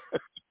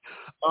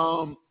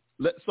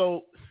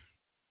 so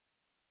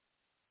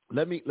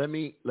let me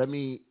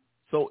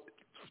so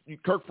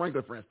Kirk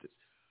Franklin, for instance,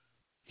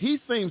 he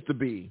seems to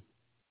be,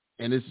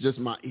 and it's just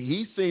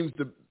he seems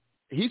to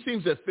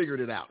have figured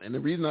it out. And the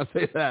reason I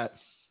say that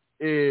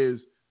is,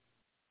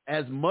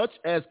 as much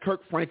as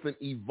Kirk Franklin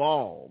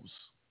evolves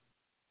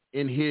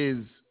in his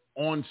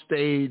on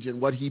stage and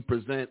what he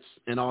presents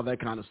and all that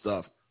kind of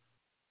stuff,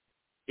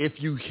 if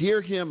you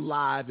hear him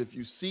live, if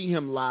you see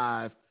him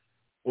live,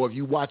 or if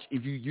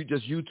you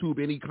just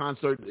YouTube any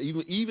concert,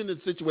 even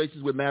in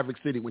situations with Maverick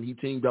City when he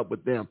teamed up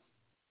with them,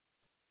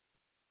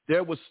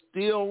 there was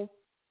still,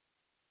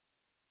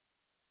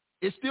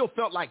 it still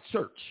felt like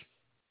church.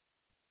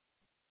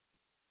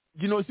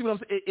 You know, see what I'm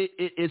saying?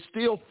 It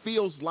still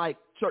feels like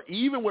church,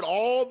 even with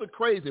all the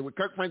crazy, with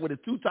Kirk Franklin with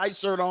his too tight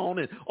shirt on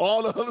and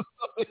all the other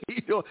stuff.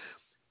 You know,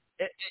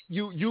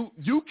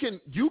 you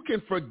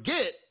can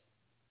forget,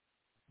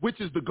 which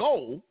is the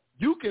goal.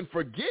 You can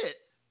forget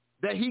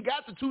that he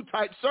got the too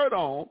tight shirt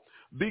on,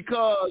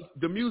 because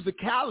the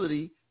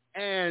musicality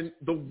and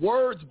the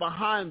words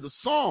behind the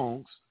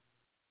songs,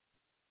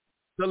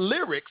 the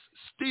lyrics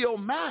still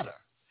matter.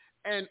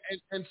 And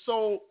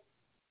so,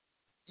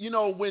 you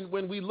know, when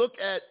we look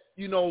at,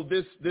 you know,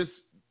 this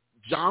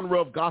genre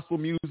of gospel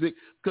music,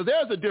 because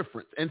there's a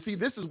difference. And see,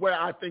 this is where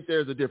I think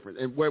there's a difference,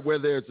 and where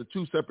there's the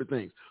two separate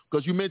things.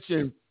 Because you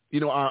mentioned, you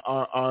know,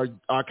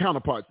 our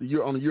counterparts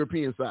on the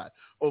European side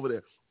over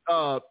there,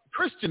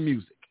 Christian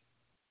music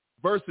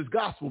versus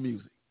gospel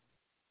music.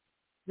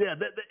 Yeah,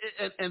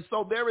 and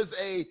so there is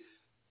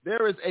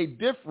a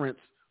difference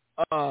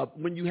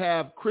when you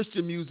have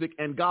Christian music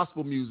and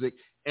gospel music,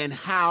 and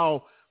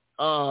how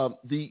and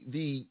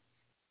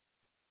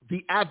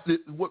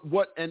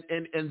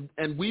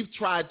we've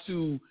tried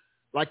to,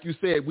 like you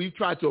said, we've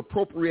tried to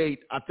appropriate,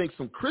 I think,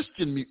 some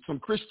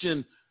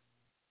Christian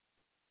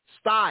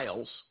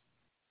styles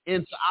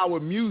into our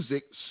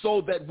music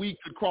so that we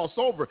could cross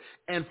over.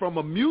 And from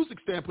a music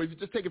standpoint, if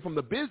you just take it from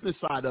the business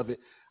side of it,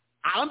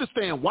 I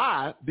understand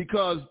why,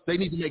 because they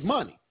need to make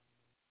money.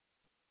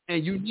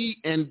 And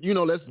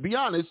let's be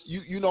honest,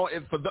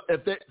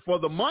 for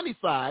the money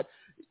side,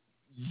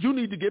 you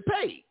need to get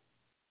paid.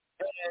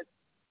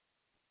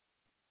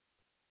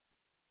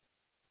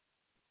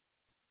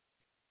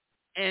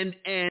 And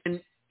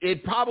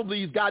it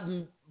probably has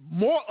gotten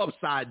more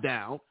upside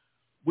down,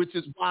 which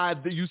is why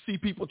you see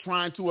people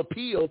trying to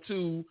appeal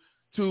to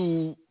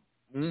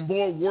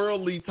more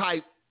worldly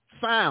type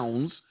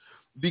sounds,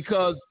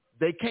 because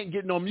they can't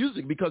get no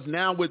music, because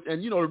now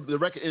the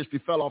record industry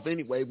fell off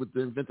anyway with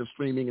the advent of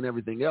streaming and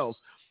everything else.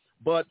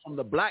 But from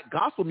the black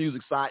gospel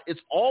music side,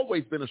 it's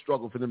always been a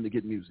struggle for them to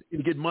get music,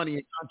 to get money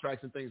and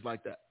contracts and things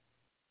like that.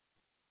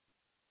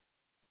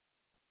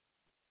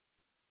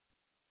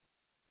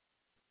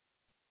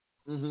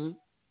 Mm-hmm.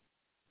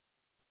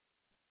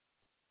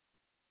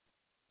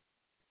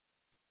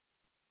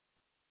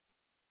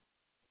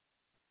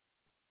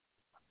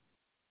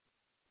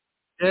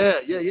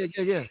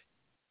 Yeah.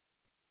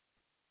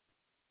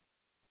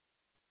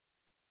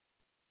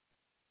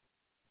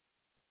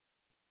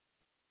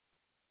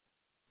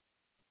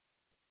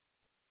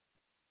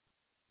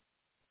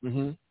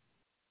 Mm-hmm.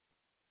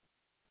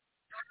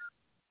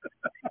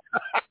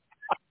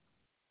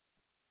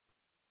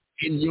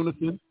 In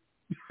unison.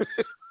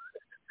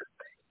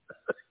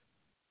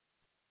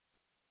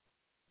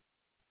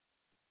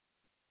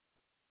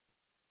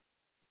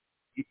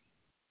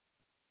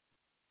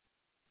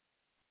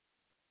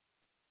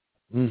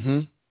 Mm-hmm.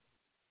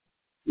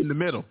 In the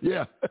middle.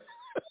 Yeah.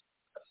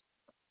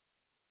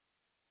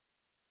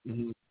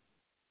 Mm-hmm.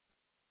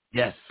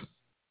 Yes.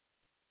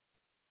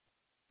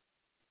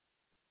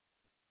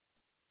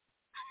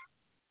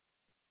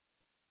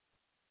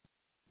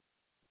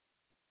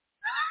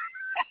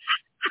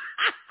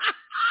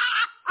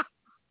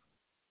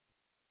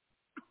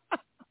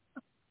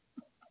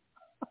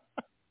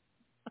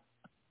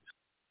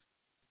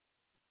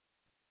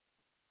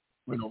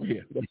 Went over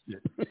here. That's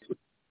it.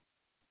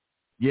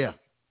 Yeah.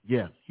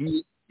 Yeah.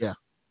 Yeah.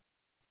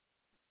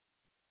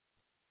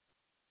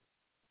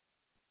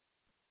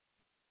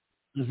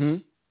 Mm-hmm.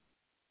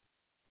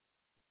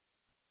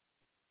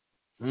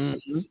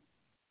 Mm-hmm.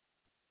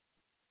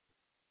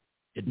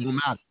 It don't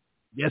matter.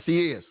 Yes,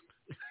 he is.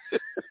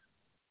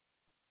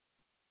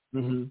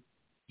 Mm-hmm.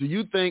 Do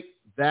you think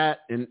that,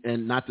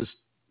 and not to,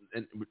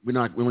 and we're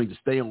not willing to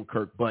stay on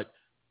Kirk, but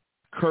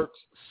Kirk's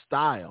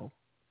style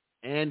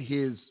and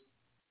his,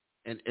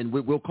 and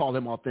we'll call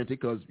him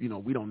authentic because,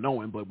 we don't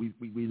know him, but we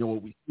know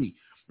what we see,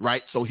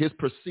 right? So his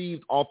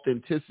perceived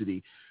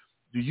authenticity,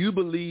 do you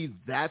believe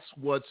that's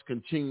what's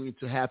continuing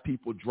to have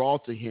people draw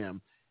to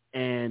him?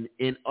 And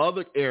in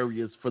other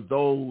areas, for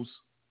those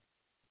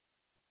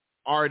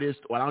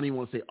artists, or I don't even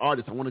want to say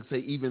artists, I want to say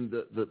even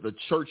the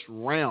church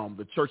realm,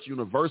 the church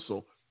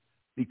universal,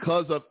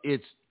 because of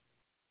its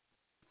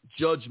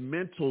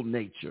judgmental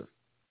nature,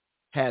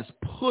 has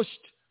pushed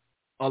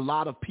a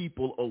lot of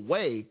people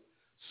away.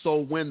 So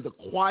when the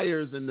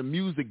choirs and the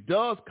music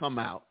does come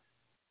out,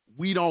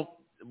 they don't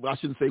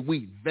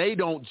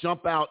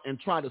jump out and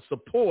try to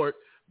support,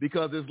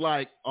 because it's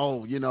like,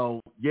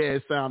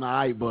 it sound all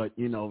right, but,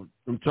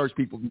 some church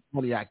people be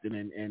funny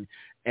acting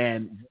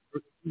and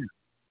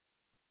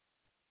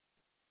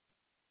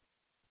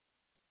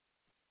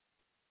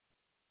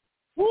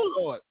oh,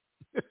 Lord.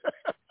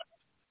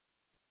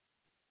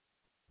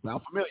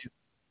 Sound familiar.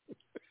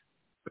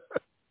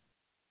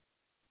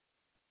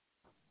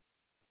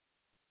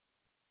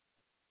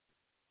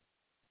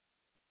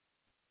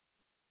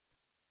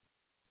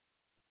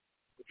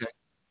 Okay.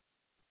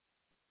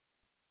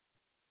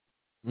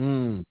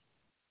 Mm.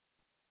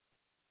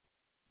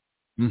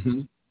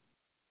 Mm-hmm.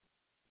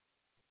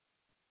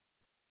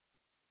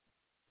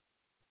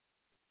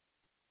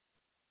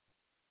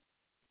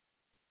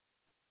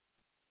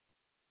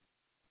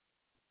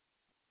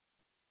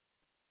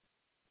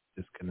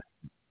 Disconnect.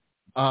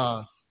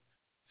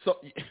 So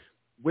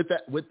with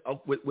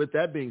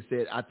that being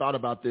said, I thought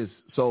about this.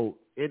 So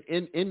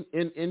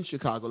in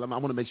Chicago, I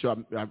want to make sure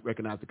I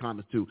recognize the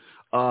comments too.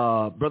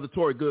 Brother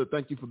Tory Good,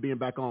 thank you for being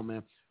back on,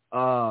 man.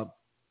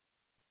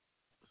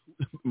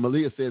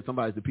 Malia said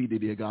somebody's the P.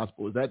 Diddy of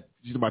gospel. Is that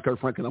she's about Kirk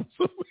Franklin?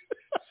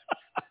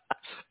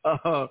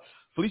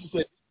 Felicia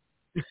said,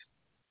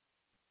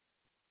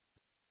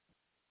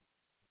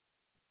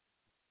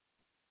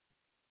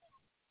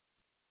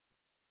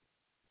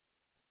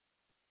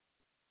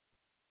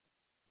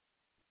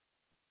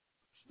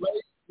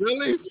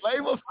 really?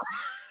 Flavor?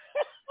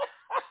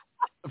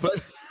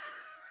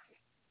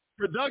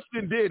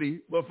 Production Diddy,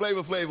 but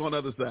Flavor Flav on the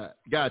other side.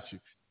 Got you.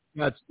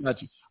 Felicia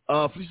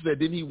said,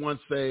 didn't he once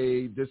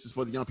say this is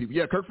for the young people?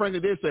 Yeah, Kirk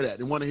Franklin did say that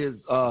in one of his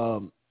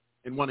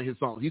in one of his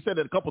songs. He said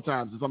it a couple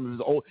times in some of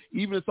his old,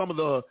 even in some of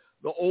the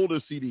older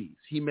CDs.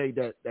 He made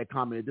that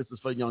comment. This is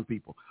for young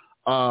people.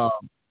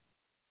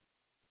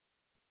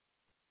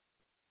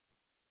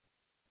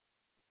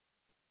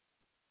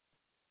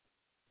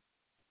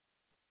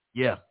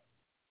 Yeah.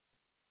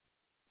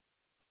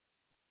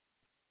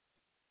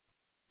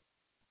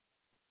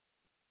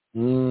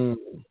 Mm.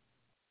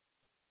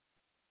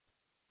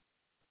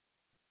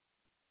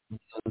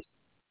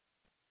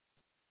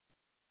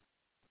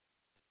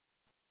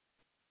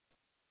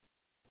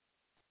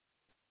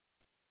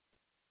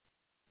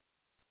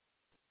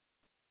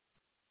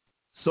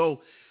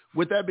 So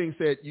with that being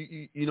said,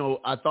 you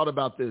know, I thought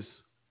about this.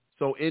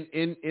 So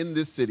in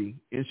this city,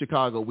 in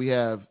Chicago, we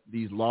have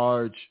these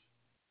large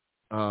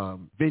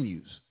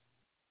venues,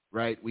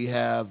 right? We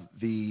have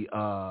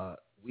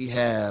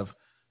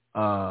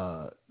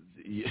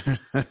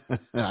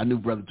I knew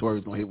Brother Torrey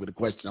was going to hit with a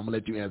question. I'm going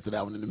to let you answer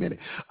that one in a minute.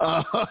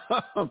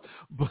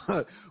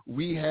 But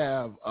we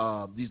have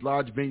these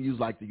large venues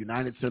like the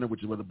United Center,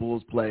 which is where the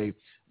Bulls play.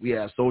 We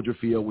have Soldier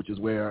Field, which is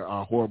where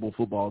our horrible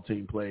football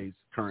team plays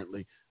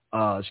currently.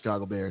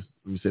 Chicago Bears.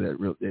 Let me say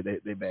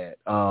that they're bad.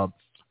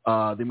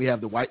 Then we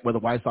have where the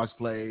White Sox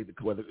play. They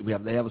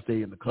have a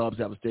stadium. The Cubs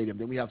have a stadium.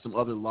 Then we have some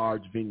other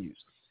large venues.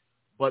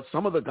 But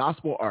some of the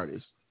gospel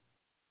artists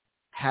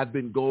have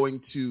been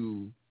going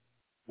to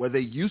where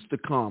they used to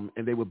come,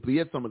 and they would be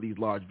at some of these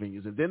large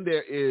venues. And then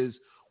there is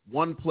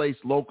one place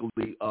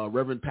locally,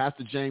 Reverend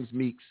Pastor James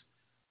Meeks.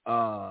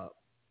 Pastor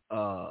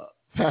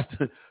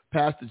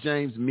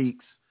James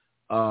Meeks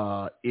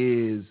has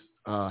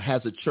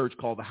a church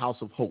called the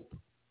House of Hope,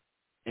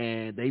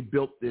 and they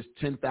built this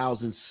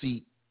 10,000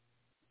 seat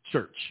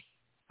church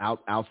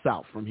out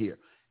south from here.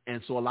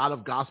 And so a lot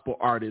of gospel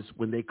artists,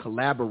 when they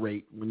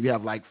collaborate, when you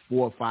have like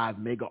 4 or 5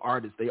 mega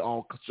artists, they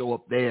all show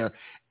up there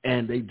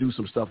and they do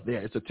some stuff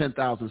there. It's a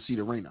 10,000 seat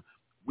arena.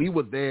 We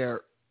were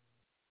there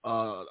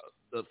for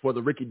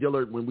the Ricky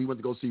Dillard when we went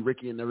to go see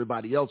Ricky and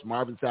everybody else,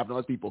 Marvin Sapp and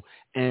other people,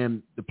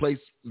 and the place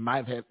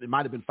might have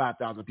been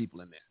 5,000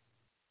 people in there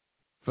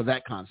for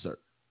that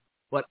concert.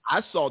 But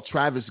I saw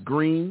Travis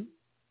Green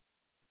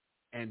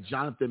and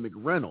Jonathan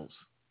McReynolds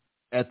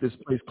at this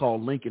place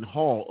called Lincoln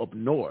Hall up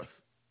north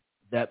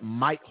that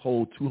might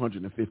hold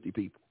 250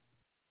 people.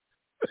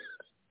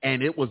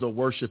 And it was a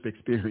worship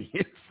experience.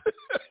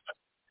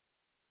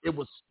 It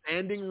was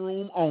standing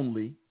room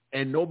only,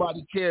 and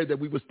nobody cared that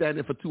we were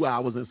standing for 2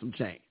 hours and some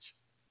change.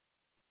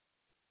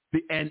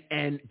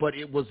 But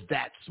it was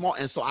that small.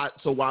 And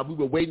so while we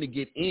were waiting to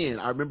get in,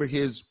 I remember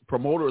his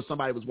promoter or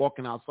somebody was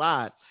walking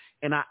outside,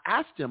 and I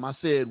asked him, I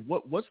said,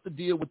 what's the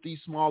deal with these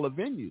smaller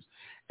venues?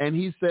 And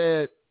he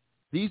said,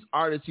 these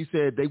artists, he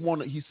said, I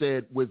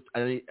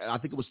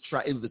think it was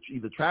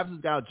either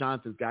Travis's guy or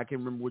Jonathan's guy. I can't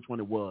remember which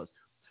one it was.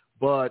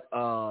 But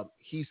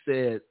he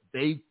said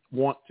they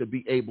want to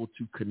be able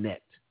to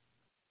connect.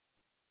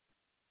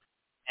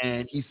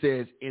 And he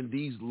says in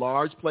these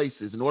large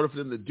places, in order for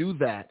them to do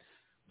that,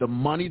 the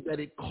money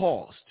that it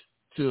cost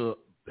to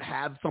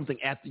have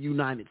something at the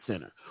United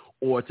Center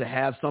or to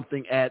have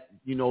something at,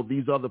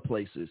 these other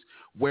places,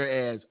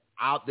 whereas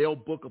they'll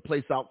book a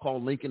place out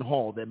called Lincoln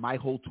Hall that might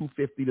hold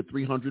 250 to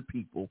 300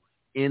 people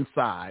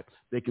inside.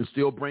 They can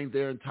still bring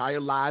their entire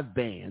live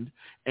band,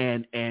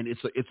 and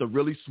it's a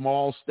really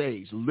small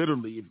stage.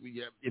 Literally,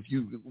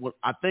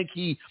 I think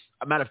he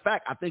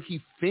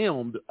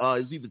filmed.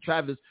 Is either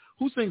Travis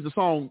who sings the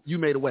song "You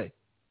Made a Way"?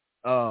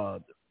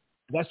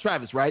 That's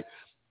Travis, right?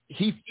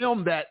 He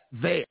filmed that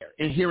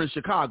here in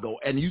Chicago,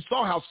 and you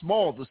saw how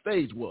small the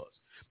stage was.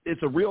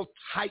 It's a real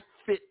tight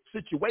fit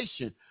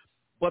situation.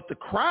 But the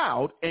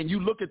crowd, and you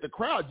look at the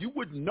crowd, you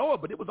wouldn't know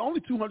it, but it was only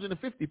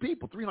 250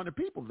 people, 300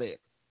 people there.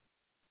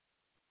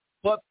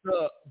 But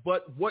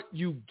what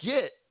you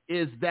get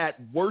is that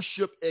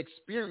worship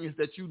experience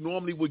that you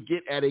normally would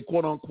get at a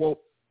quote-unquote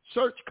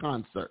church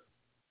concert.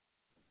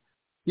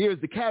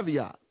 Here's the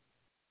caveat.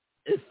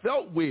 It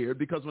felt weird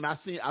because when I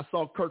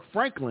saw Kirk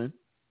Franklin,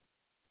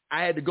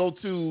 I had to go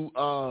to,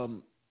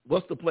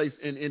 what's the place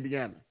in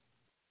Indiana?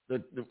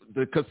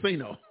 The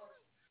casino.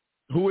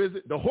 Who is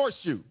it? The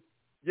Horseshoe.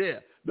 Yeah,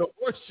 the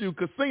Horseshoe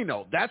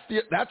Casino. That's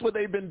what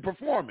they've been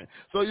performing.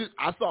 So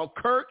I saw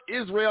Kirk,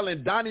 Israel,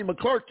 and Donnie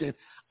McClurkin.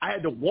 I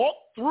had to walk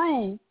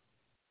through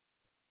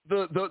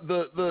the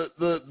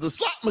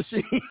slot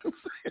machines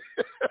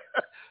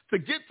to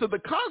get to the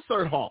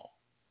concert hall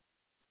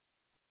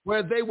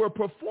where they were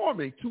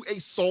performing to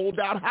a sold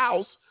out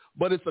house.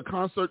 But it's a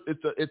concert.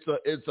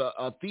 It's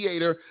a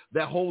theater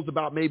that holds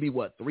about maybe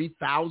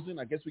 3,000.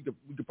 I guess we could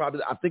probably.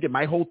 I think it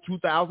might hold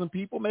 2,000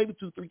 people, maybe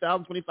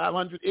 3,000,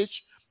 2,500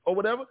 ish or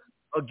whatever.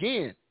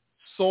 Again,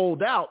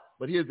 sold out.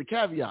 But here's the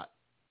caveat: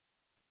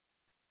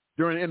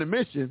 during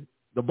intermission,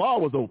 the bar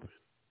was open.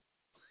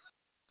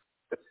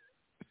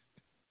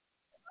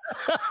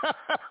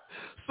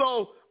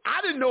 So I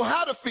didn't know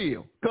how to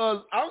feel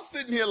because I'm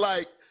sitting here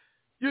like,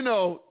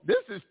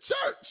 this is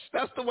church.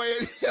 That's the way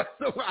it is.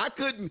 So I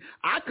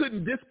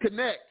couldn't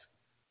disconnect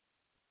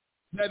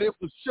that it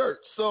was church.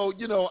 So,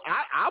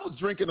 I was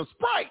drinking a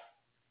Sprite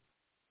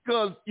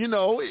because, you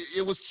know,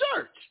 it was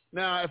church.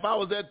 Now, if I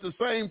was at the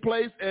same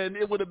place and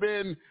it would have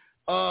been,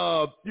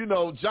 you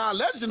know, John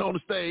Legend on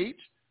the stage,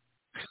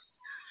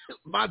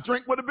 my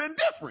drink would have been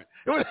different.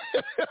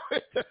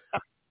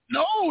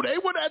 No, they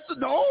would have to,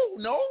 no,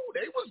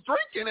 they was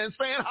drinking and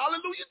saying,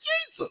 hallelujah,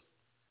 Jesus.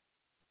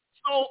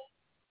 So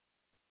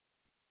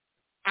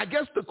I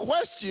guess the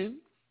question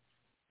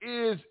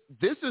is,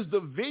 this is the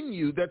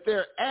venue that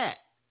they're at.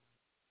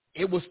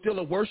 It was still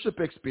a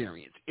worship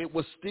experience. It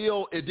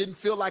didn't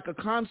feel like a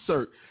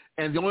concert.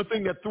 And the only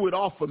thing that threw it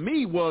off for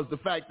me was the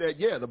fact that,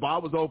 yeah, the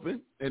bar was open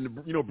and,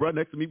 you know, brother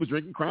next to me was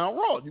drinking Crown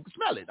Royal. You could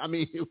smell it. I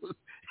mean, it was,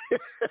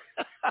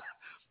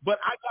 but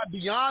I got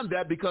beyond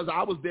that because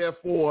I was there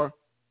for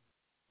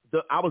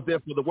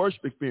the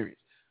worship experience.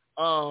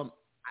 So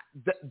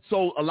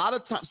a lot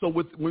of times,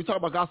 when we talk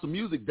about gospel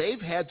music,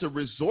 they've had to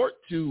resort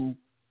to,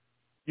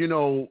 you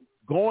know,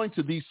 going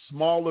to these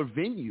smaller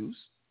venues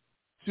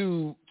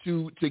to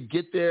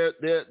get their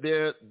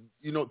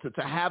you know, to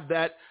have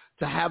that,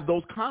 to have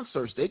those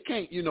concerts. They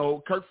can't, you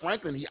know, Kirk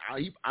Franklin, I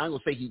ain't gonna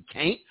say he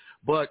can't,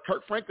 but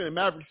Kirk Franklin in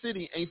Maverick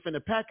City ain't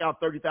finna pack out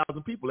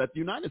 30,000 people at the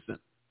United Center.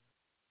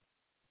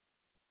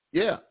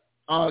 Yeah.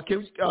 Let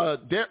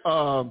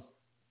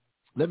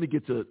me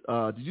get to,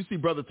 did you see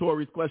Brother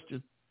Torrey's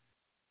question?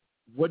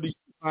 What do you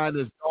find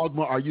as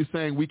dogma? Are you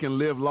saying we can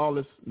live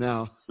lawless?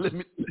 Now, let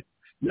me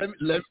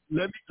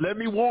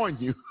warn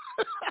you.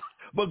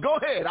 But go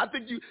ahead. I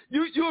think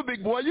you're a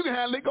big boy. You can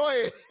handle it. Go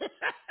ahead.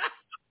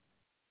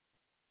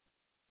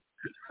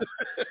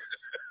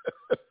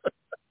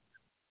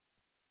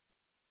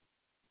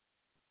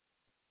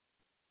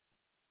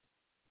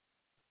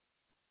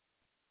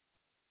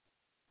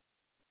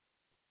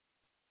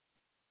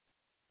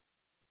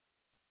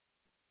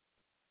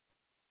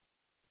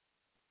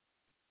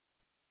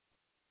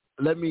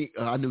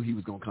 I knew he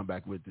was going to come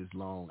back with this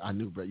long. I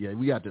knew, but yeah,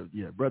 we got to,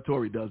 yeah, Brett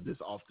Torrey does this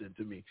often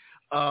to me.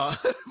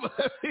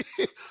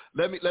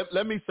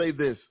 Let me say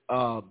this,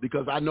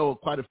 because I know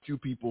quite a few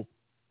people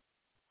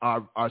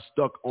are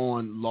stuck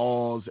on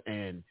laws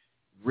and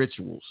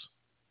rituals.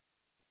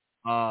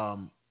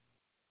 And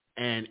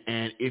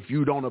if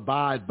you don't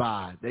abide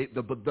by,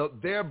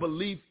 their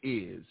belief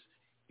is,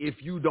 if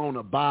you don't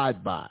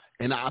abide by,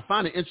 and I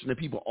find it interesting that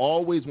people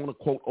always want to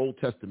quote Old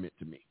Testament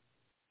to me.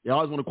 They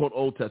always want to quote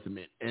Old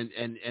Testament and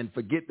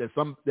forget that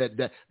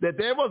that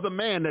there was a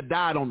man that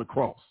died on the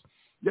cross,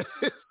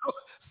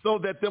 so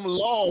that them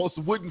laws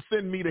wouldn't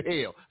send me to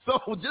hell. So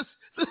just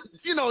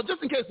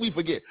in case we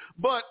forget.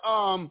 But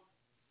I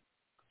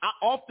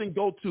often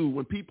go to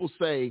when people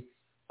say,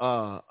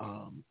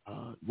 well,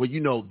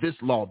 you know, this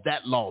law,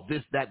 that law,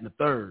 this, that, and the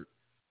third.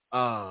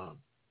 I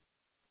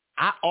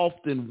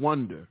often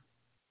wonder,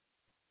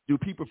 do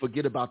people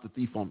forget about the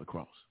thief on the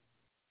cross?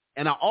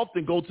 And I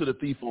often go to the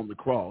thief on the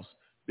cross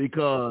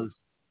because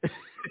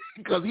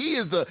he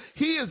is the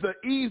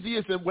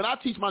easiest. And when I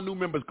teach my new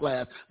members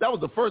class, that was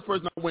the first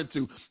person I went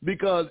to,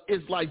 because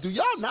it's like, do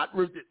y'all not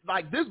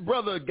like, this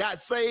brother got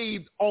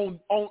saved on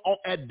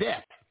at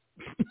death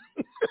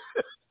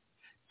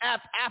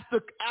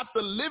after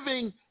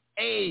living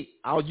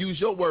I'll use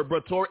your word,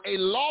 Brother Torrey, a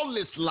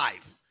lawless life.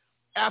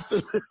 After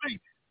living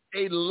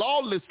a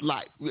lawless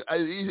life.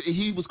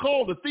 He was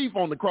called a thief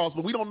on the cross,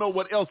 but we don't know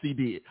what else he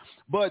did.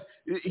 But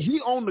he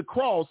on the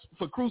cross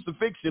for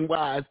crucifixion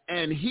wise,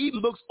 and he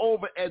looks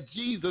over at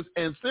Jesus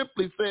and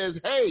simply says,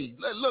 hey,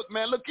 look,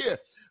 man, look here.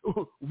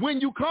 When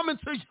you come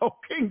into your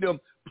kingdom,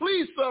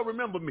 please, sir,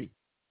 remember me.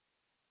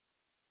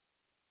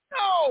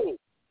 No,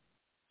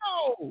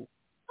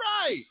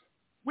 right.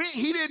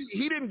 He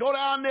didn't go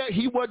down there.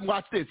 He wasn't,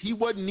 watch this, he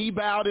wasn't knee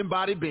bowed and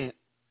body bent.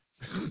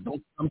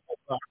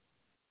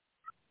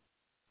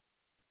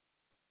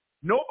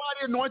 Nobody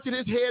anointed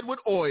his head with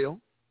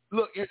oil.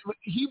 Look,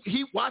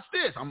 he watch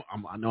this. I know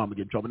I'm gonna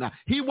get in trouble now.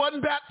 He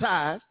wasn't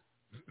baptized,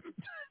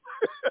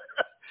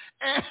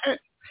 and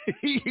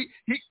he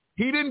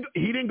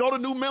didn't go to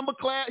new member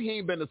class. He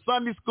ain't been to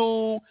Sunday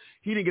school.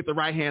 He didn't get the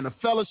right hand of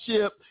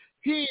fellowship.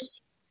 He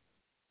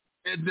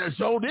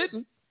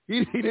didn't.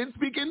 He didn't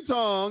speak in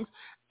tongues.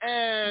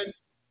 And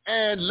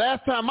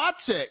last time I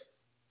checked,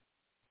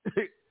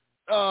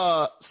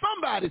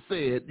 somebody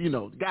said, you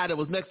know, the guy that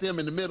was next to him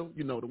in the middle,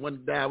 you know, the one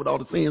that died with all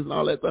the sins and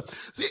all that stuff.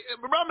 See,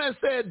 my man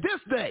said, this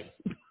day,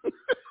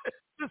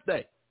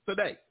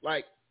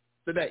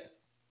 today,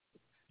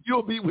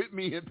 you'll be with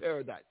me in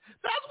paradise.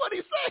 That's what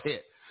he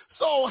said.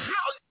 So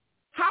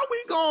how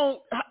we going,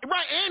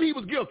 right? And he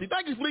was guilty.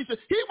 Thank you, Felicia.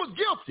 He was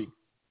guilty.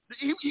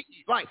 He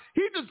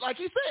just, like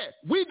he said,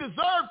 we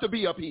deserve to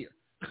be up here.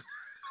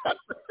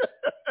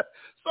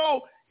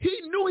 So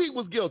he knew he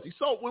was guilty.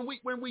 So when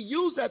we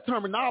use that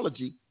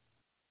terminology,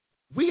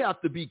 we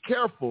have to be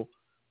careful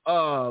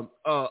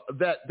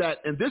that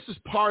and this is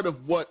part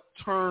of what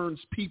turns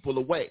people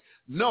away.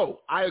 No,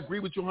 I agree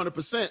with you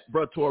 100%,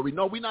 Brother Torrey.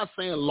 No, we're not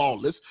saying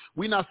lawless.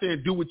 We're not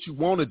saying do what you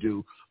want to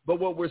do. But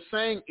what we're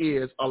saying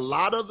is a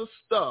lot of the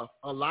stuff,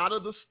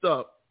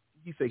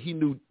 he said he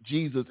knew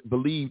Jesus,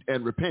 believed,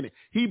 and repented.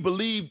 He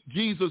believed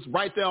Jesus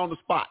right there on the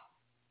spot.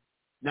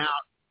 Now,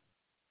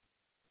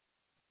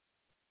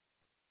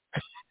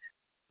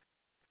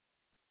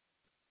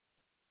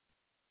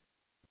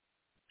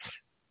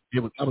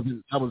 That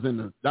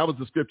was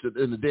the scripture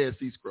in the Dead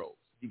Sea Scrolls.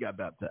 He got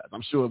baptized.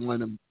 I'm sure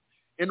in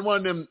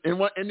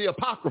the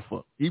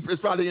Apocrypha.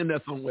 It's probably in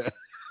there somewhere.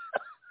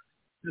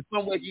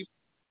 Somewhere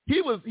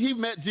he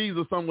met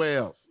Jesus somewhere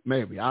else.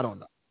 Maybe, I don't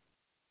know.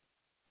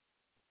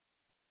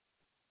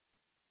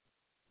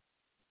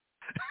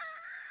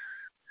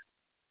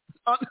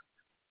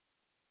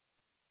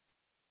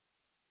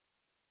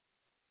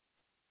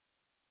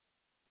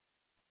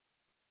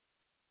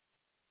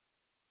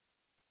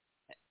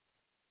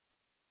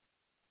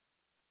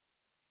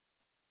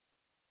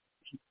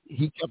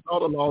 He kept all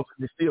the laws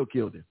and they still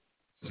killed him.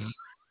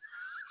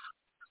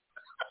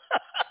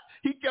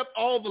 He kept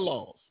all the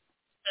laws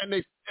and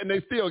they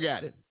still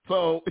got it.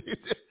 So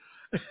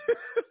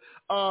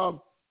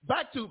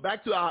back to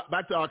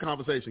our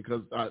conversation,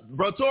 because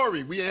Brother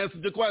Tory, we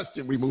answered your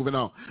question. We moving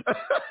on.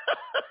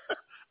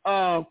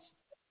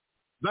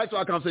 Back to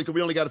our conversation, because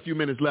we only got a few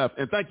minutes left.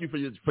 And thank you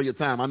for your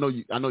time. I know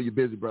you're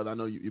busy, brother. I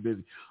know you're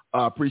busy.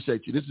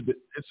 Appreciate you. This has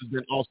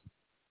been awesome.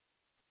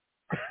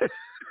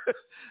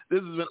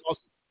 This has been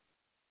awesome.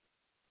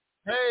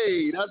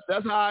 Hey,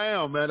 that's how I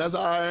am, man. That's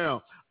how I am.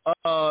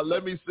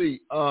 Let me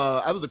see.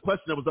 That was a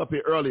question that was up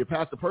here earlier.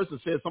 Pastor Person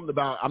said something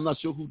about, I'm not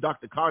sure who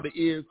Dr. Carter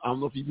is. I don't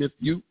know if he missed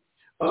you.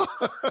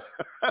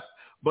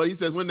 But he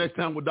says, when next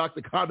time will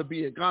Dr. Carter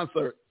be in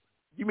concert?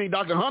 You mean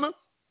Dr. Hunter?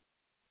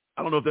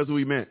 I don't know if that's who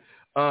he meant.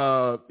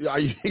 Are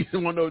you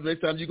want to know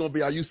next time you're going to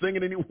be, are you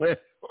singing anywhere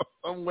or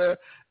somewhere?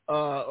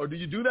 Or do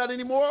you do that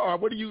anymore? Or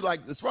what do you like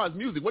as far as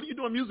music? What are you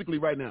doing musically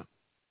right now?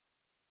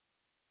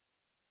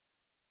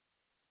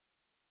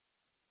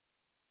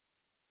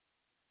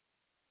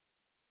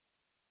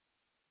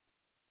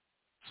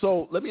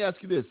 So let me ask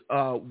you this: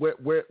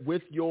 where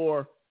with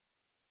your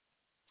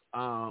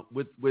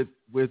with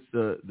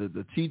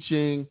the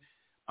teaching,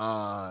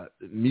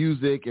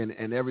 music,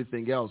 and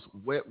everything else,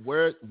 where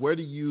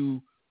do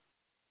you?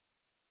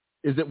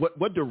 Is it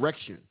what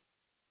direction?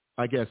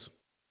 I guess,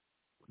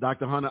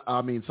 Dr. Hunter.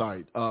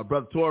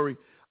 Brother Tory.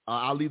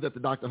 I'll leave that to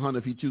Dr. Hunter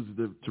if he chooses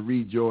to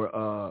read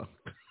your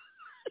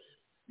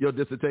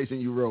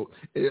dissertation you wrote.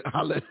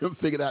 I'll let him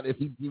figure out if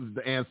he chooses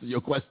to answer your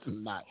question or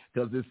not,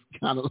 because it's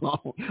kind of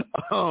long.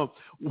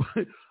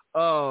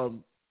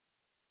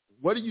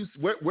 Where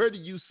do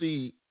you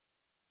see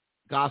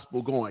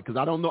gospel going? Because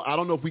I don't know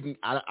if we can.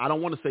 I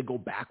don't want to say go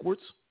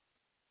backwards,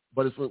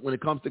 but it's when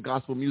it comes to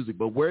gospel music.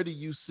 But where do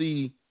you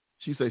see?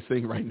 She say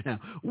sing right now.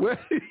 Where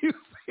do you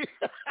see?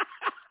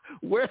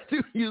 Where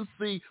do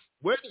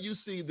you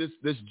see this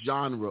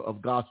genre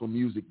of gospel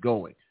music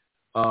going?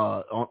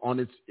 On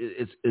is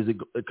it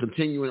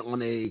continuing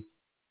on a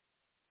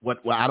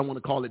what? Well, I don't want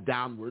to call it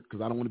downward, because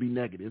I don't want to be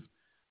negative.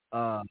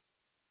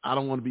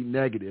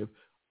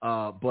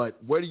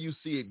 But where do you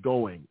see it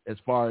going as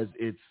far as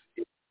its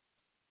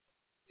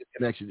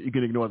connection? You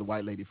can ignore the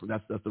white lady from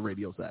that's the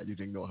radio side. You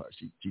can ignore her.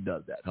 She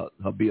does that.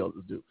 Her bills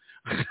do.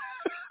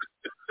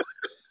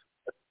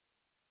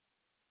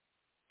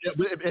 Yeah,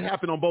 it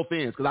happened on both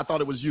ends, because I thought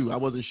it was you. I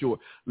wasn't sure.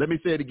 Let me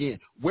say it again.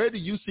 Where do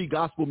you see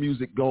gospel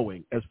music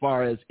going as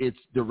far as its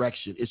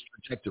direction, its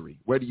trajectory?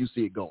 Where do you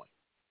see it going?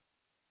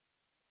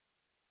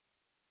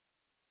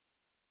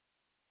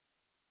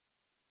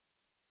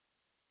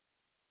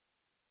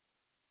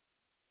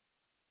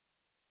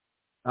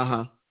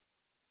 Uh-huh.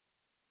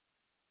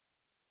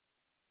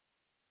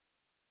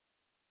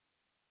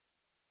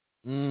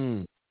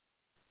 Mm.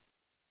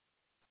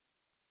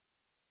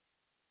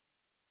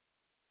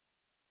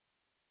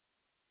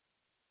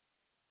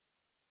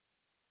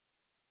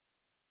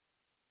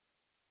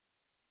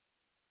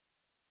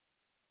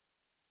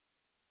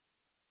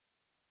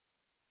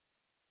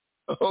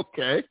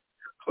 Okay.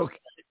 Okay.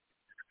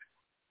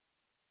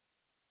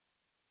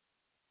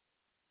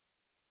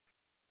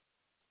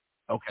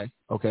 Okay.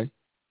 Okay.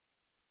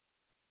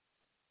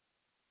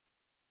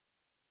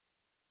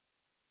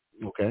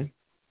 Okay.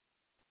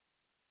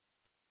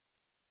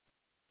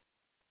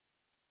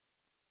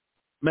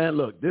 Man,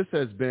 look, this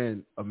has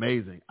been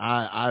amazing.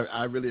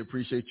 I really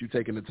appreciate you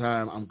taking the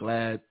time. I'm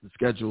glad the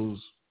schedules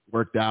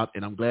worked out,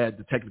 and I'm glad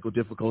the technical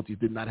difficulties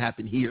did not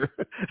happen here.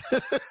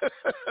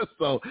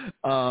 So,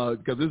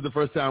 because this is the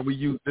first time we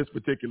use this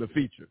particular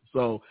feature.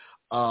 So,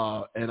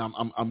 and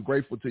I'm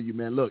grateful to you,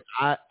 man. Look,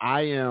 I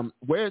am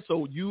where.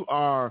 So you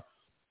are.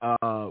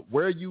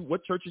 Where are you?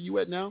 What church are you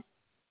at now?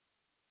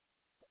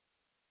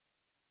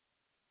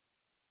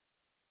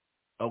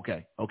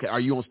 Okay. Okay. Are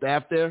you on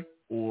staff there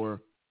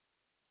or?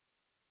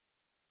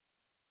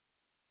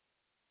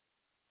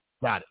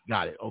 Got it.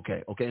 Got it.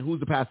 Okay. Okay. And who's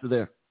the pastor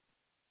there?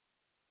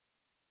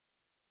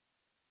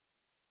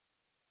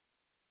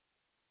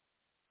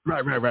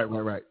 Right.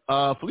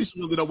 Felicia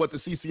wanted to know what the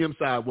CCM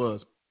side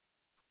was.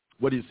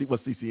 What do you see?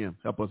 What's CCM?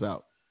 Help us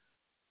out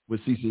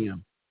with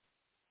CCM.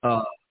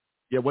 Uh,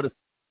 yeah. What is?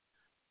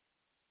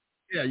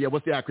 Yeah.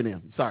 What's the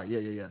acronym? Sorry.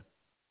 Yeah.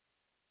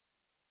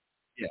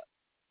 Yeah.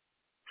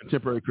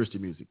 Contemporary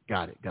Christian music.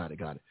 Got it.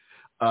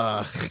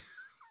 Uh,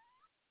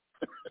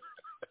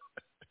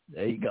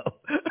 there you go.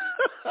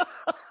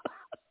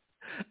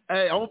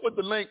 Hey, I'm gonna put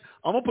the link.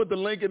 I'm gonna put the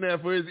link in there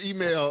for his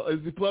email.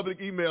 It's the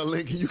public email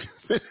link, and you can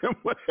send him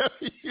whatever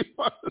you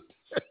want to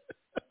say.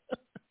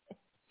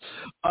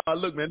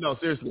 Look, man, no,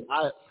 seriously,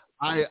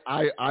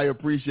 I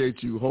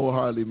appreciate you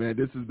wholeheartedly, man.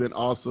 This has been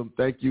awesome.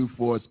 Thank you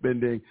for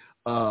spending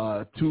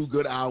 2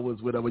 good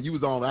hours with us. Well, you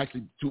was on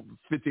actually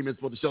 15 minutes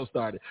before the show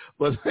started,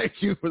 but thank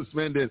you for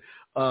spending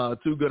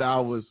 2 good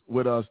hours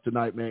with us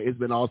tonight, man. It's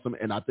been awesome,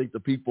 and I think the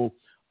people,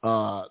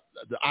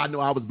 I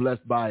know I was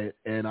blessed by it,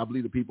 and I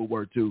believe the people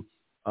were too.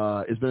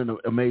 It's been an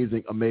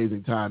amazing,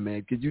 amazing time,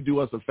 man. Could you do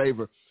us a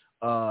favor,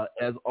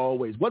 as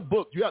always? What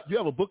book? Do you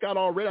have a book out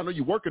already? I know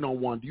you're working on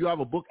one. Do you have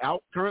a book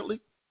out currently?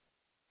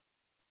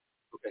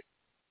 Okay.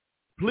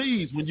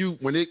 Please,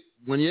 when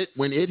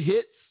it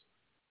hits,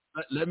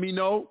 let me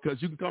know,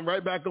 because you can come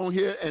right back on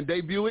here and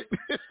debut it.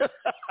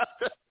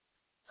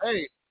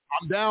 Hey,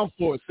 I'm down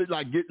for it.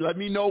 Let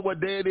me know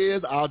what day it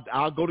is.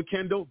 I'll go to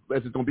Kindle.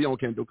 It's going to be on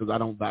Kindle because I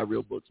don't buy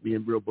real books. Me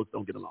and real books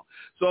don't get along.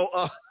 So,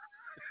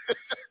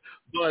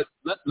 but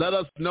let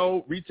us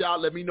know. Reach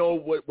out. Let me know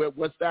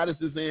what status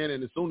is in,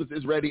 and as soon as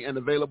it's ready and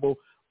available,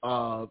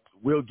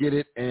 we'll get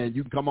it, and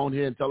you can come on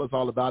here and tell us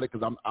all about it,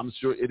 because I'm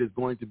sure it is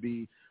going to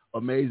be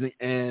amazing.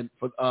 And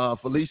for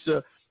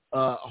Felicia,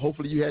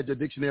 hopefully you had your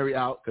dictionary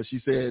out, because she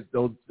said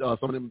those some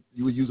of them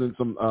you were using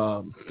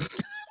some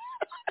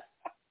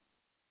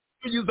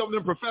you use some of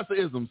them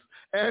professor-isms.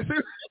 And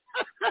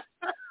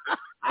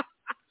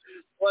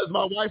well, as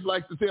my wife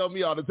likes to tell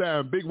me all the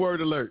time, big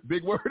word alert,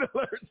 big word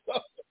alert.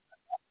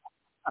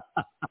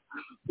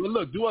 But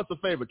look, do us a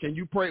favor. Can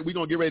you pray? We're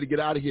gonna get ready to get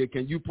out of here.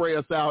 Can you pray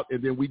us out,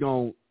 and then we're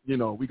gonna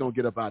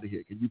get up out of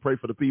here. Can you pray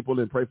for the people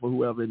and pray for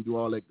whoever and do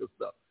all that good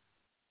stuff?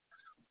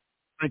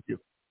 Thank you.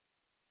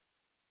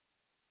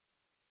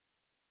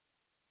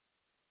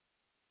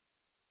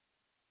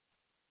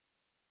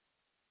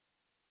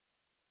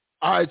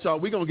 All right, y'all.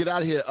 We're going to get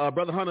out of here.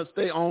 Brother Hunter,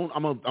 stay on.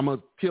 I'm gonna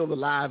kill the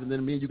live, and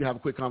then me and you can have a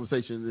quick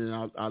conversation, and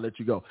then I'll let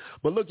you go.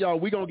 But look, y'all,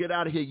 we're going to get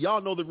out of here.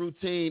 Y'all know the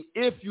routine.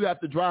 If you have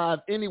to drive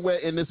anywhere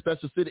in this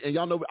special city, and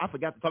y'all know I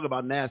forgot to talk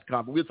about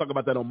NASCAR, but we'll talk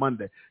about that on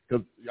Monday,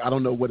 because I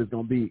don't know what it's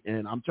going to be.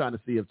 And I'm trying to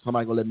see if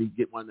somebody's going to let me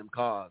get one of them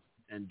cars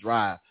and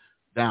drive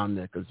down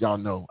there, because y'all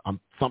know I'm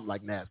something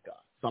like NASCAR,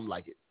 something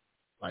like it.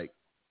 Like,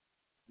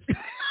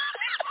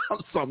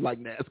 I'm something like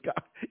NASCAR.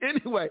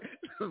 Anyway,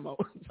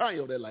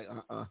 Tanya, they're like,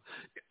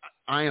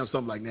 I am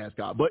something like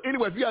NASCAR. But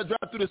anyway, if you got to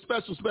drive through this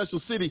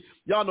special city,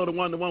 y'all know the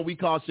one we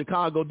call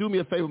Chicago. Do me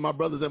a favor, my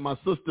brothers and my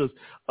sisters.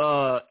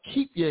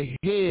 Keep your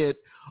head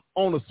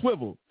on a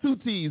swivel. 2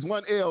 T's,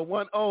 1 L,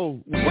 1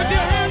 O. With your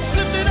hands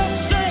lifted up.